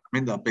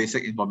the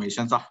basic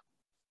information.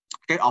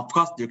 Okay, of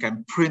course you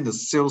can print the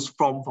sales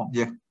form from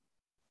here.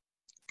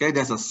 Okay,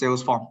 there's a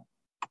sales form.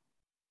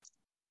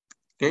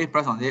 Okay,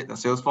 press on it, the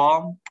sales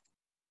form,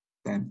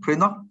 then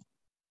print off.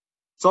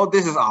 So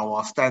this is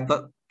our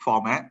standard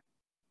format.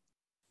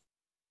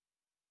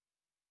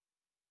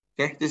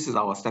 Okay, this is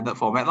our standard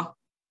format.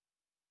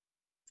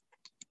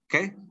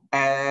 Okay,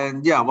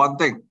 and yeah, one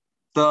thing,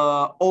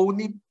 the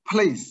only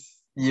place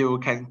you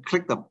can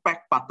click the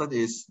back button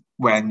is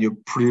when you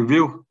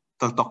preview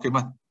the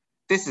document.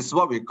 This is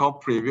what we call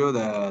preview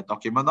the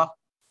document.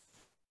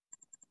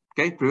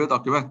 Okay, preview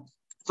document.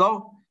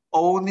 So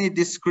only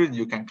this screen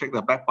you can click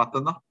the back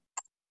button.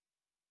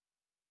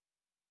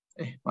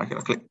 Hey, why can't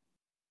I click?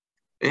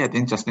 Hey, I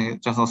think just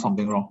now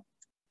something wrong.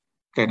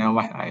 Okay, never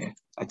mind.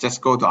 I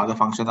just go to other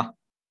function.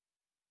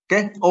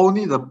 Okay,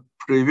 only the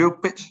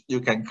preview page you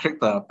can click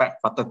the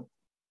back button.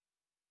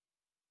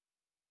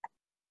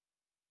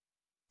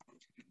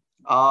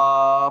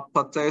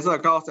 Purchaser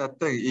account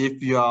setting.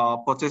 If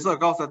your purchaser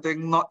account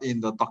setting not in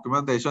the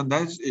documentation,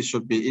 then it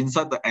should be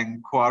inside the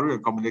inquiry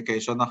and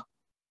communication.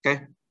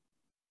 Okay,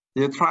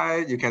 you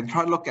can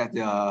try look at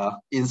the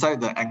inside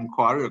the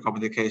inquiry or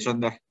communication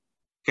there.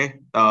 Okay,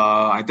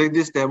 I think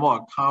this demo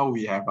account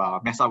we have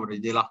messed up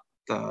already lah.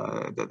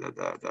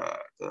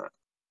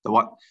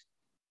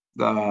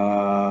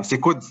 The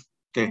sequence.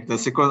 Okay, the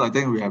sequence I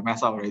think we have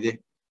messed up already.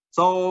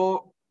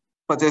 So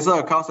purchaser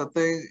account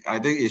setting, I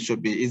think it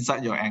should be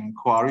inside your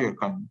inquiry or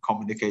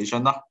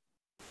communication.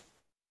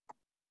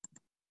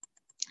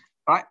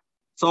 Right.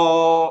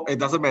 So it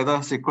doesn't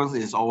matter sequence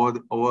is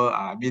over.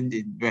 I mean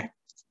in where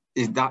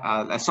is that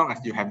as long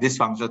as you have this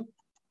function.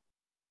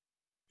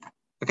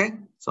 Okay,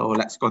 so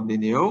let's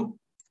continue.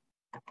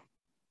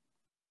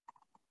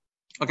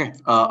 Okay,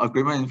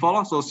 agreement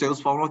info. So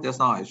sales form just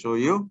now I show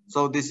you.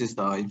 So this is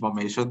the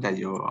information that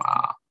you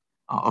are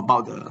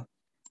about the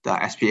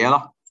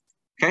SPL.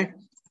 Okay,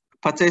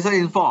 purchaser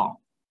info.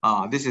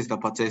 This is the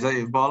purchaser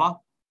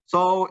info.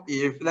 So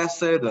if let's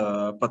say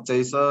the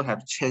purchaser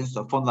have changed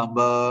the phone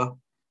number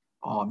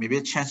or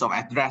maybe change of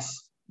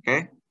address,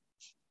 okay,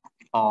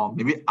 or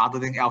maybe other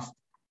thing else,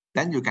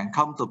 then you can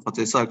come to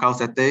purchaser account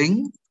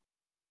setting,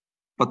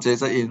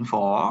 purchaser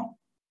info.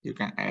 You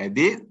can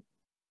edit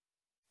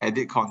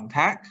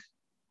contact,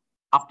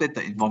 update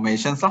the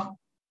information.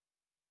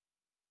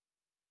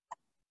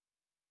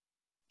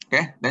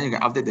 Okay, then you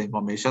can update the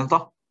information.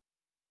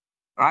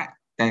 Right,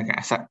 then you can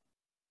accept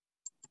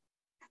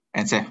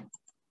and save.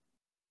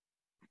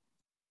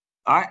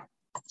 All right,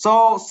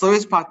 so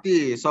service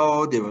party,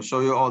 so they will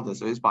show you all the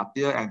service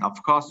party, and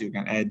of course you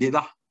can edit.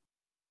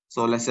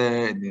 So let's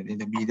say in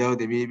the middle,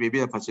 maybe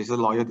the purchaser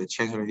lawyer they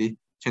change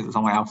to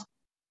someone else.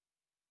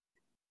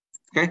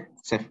 Okay,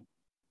 save.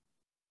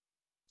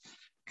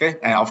 Okay,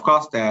 and of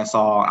course there's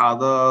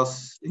other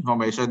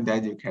information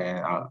that you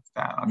can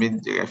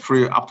you can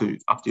free up to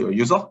your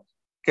user.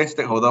 Okay,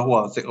 stakeholder, who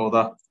are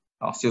stakeholder,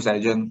 sales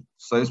agent,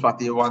 service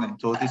party 1 and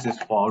 2. This is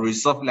for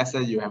reserve. Let's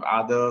say you have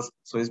other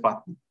service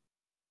party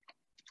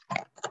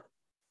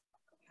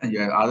and you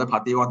have other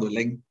party want to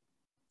link.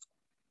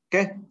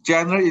 Okay,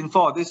 general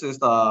info. This is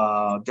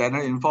the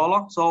general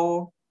info.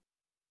 So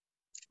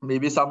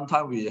maybe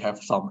sometime we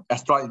have some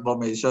extra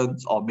information,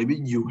 or maybe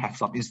you have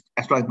some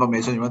extra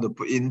information you want to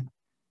put in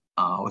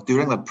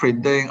during the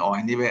printing or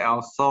anywhere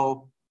else.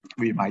 So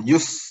we might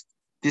use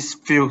this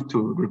field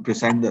to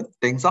represent the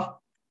things.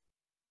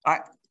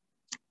 Right.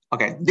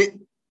 Okay, date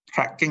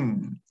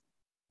tracking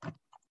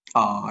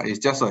is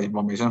just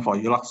information for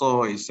you.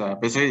 So it's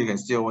basically you can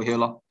see over here.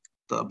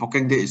 The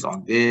booking date is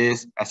on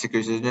this,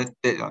 execution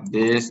date on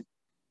this.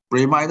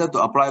 Reminder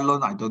to apply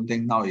loan, I don't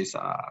think now is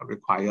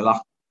required.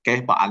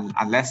 Okay, but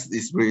unless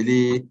it's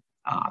really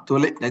too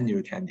late, then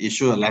you can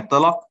issue a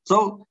letter.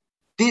 So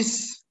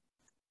these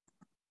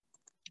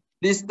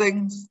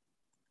things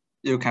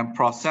you can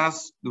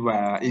process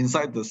where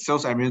inside the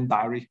sales admin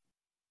diary.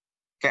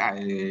 Okay,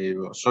 I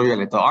will show you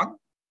later on.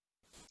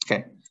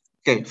 Okay,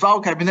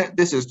 file cabinet.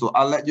 This is to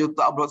let you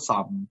to upload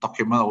some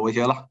document over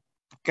here.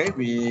 Okay,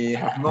 we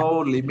have no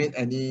limit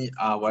any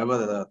whatever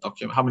the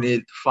document, how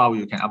many file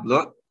you can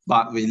upload,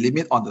 but we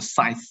limit on the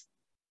size,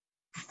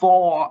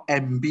 4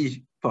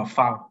 MB per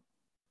file,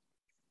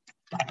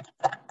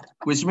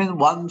 which means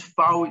one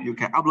file you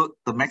can upload,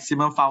 the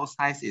maximum file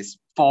size is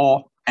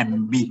 4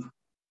 MB.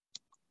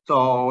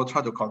 So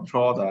try to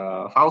control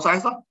the file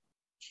size.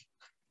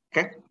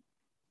 Okay.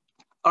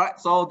 All right,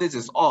 so this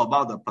is all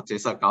about the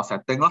purchaser account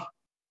setting.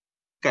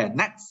 Okay,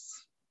 next.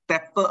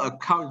 Debtor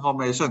account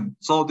information.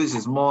 So this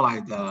is more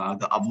like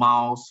the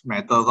amounts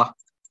matters.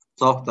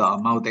 So the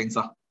amount things.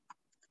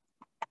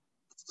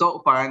 So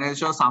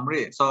financial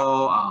summary.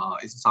 So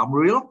it's a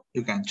summary.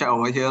 You can check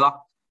over here.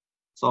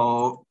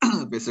 So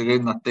basically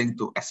nothing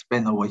to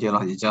explain over here.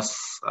 It's just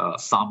a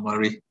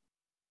summary.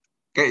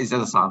 Okay, it's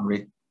just a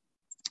summary.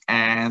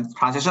 And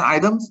transaction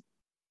items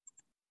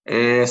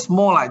is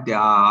more like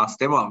their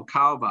statement of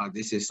account, but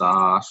this is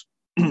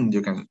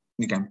you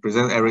can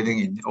present everything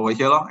in over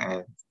here,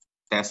 and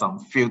there's some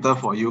filter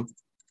for you.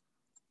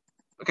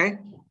 Okay.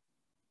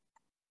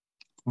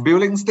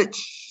 Billing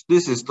stage.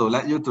 This is to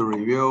let you to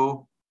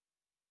review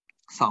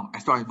some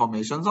extra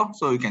information.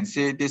 So you can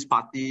see this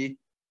party,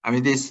 I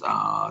mean this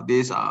SPA,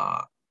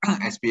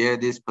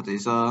 this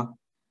purchaser,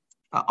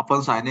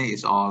 upon signing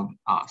is on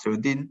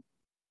 17.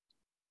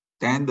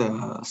 Then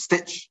the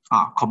stage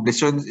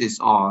completion is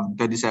on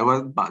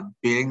 27, but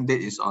billing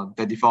date is on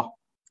 34.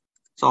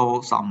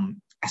 So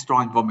some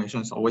extra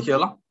information is over here.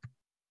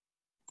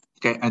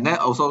 Okay, and then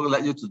also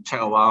let you to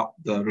check about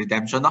the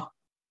redemption.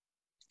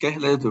 Okay,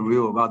 let you to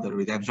review about the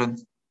redemption.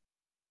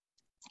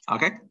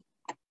 Okay.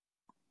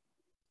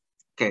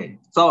 Okay,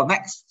 so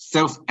next,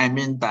 sales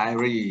admin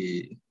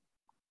diary.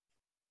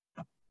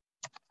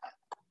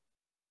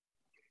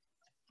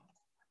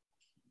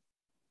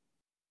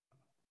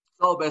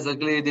 So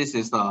basically, this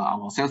is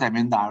our sales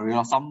admin diary,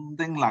 or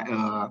something like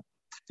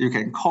you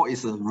can call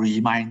it a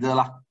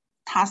reminder,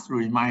 task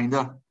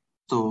reminder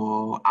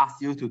to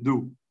ask you to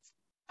do.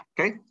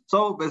 Okay,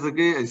 so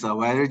basically it's a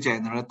very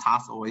general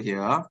task over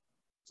here.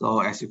 So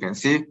as you can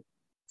see,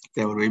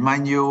 they will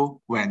remind you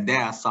when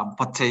there are some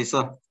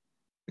purchaser.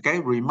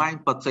 Okay,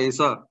 remind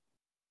purchaser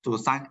to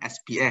sign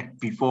SPA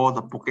before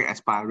the booking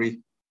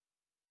expiry.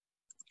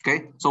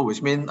 Okay, so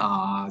which means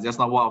just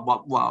now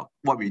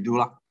what we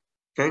do .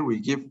 Okay, we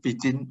give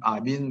 15.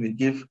 We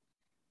give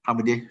how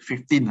many?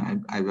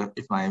 15.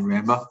 If I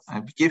remember,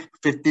 I give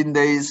 15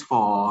 days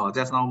for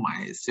just now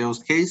my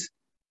sales case.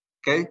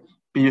 Okay,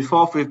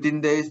 before 15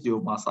 days, you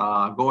must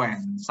go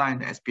and sign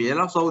the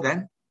SPA . So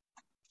then,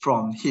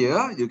 from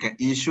here, you can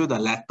issue the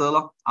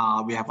letter .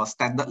 We have a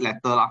standard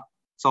letter .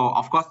 So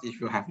of course,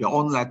 if you have your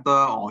own letter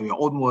or your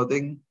own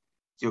wording,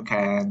 you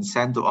can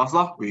send to us .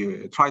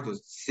 We try to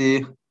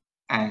see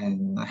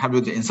and help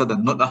you to insert the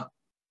note .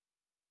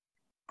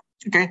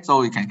 Okay,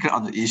 so you can click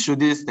on the issue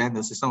this, then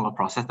the system will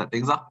process the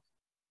things .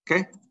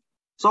 Okay,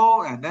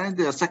 so and then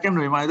the second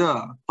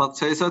reminder,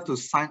 purchaser to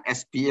sign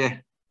SPA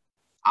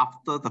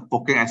after the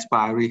booking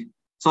expiry.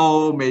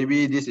 So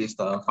maybe this is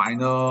the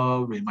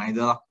final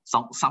reminder,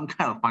 some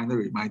kind of final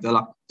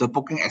reminder . The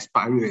booking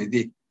expiry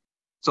already.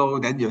 So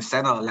then you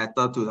send a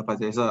letter to the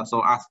purchaser.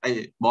 So ask,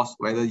 hey boss,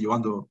 whether you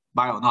want to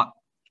buy or not.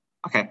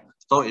 Okay,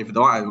 so if you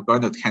don't, I'm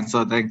going to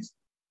cancel things.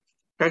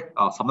 Okay,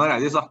 something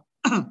like this .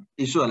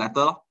 Issue a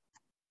letter .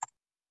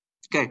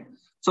 Okay,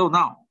 so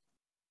now,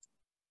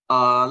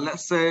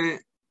 let's say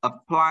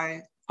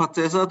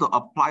purchaser to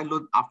apply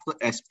loan after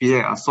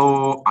SPA.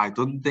 So I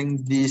don't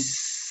think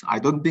this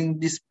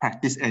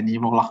practice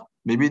anymore .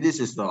 Maybe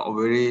this is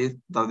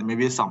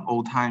maybe some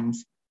old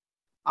times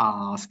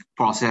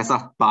process .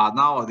 But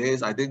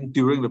nowadays, I think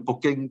during the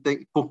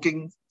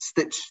booking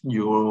stage,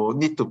 you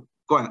need to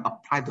go and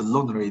apply the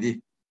loan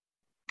already.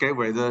 Okay,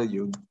 whether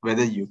you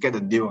get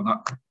the deal or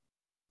not.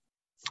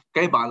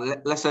 Okay,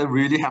 but let's say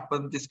really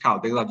happen this kind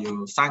of thing, that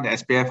you sign the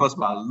SPA first,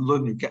 but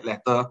loan you get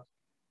letter,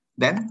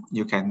 then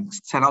you can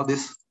send out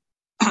this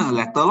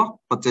letter,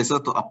 purchaser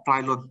to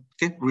apply loan.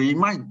 Okay,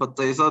 remind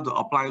purchaser to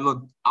apply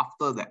loan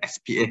after the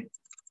SPA.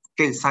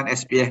 Okay, sign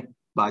SPA,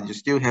 but you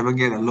still haven't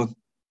get a loan.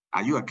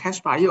 Are you a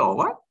cash buyer or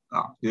what?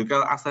 You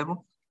gotta ask them.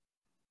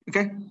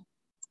 Okay,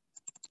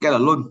 get a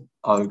loan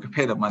or you can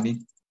pay the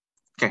money.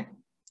 Okay,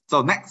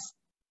 so next,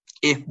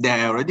 if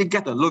they already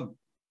get a loan,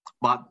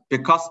 but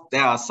because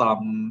there are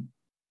some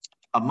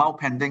amount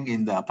pending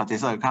in the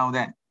purchaser account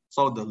then,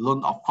 so the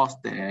loan, of course,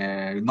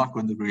 they're not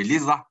going to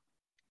release .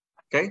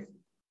 Okay,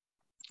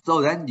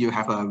 so then you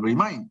have a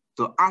remind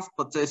to ask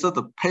purchaser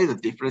to pay the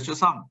differential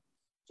sum.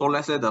 So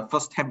let's say the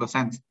first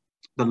 10%,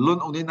 the loan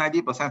only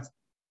 90%.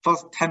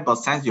 First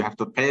 10% you have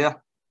to pay,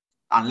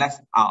 unless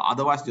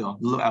otherwise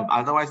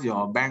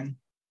your bank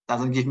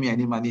doesn't give me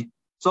any money.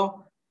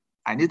 So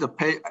I need to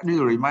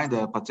remind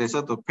the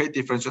purchaser to pay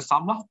differential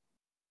sum .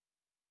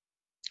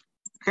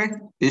 Okay,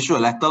 issue a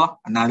letter,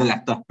 another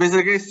letter.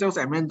 Basically, sales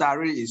admin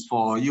diary is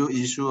for you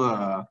issue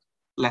a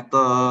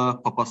letter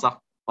purpose.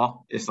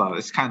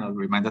 It's kind of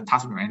reminder,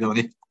 task reminder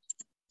only.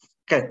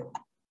 Okay,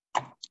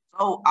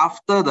 so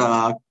after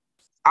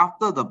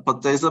the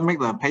purchaser make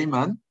the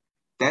payment,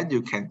 then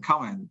you can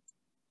come and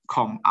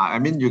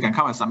you can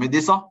come and submit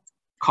this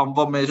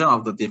confirmation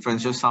of the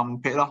differential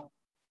sum paid.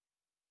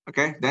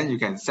 Okay, then you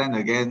can send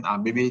again,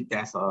 maybe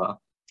there's a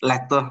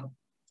letter.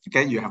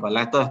 Okay, you have a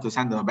letter to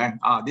send to the bank.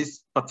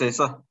 This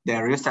purchaser, they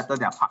already settled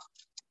their part.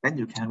 Then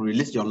you can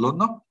release your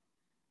loan.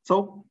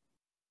 So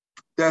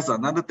there's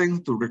another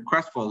thing to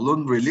request for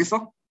loan release.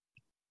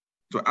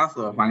 To ask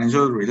the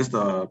financial to release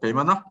the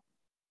payment.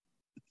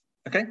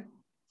 Okay.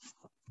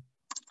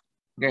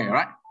 Okay,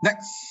 right.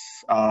 Next,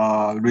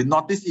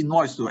 renotice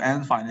invoice to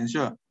end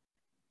financial.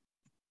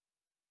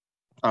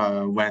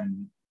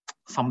 When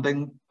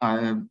something,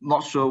 I'm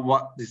not sure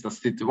what is the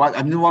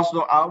situation.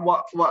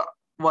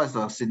 What is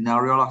the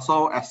scenario?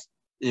 So as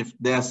if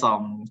there's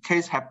some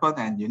case happen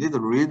and you need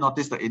to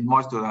re-notice the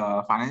invoice to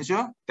the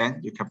financial,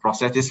 then you can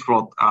process this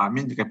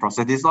you can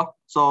process this.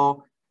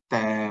 So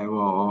there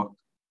will,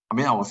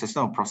 our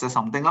system will process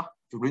something to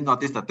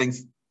re-notice the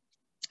things.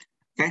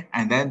 Okay,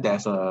 and then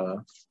there's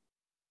a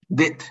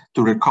date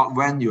to record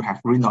when you have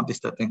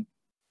re-noticed the thing.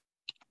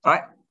 All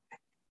right.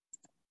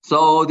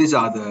 So these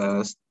are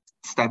the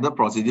standard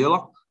procedure.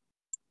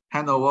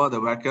 Hand over the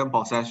vacant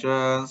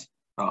possessions.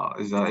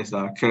 Is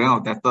a clearing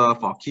of debtor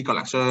for key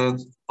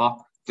collections, or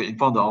to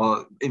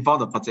inform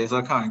the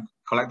purchaser, come and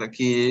collect the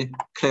key,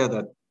 clear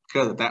the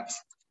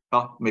debts.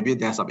 Maybe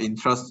there's some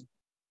interest.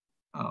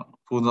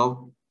 Who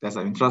knows? There's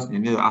an interest. You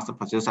need to ask the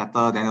purchaser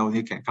settle, then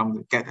only can come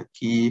to get the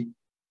key.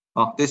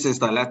 This is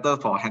the letter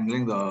for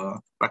handling the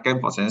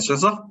vacant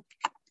possessions.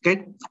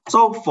 Okay.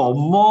 So for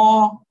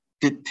more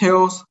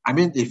details,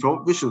 if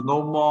you wish to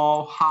know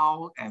more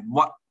how and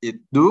what it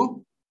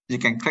do, you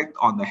can click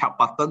on the help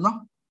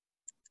button.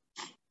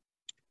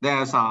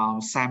 There's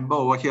a sample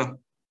over here.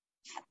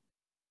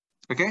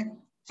 Okay,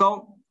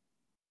 so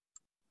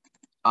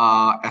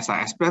as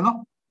I explained,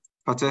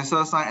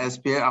 purchaser sign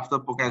SPA after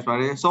booking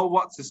expiry. So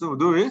what system will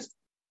do is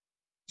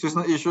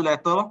system issue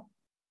letter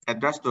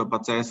addressed to a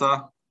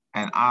purchaser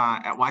and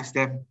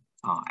advising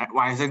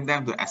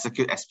them to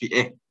execute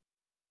SPA.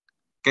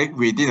 Okay,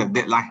 within a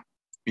deadline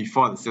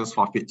before the sales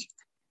forfeit.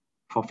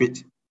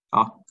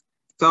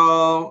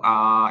 So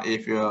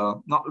if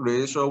you're not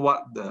really sure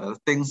what the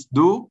things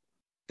do,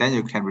 then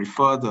you can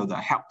refer to the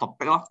help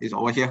topic. It's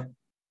over here,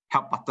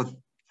 help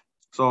button.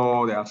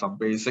 So there are some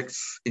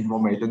basics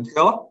information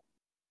here.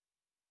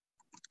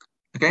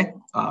 Okay,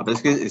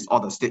 basically it's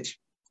all the stage.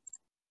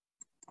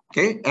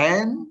 Okay,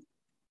 and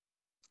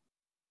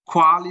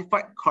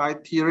qualified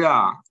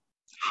criteria,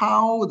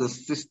 how the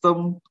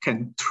system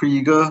can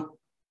trigger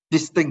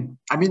this thing.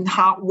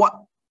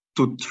 What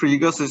to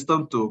trigger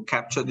system to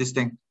capture this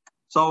thing.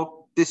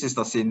 So this is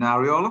the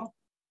scenario.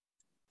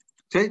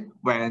 Okay,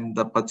 when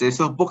the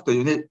purchaser booked the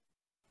unit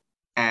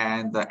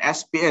and the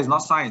SPA is not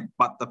signed,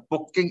 but the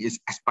booking is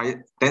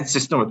expired, then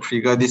system will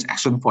trigger this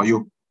action for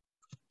you.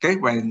 Okay,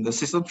 when the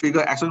system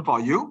trigger action for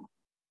you,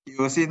 you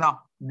will see now,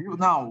 due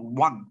now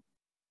 1.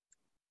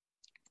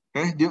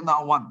 Okay, due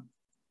now 1.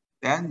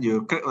 Then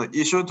you click the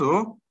issue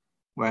to.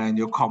 When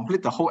you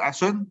complete the whole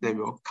action, they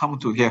will come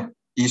to here,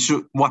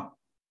 issue 1.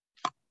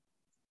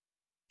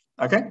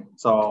 Okay,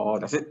 so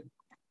that's it.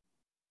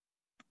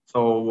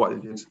 So what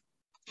it is?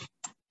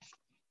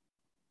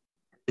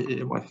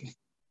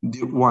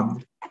 Due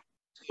 1.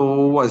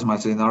 So what is my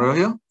scenario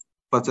here?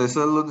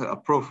 Purchaser loan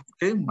approved.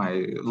 Okay,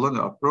 my loan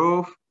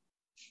approved.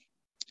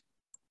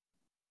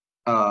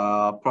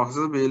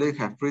 Processor billing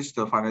have reached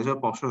the financial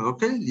portion.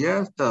 Okay,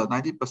 yes, the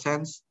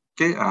 90%.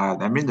 Okay,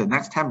 the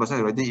next 10%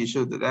 already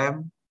issued to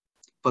them.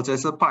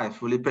 Purchaser part is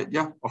fully paid.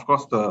 Yeah, of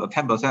course, the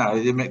 10%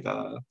 already make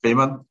the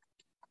payment.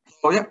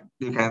 So yeah,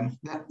 you can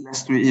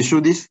let's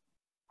reissue this.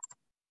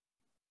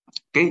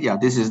 Okay, yeah,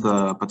 this is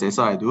the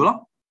purchaser I do.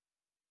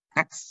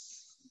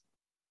 Next,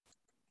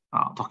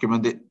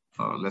 document date.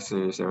 Let's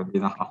say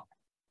 17.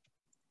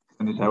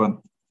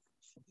 27.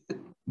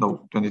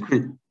 No,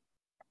 23.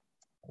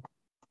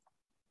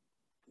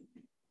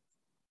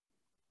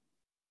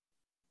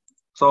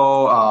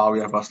 So we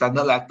have a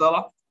standard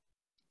letter.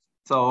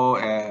 So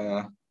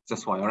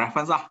just for your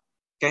reference.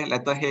 Okay,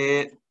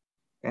 letterhead.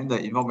 And the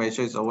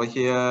information is over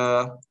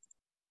here.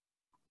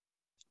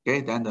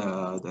 Okay, then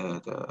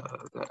the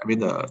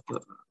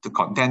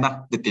content,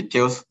 the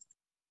details.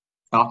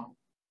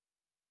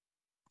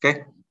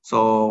 Okay,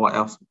 so what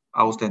else?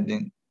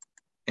 Outstanding.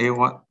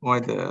 Why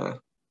the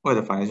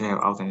financial have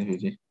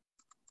outstanding?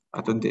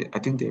 I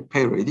think they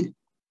pay already.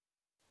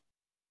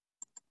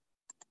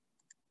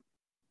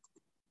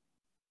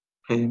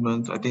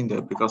 Payment, I think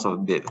that because of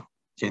the date.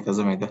 Okay, it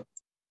doesn't matter.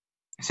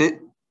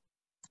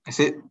 That's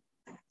it.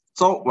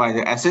 So when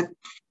you exit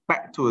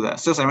back to the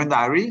sales admin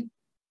diary,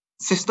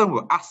 system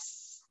will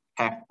ask,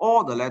 have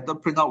all the letter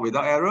print out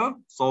without error?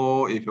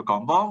 So if you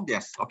confirm,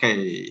 yes,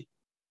 okay.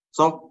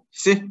 So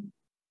see,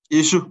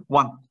 issue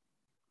 1.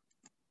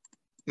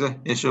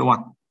 Issue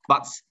 1.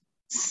 But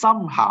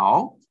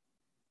somehow,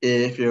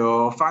 if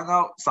you find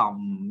out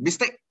some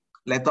mistake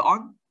later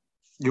on,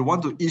 you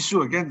want to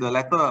issue again the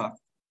letter,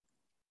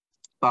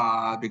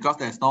 but because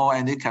there's no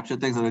any capture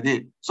text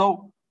already.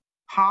 So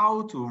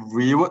how to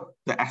reword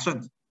the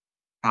action?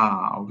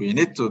 We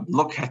need to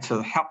look at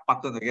the help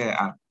button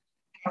again.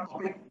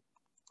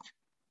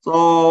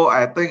 So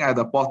I think at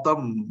the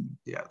bottom,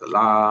 yeah, the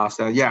last,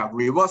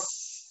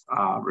 reverse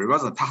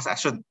the task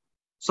action.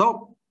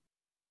 So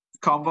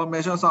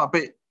confirmation sum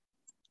paid,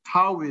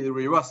 how we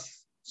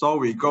reverse? So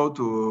we go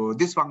to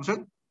this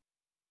function,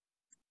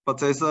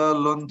 purchaser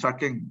loan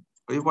tracking.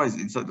 Why is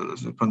inside the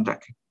loan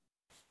tracking?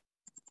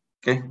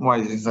 Okay, why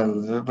is inside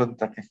the loan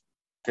tracking?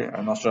 Okay,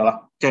 I'm not sure.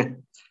 Okay,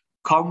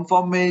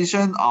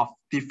 confirmation of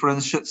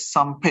differentiate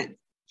sum paid.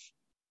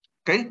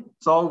 Okay,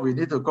 so we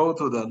need to go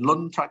to the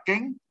loan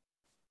tracking,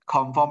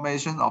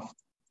 confirmation of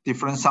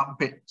different sum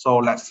paid. So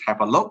let's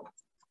have a look.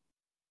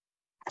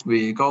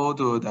 We go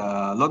to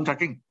the loan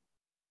tracking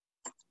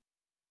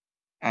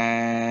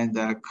and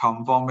the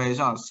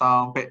confirmation of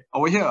sum paid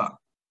over here.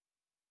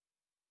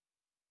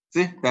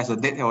 See, there's a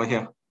date over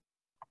here.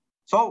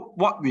 So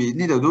what we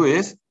need to do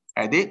is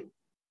edit.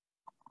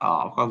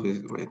 Of course,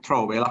 we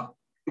throw away.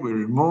 We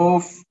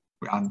remove,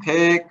 we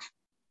untick,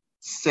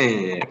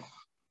 save.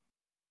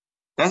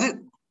 That's it.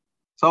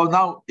 So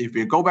now if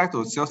we go back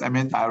to sales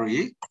admin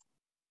diary,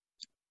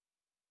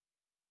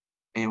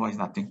 why is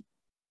nothing?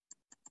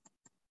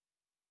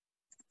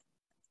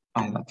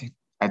 Nothing.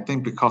 I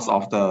think because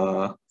of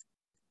the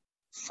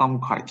some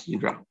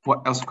criteria.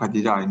 What else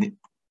criteria I need?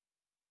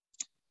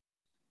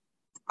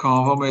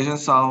 Confirmation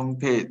sum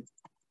paid.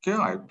 Okay,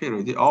 I paid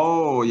already.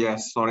 Oh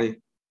yes,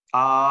 sorry.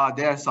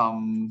 There's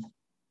something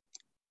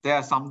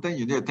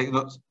you need to take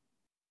notes.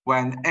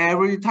 When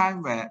every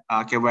time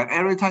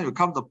you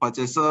come to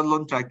purchaser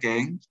loan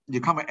tracking,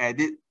 you come and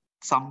edit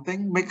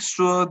something, make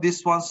sure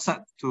this one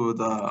set to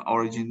the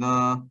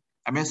original,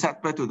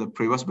 set back to the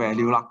previous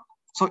value.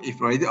 So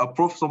if already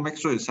approved, so make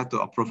sure you set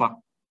to approve.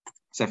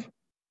 Save.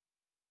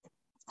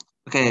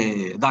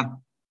 Okay, done.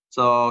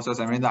 So sales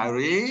admin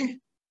diary,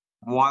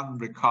 one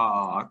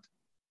record,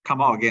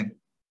 come out again.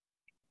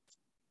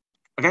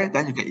 Okay,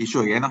 then you can issue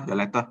again your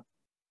letter.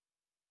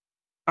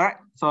 All right,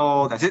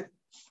 so that's it.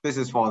 This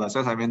is for the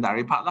sales admin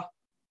diary part.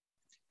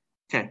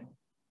 Okay.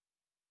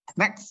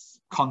 Next,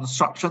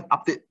 construction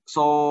update.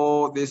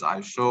 So this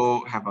I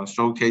have a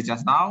showcase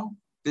just now.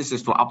 This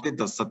is to update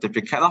the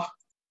certificate.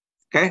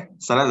 Okay,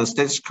 select the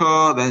stage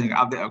code, then you can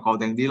update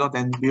accordingly,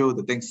 then build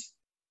the things.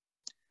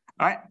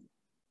 All right.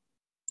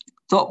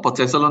 So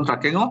purchaser loan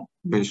tracking,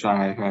 which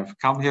I have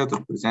come here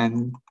to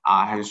present.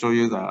 I have show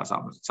you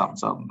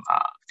some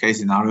case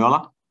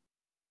scenario.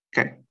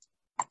 Okay.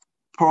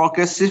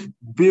 Progressive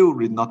bill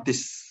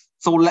renotice.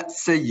 So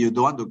let's say you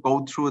don't want to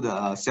go through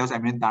the sales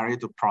admin diary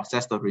to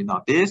process the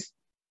renotice.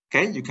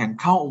 Okay, you can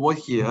come over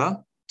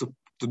here to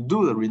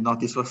do the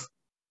renotice first.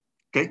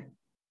 Okay.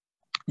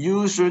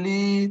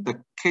 Usually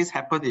the case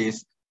happen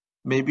is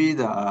maybe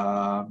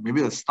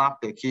the staff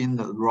taking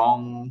the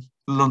wrong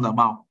loan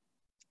amount.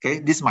 Okay,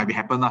 this might be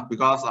happen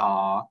because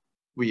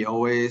we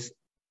always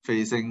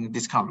facing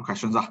this kind of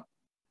questions. All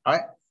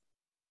right.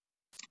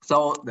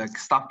 So the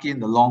staff key in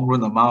the long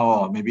loan amount,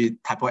 or maybe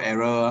typo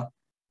error,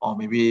 or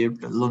maybe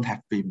the loan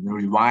have been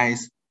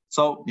revised.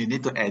 So you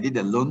need to edit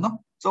the loan.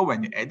 So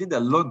when you edit the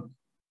loan,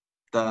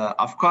 the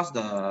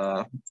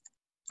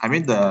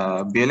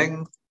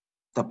billing,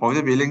 the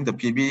positive billing, the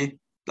PB,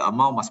 the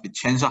amount must be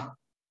changed.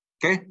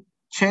 Okay,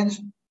 change,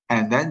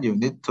 and then you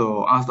need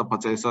to ask the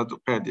purchaser to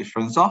pay a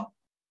difference.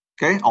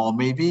 Okay, or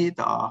maybe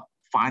the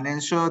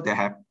financial they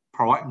have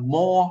provide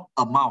more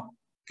amount.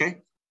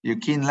 Okay, you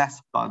key in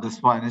less, but this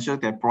financial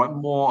they provide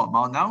more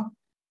amount now,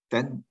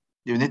 then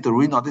you need to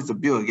renotice the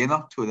bill again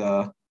to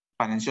the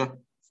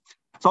financial.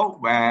 So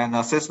when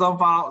the system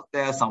found out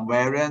there's some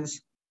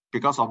variance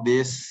because of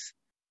this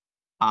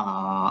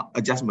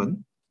adjustment,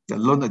 the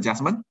loan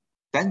adjustment,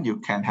 then you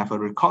can have a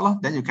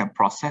record. Then you can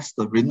process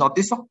the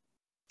renotice.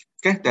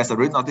 Okay, there's a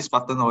renotice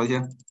button over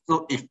here.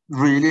 So if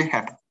really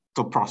have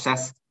to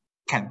process,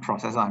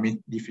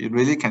 if you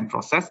really can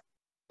process,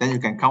 then you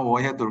can come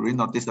over here to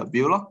renotice the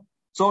bill.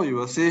 So you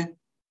will see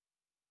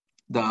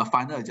the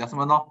final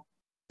adjustment.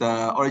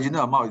 The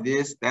original amount is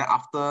this. Then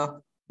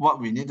after what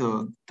we need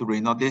to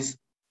renotice.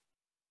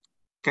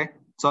 Okay,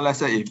 so let's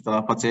say if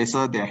the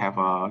purchaser they have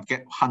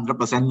get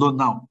 100% loan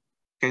now.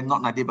 Okay,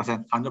 not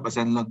 90%,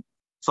 100% loan.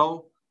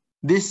 So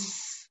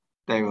this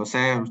they will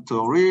say to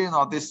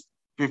renotice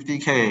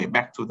 50K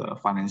back to the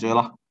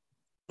financial.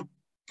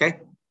 Okay.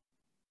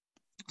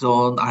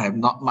 So I have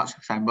not much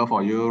sample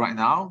for you right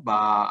now,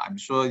 but I'm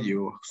sure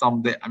you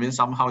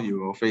somehow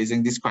you are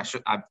facing this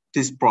question,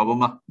 this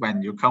problem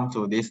when you come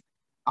to this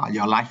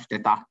your life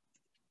data.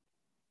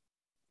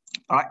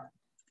 All right.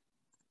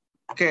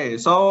 Okay.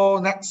 So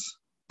next,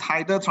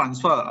 title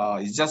transfer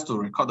is just to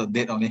record the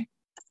date only.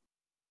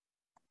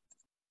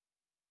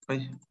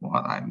 Okay,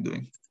 what I'm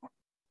doing.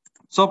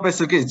 So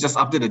basically, it's just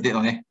update the date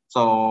only.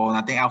 So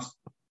nothing else.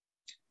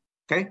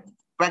 Okay.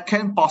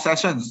 Backend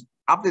possessions,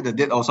 update the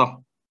date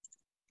also.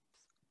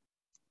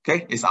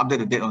 Okay, it's update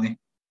the date only.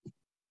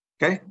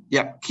 Okay,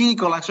 yeah, key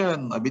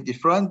collection a bit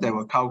different. They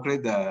will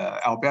calculate the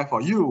LPI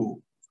for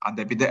you and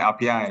the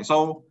LPI.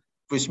 So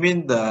which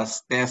means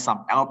there's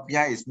some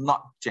LPI is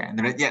not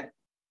generated yet.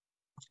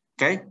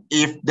 Okay,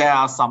 if there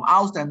are some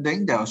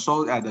outstanding, they'll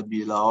show at the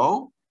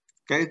below.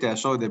 Okay, they'll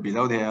show the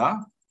below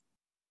there.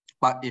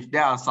 But if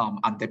there are some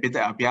undebited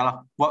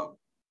LPI,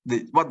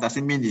 what does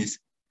it mean is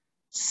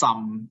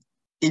some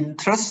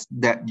interest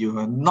that you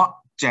are not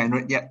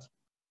generate yet.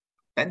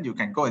 Then you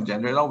can go and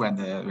generate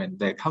when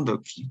they come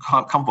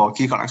for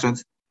key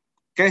collections.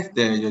 Okay,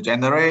 then you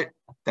generate,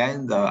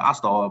 then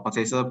ask the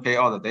purchaser pay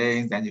all the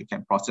things, then you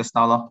can process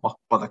now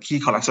for the key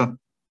collection.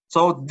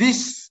 So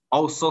this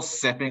also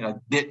saving a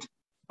date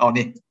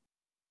only.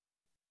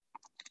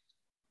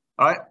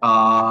 All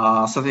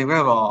right,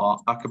 certificate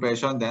of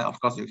occupation, then of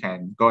course you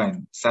can go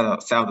and sell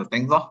the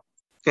things.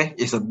 Okay,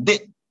 it's a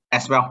date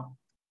as well.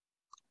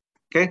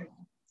 Okay.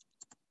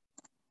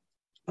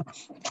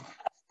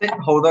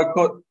 Stakeholder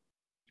code.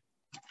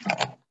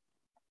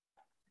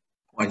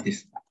 What is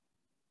this?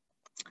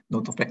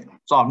 No topic.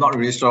 So I'm not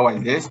really sure what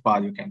it is,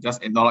 but you can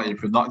just ignore it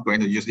if you're not going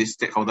to use this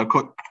stakeholder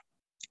code.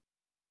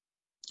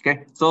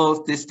 Okay,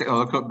 so this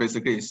stakeholder code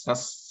basically is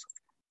just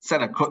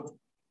set a code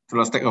to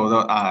the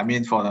stakeholder. I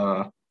mean for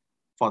the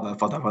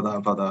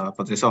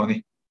purchaser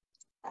only.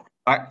 All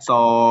right,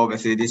 so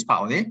basically this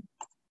part only.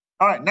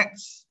 All right,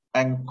 next,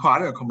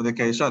 inquiry and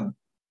communication.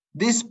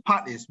 This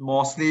part is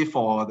mostly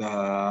for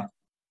the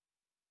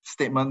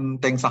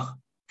statement things.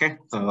 Okay,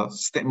 the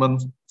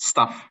statement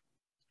stuff.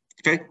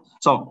 Okay,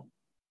 so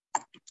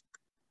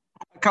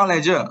account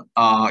ledger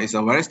is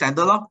a very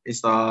standard law.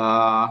 It's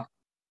a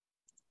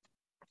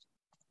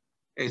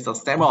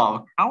statement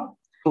of account,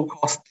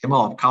 so-called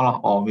statement of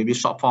account, or maybe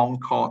short form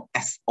called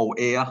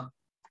SOA.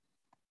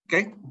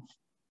 Okay,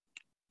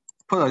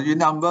 put a unit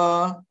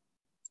number,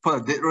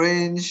 put a date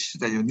range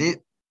that you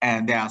need,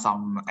 and there are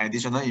some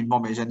additional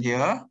information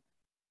here.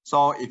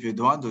 So if you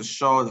don't want to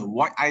show the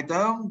void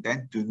item,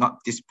 then do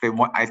not display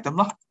void item.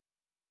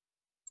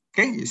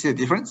 Okay, you see the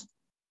difference?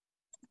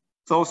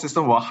 So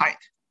system will hide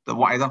the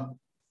void item.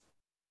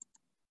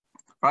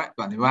 Right,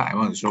 but anyway, I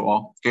want to show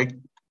all. Okay.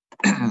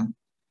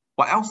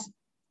 What else?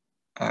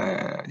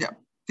 Yeah,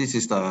 this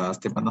is the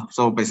statement.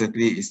 So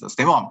basically, it's the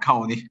statement of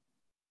account only.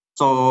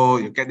 So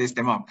you get this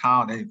statement of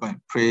account, then you go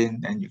and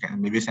print, and you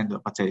can maybe send to the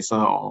purchaser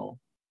or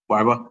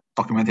whatever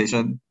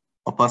documentation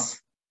purpose.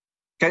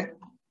 Okay.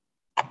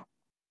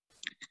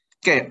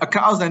 Okay,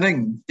 account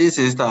outstanding. This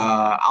is the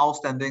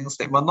outstanding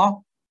statement.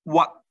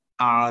 What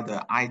are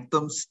the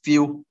items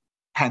still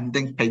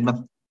pending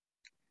payment?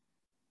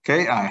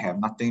 Okay, I have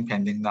nothing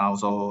pending now,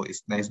 so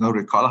there's no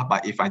record.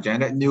 But if I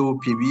generate new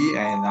PV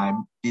and I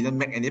didn't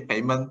make any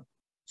payment,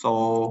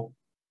 so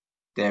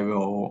they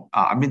will,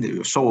 they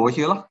will show over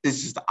here.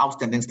 This is the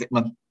outstanding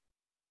statement.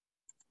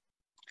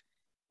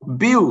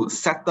 Bill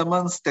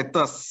settlement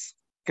status.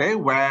 Okay,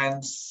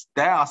 when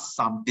there are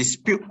some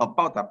dispute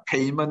about the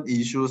payment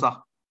issues.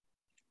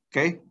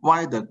 Okay,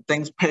 why the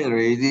things paid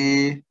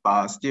already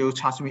but still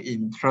charge me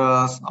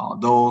interest, or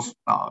those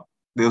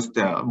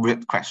the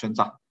weird questions.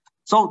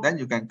 So then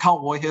you can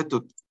come over here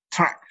to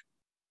track.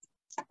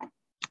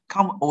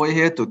 Come over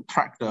here to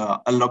track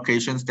the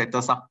allocation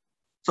status.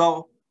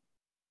 So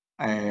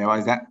what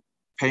is that?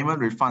 Payment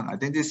refund. I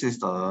think this is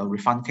the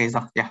refund case.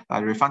 Yeah,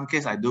 the refund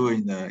case I do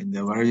in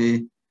the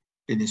very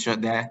initial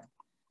there.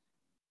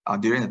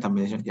 During the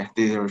termination, yeah,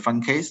 this is the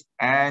refund case.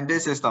 And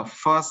this is the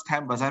first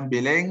 10%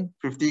 billing,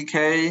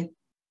 50K,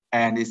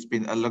 and it's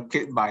been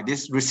allocated by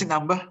this receipt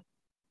number,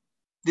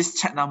 this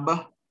check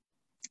number.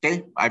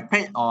 Okay, I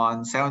paid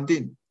on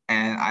 17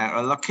 and I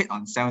allocate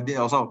on 17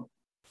 also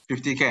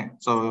 50K,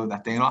 so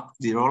nothing,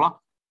 zero.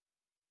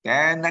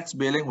 Then next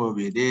billing will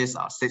be this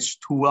stage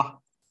 2,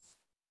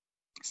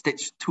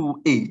 stage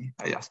 2A,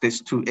 yeah,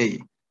 stage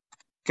 2A.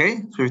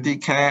 Okay,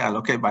 50K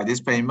allocated by this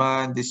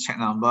payment, this check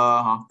number,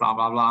 blah,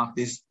 blah, blah,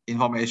 this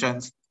information.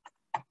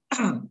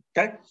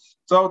 Okay,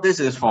 so this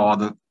is for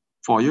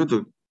you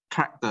to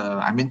track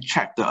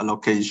check the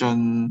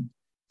allocation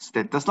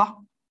status.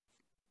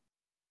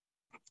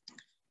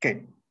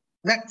 Okay,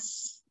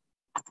 next,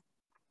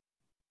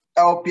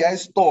 LPI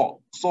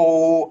store.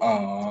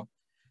 So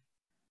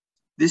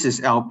this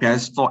is LPI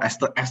store as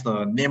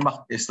the name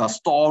is the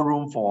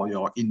storeroom for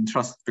your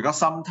interest, because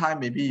sometimes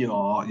maybe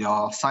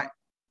your site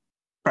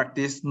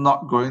practice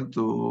not going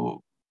to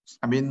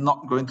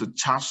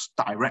charge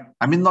direct.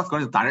 Not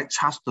going to direct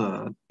charge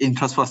the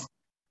interest first.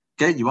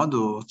 Okay, you want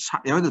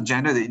to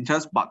generate the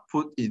interest, but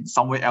put in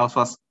somewhere else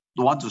first.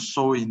 Don't want to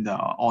show in the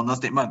owner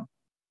statement.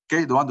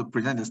 Okay, don't want to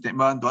present the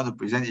statement. Don't want to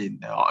present in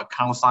the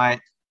account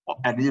side or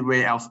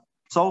anywhere else.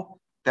 So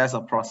there's a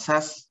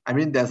process.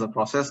 There's a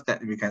process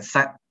that we can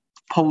set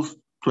post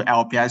to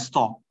LPI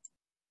store.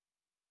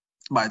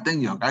 But I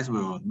think you guys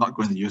will not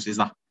going to use this.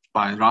 But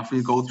I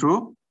roughly go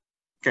through.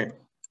 Okay.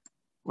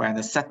 When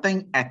the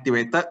setting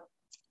activated,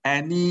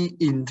 any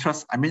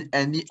interest,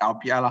 any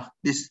LPI,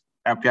 this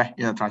LPI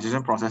in the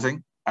transaction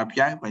processing,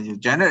 LPI, when you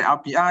generate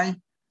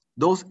LPI,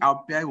 those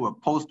LPI will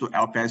post to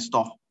LPI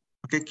store.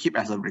 Okay, keep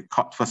as a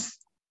record first.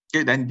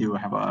 Okay, then you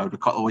have a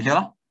record over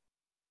here.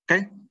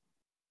 Okay.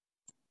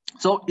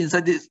 So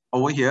inside this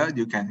over here,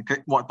 you can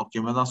click what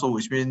document, so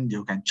which means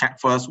you can check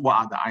first what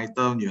are the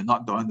items you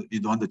don't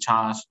want to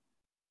charge,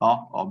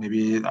 or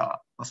maybe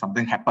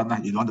something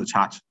happened you don't want to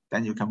charge.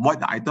 Then you can void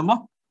the item.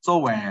 So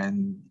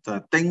when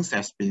the things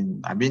has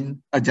been,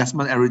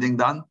 adjustment, everything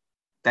done,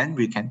 then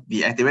we can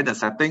deactivate the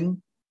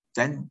setting.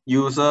 Then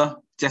user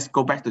just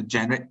go back to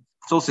generate.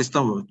 So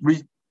system will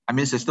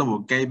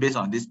get based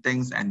on these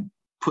things and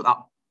put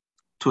up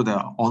to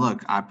the owner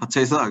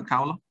purchaser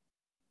account.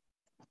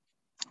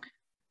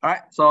 All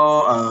right,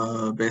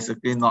 so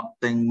basically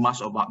nothing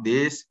much about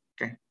this.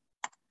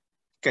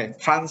 Okay,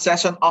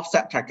 transaction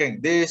offset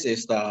tracking. This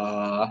is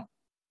the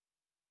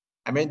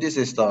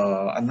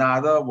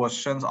another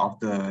version of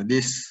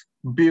this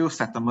bill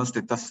settlement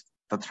status,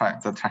 the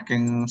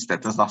tracking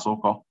status, that's so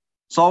called.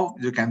 So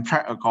you can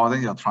track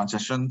according to your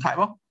transaction type.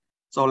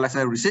 So let's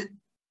say receipt.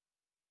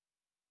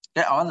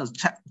 Okay, I want to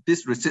check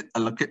this receipt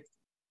allocate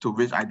to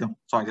which item.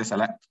 So I just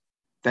select.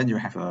 Then you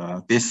have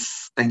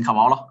this thing come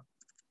out.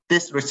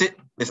 This receipt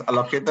is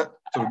allocated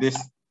to this.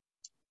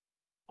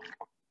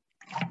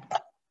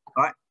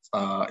 All right.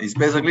 It's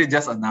basically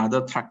just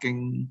another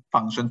tracking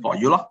function for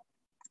you.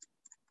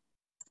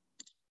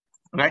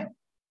 Okay.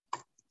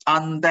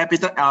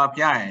 Undebited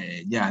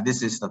LPI. Yeah,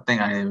 this is the thing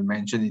I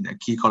mentioned in the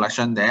key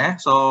collection there.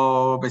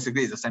 So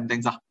basically it's the same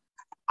things.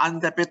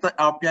 Undebited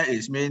LPI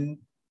is mean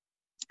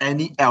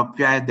any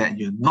LPI that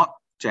you not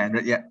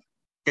generate yet.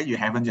 Okay, you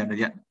haven't generated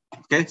yet.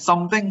 Okay,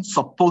 something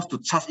supposed to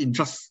charge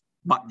interest,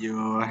 but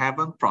you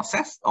haven't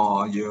processed,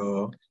 or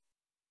you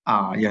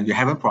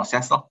haven't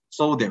processed.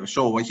 So they will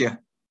show over here.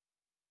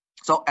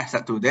 So as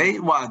at today,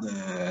 what are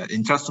the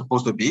interest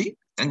supposed to be?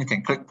 Then you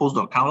can click post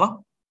to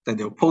account. Then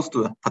they'll post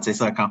to the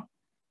purchaser account.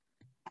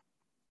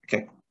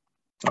 Okay,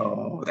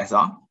 so that's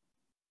all.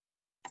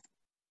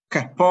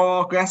 Okay,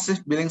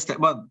 progressive billing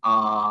statement,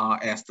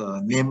 as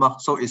the name,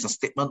 so it's a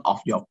statement of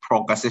your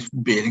progressive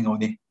billing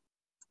only.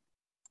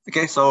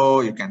 Okay,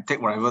 so you can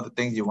take whatever the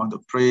things you want to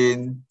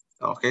print.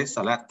 Okay,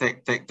 select,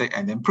 take,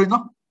 and then print.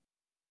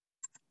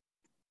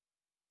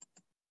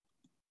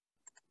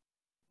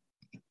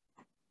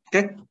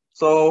 Okay,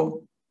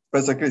 so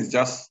basically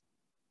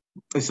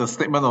it's a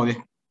statement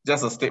only,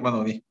 just a statement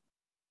only.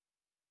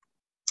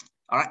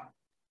 All right.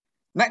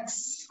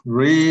 Next,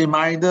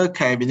 reminder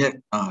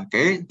cabinet.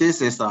 Okay, this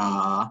is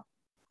a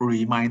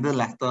reminder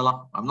letter.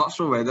 I'm not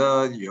sure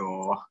whether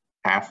you're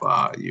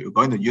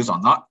going to use or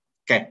not.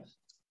 Okay.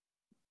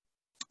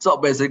 So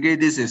basically,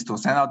 this is to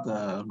send out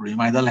the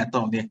reminder letter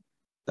only.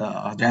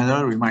 The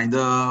general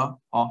reminder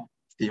or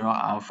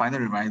the final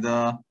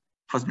reminder,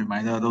 first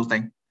reminder, those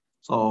things.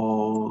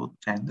 So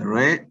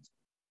generate.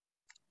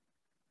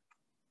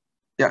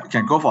 Yeah, you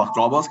can go for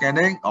global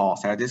scanning or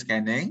selective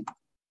scanning.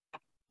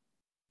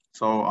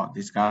 So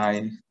this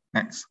guy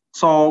next.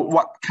 So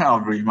what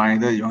kind of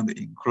reminder you want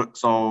to include?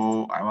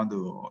 So I want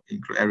to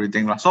include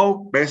everything.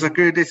 So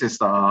basically this is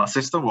the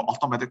system will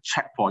automatically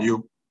check for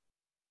you.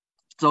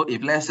 So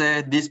if let's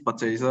say this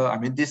purchaser,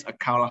 this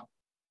account,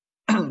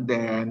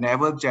 they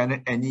never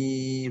generate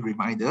any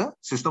reminder,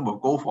 system will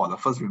go for the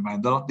first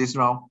reminder this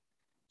round.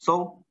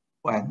 So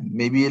when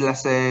maybe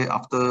let's say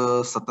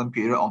after a certain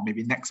period or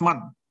maybe next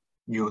month,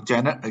 you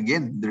generate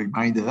again the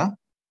reminder.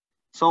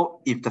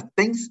 So if the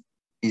things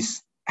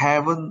is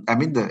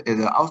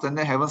the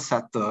outstanding haven't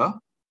settled,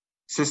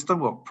 system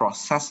will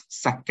process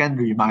second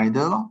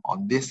reminder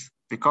on this,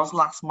 because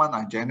last month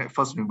I generate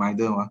first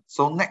reminder.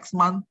 So next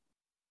month,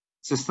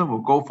 system will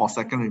go for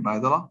second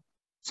reminder.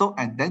 So,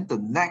 and then the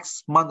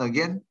next month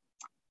again,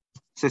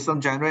 system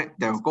generate,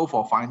 they will go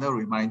for final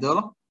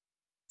reminder.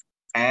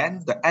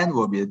 And the end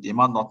will be a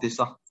demand notice.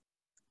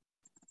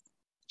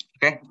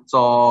 Okay,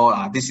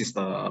 so this is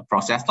the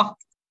process.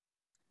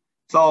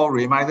 So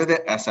reminder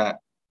that as a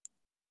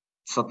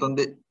certain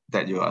date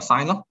that you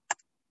assign.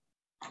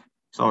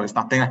 So it's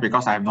nothing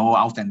because I have no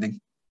outstanding.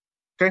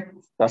 Okay,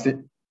 that's it.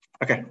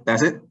 Okay,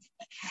 that's it.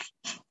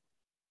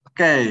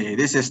 Okay,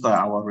 this is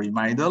our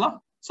reminder.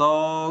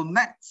 So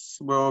next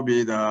will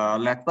be the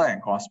letter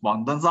and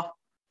correspondence.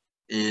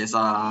 Is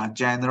a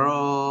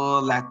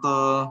general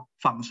letter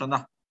function.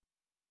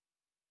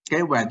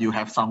 Okay, when you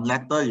have some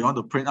letter you want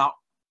to print out,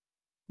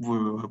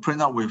 we'll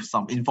print out with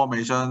some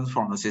information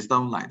from the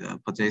system, like the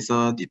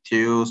purchaser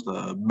details,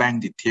 the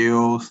bank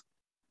details,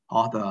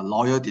 or the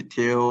lawyer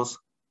details,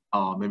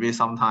 or maybe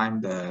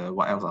sometime the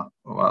what else?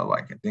 What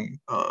I can think.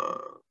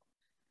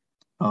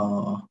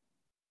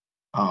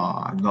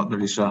 I'm not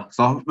really sure.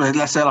 So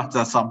let's say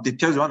there's some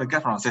details you want to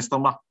get from the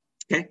system.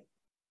 Okay,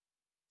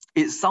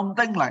 it's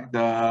something like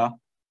the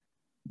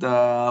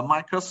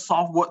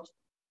Microsoft Word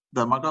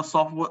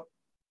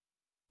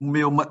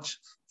mail merge,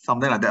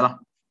 something like that.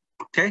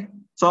 Okay,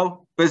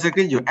 so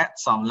basically you add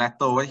some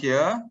letter over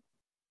here,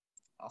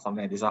 or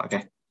something like this.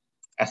 Okay,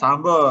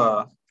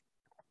 example.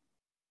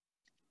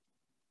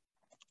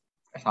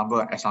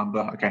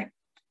 Okay,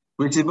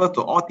 visible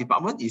to all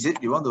department. Is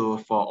it you want to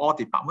for all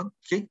department?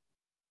 Okay,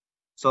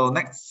 so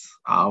next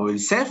I will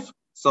save.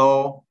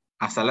 So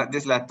I select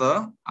this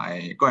letter,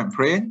 I go and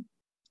print.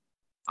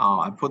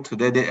 I put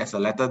today date as a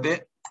letter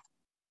date.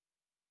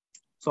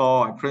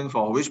 So I print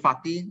for which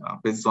party?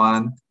 This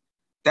one.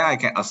 Then I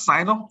can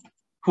assign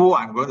who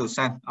I'm going to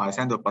send. I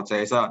send to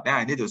purchaser. Then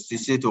I need to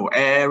CC to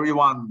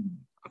everyone.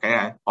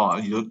 Okay, or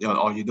you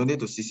don't need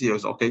to CC.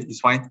 It's okay, it's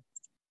fine.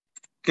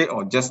 Okay,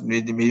 or just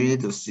maybe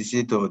need to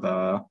CC to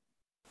the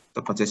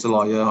purchaser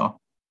lawyer.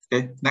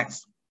 Okay,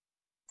 next.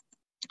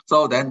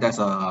 So then there's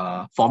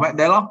a format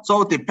there.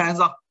 So depends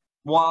on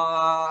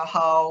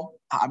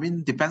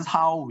depends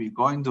how we're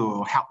going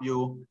to help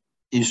you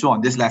issue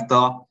on this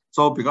letter.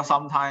 So because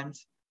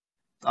sometimes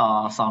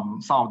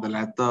some of the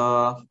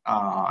letter,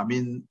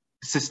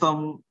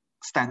 system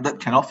standard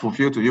cannot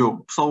fulfill to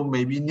you. So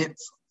maybe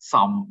needs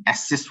some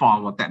assist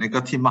from our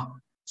technical team.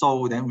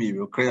 So then we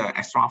will create an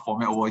extra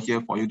format over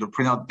here for you to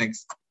print out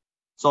things.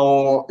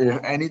 So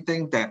if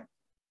anything that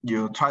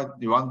you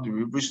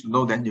wish to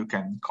know, then you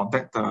can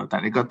contact the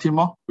technical team.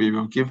 We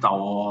will give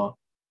our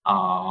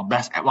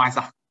best advice.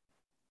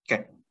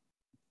 Okay.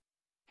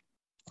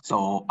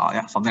 So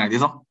yeah, something like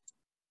this.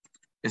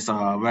 It's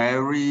a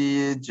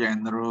very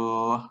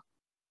general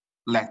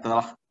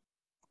letter.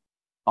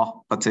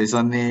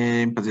 Purchaser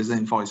name, purchaser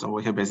info is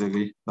over here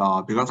basically.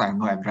 Because I have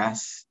no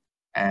address,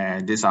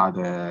 and these are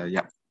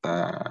the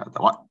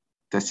what?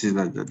 This is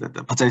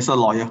the purchaser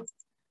lawyer.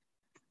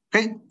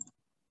 Okay.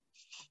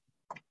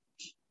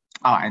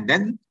 And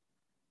then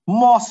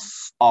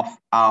most of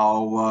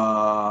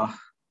our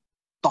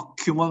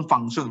document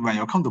function, when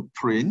you come to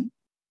print,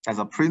 as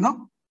a printer,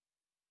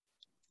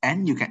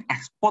 and you can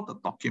export the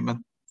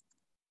document.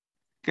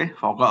 Okay,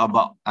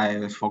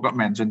 I forgot to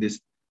mention this.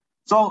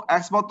 So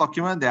export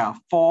document, there are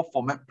 4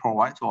 formats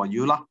provided for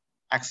you.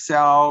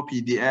 Excel,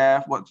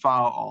 PDF, Word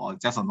file, or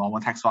just a normal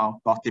text file.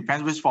 Well,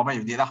 depends which format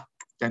you need.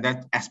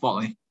 Then export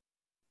only.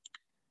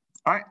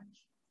 All right.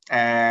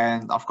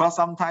 And of course,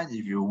 sometimes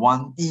if you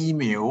want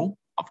email,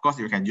 of course,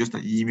 you can use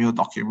the email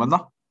document.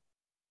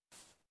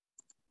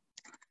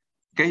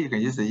 Okay, you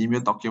can use the email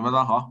document.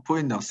 Put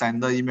in the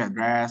sender email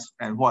address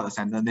and what the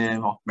sender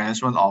name, or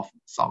management of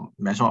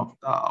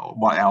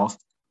what else.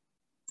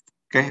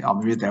 Okay, or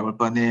maybe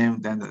developer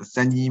name, then the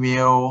send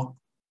email.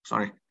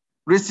 Sorry.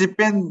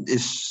 Recipient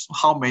is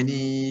how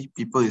many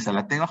people you're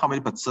selecting, how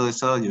many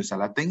purchaser you're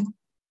selecting.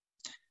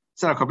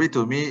 Set a copy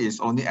to me is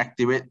only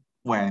activate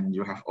when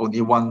you have only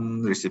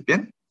 1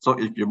 recipient. So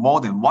if you're more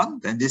than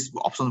 1, then this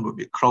option will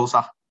be closed.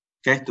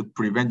 Okay, to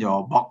prevent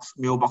your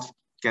mailbox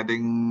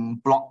getting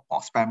blocked or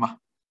spam.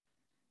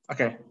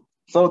 Okay,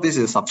 so this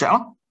is subject,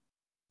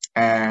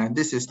 and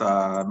this is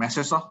the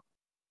message.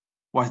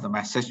 What is the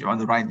message you want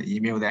to write in the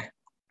email there?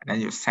 And then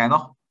you send.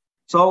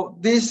 So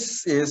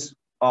this is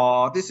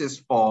for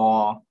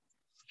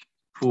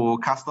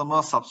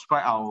customers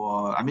subscribe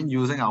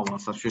using our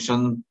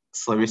subscription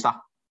service.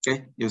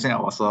 Okay, using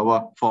our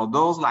server. For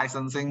those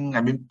licensing,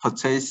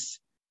 purchase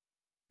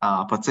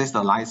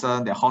the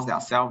license, they host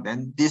themselves,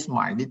 then this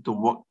might need to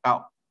work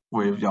out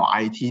with your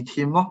IT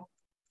team,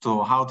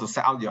 so how to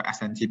set out your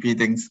SMTP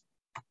things.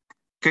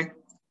 Okay.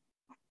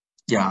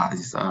 Yeah,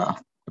 it's a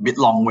bit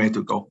long way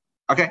to go.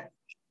 Okay.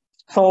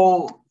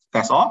 So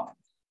that's all.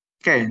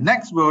 Okay,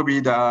 next will be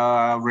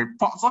the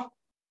reports.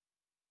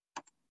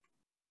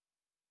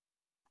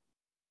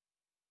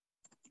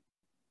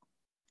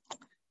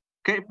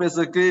 Okay,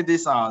 basically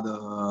these are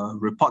the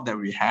report that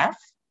we have.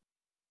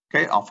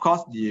 Okay, of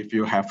course, if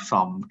you have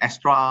some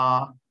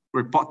extra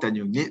report that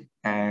you need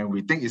and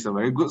we think it's a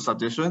very good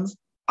suggestion,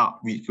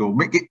 we will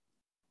make it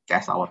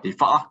as our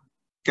default.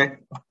 Okay.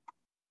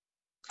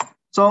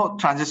 So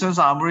transaction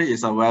summary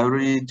is a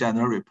very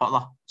general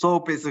report. So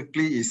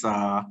basically it's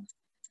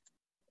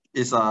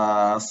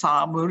a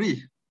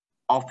summary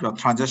of your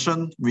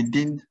transaction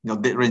within your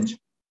date range.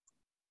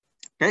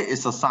 Okay,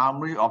 it's a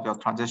summary of your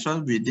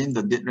transaction within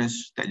the date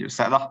range that you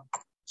set up.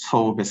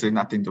 So basically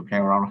nothing to play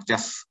around,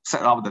 just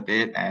set up the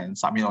date and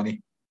submit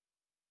only.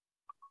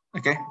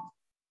 Okay,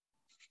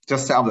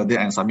 just set up the date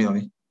and submit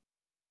only.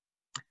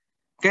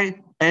 Okay,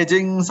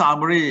 aging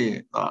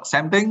summary,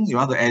 same thing. You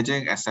want to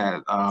aging as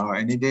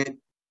any date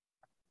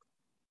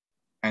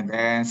and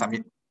then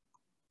submit.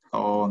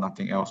 So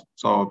nothing else.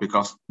 So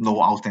because no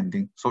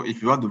outstanding. So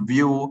if you want to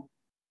view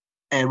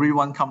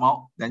everyone come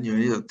out, then you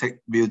need to take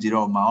view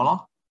 0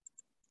 amount.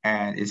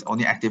 And it's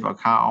only active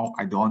account.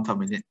 I don't want to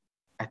terminate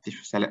active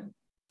select.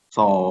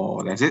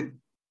 So that's it.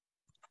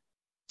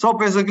 So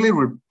basically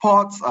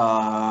reports,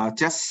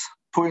 just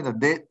put in the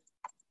date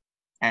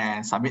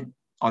and submit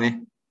only.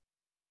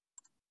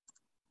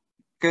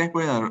 Okay,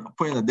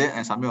 put in the date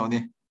and submit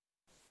only.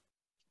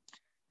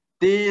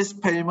 This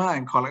payment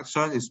and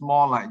collection is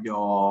more like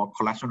your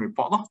collection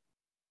report.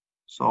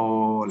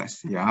 So let's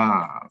see,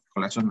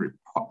 collection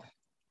report.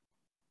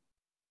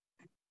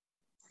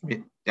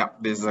 Yeah,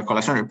 this is a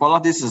collection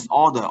report. This is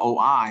all the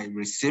OR I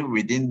received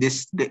within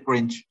this date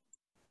range.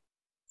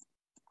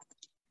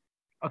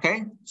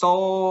 Okay,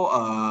 so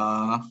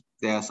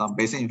there are some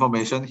basic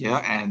information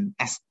here and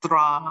extra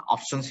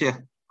options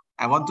here.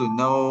 I want to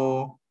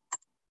know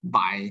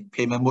by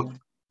payment mode.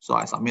 So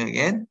I submit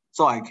again.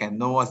 So I can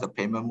know what's the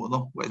payment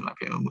mode. Where's my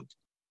payment mode?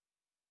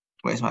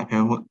 Where's my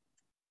payment mode?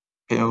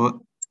 Payment mode.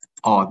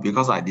 Oh,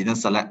 because I didn't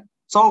select.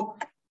 So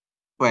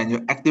when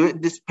you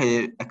activate this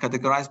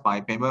categorized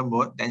by payment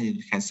mode, then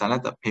you can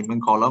select the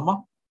payment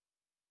column.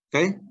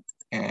 Okay,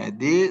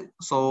 edit.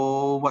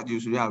 So what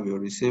usually I will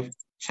receive,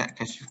 check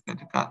cash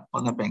credit card,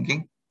 online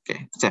banking.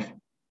 Okay, save.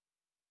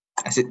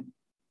 That's it.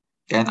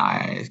 Then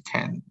I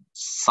can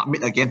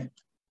submit again.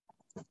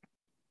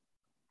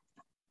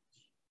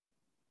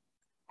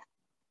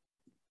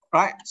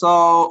 Right,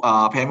 so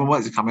payment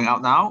mode is coming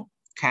out now.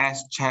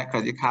 Cash, check,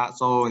 credit card.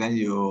 So then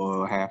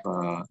you have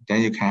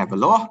then you can have a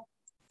lower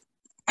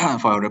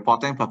for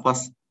reporting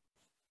purpose.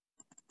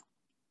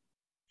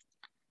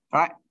 All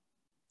right.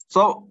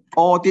 So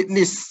audit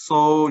list.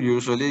 So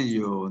usually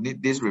you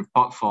need this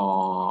report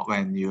for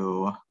when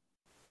you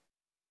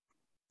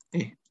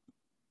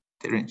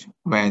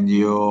when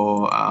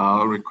you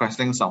are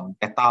requesting some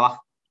data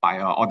by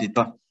your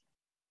auditor.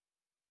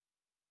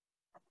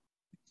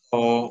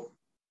 So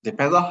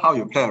depends on how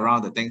you play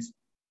around the things.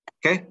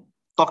 Okay.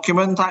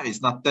 Document type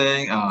is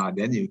nothing.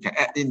 Then you can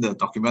add in the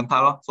document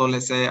type. So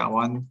let's say I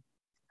want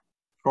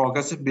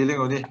progressive billing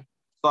only.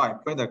 So I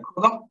put the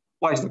code.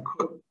 What is the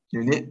code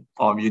you need?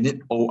 Or you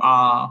need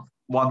OR1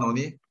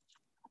 only.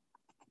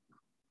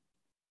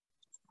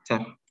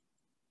 Okay,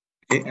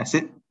 that's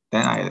it.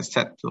 Then I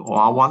set to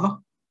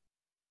OR1.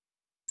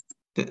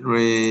 That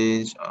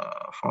range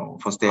from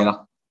first day.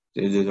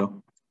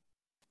 000.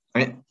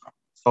 Right?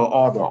 So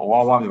all the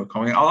OR1 will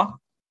coming out.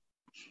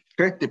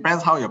 Okay,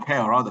 depends how you play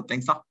around the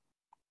things. All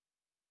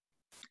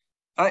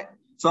right.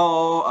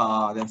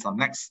 So there's some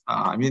next.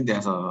 I mean,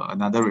 there's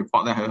another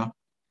report there.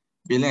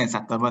 Billing and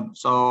settlement.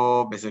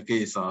 So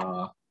basically, it's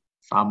a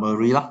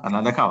summary,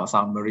 another kind of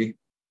summary.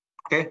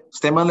 Okay,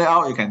 statement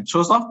layout you can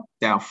choose.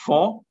 There are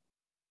 4.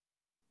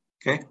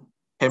 Okay,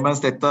 payment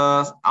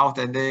status,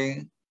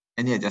 outstanding,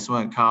 any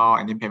adjustment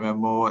account, any payment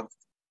mode.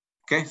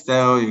 Okay,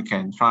 so you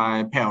can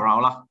try play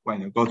around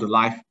when you go to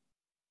live.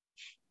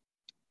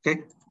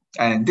 Okay,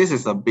 and this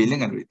is a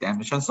billing and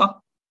redemption.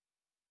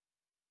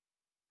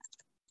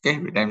 Okay,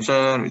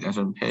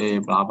 redemption pay,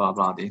 blah, blah,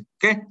 blah.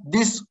 Okay,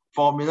 this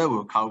formula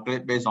will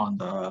calculate based on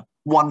the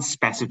one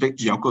specific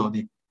GL code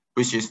only,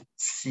 which is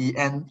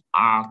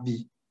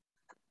CNRD.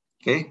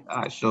 Okay,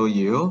 I show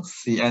you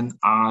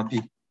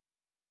CNRD.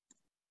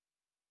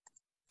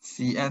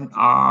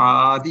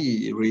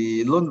 CNRD,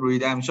 loan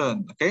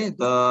redemption. Okay,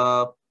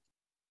 the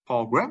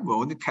program will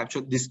only capture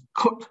this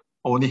code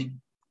only.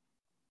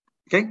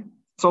 Okay,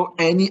 so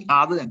any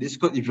other than this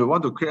code, if you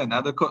want to create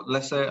another code,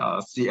 let's say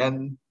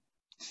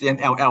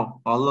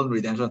CNLL or loan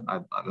redemption,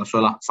 I'm not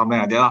sure, something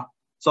like that.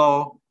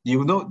 So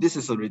you know this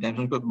is a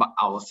redemption code, but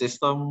our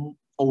system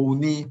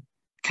only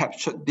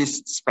captured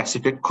this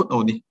specific code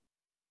only.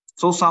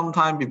 So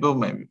sometimes people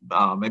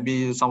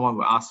maybe someone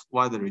will ask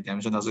why the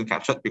redemption doesn't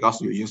capture it, because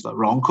you use the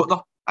wrong code.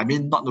 I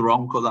mean, not the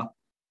wrong code.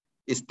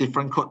 It's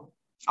different code.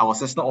 Our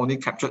system only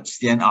captured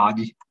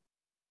CNRD.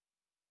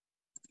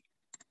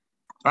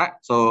 Right,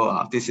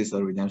 so this is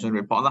the redemption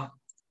report.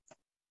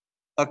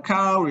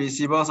 Account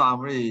receivable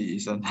summary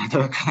is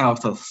another kind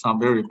of the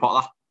summary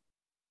report.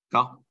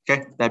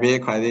 Okay,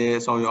 debit,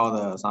 credit, show you all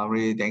the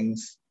summary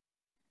things.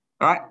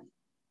 All right.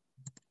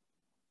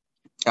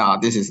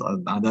 This is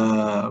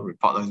another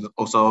report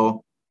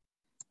also.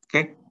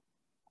 Okay.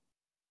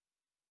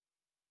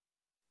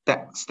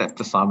 That's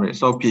the summary.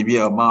 So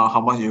PB amount,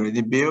 how much you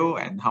already bill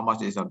and how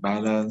much is the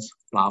balance,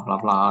 blah, blah,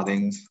 blah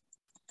things.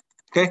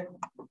 Okay.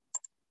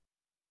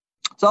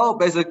 So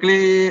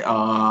basically,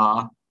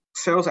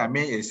 sales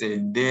admin is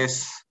in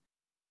this.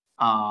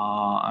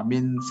 I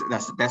mean,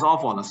 that's all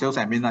for the sales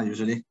admin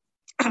usually.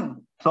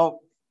 So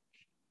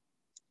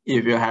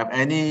if you have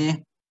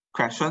any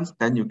questions,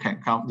 then you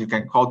can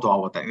call to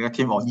our technical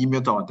team or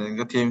email to our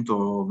technical team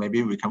to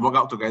maybe we can work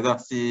out together,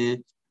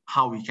 see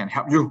how we can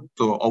help you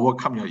to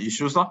overcome your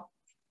issues. All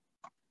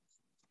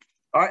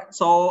right,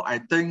 so I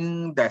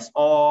think that's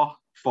all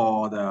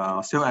for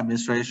the sales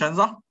administrations.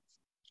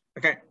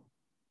 Okay.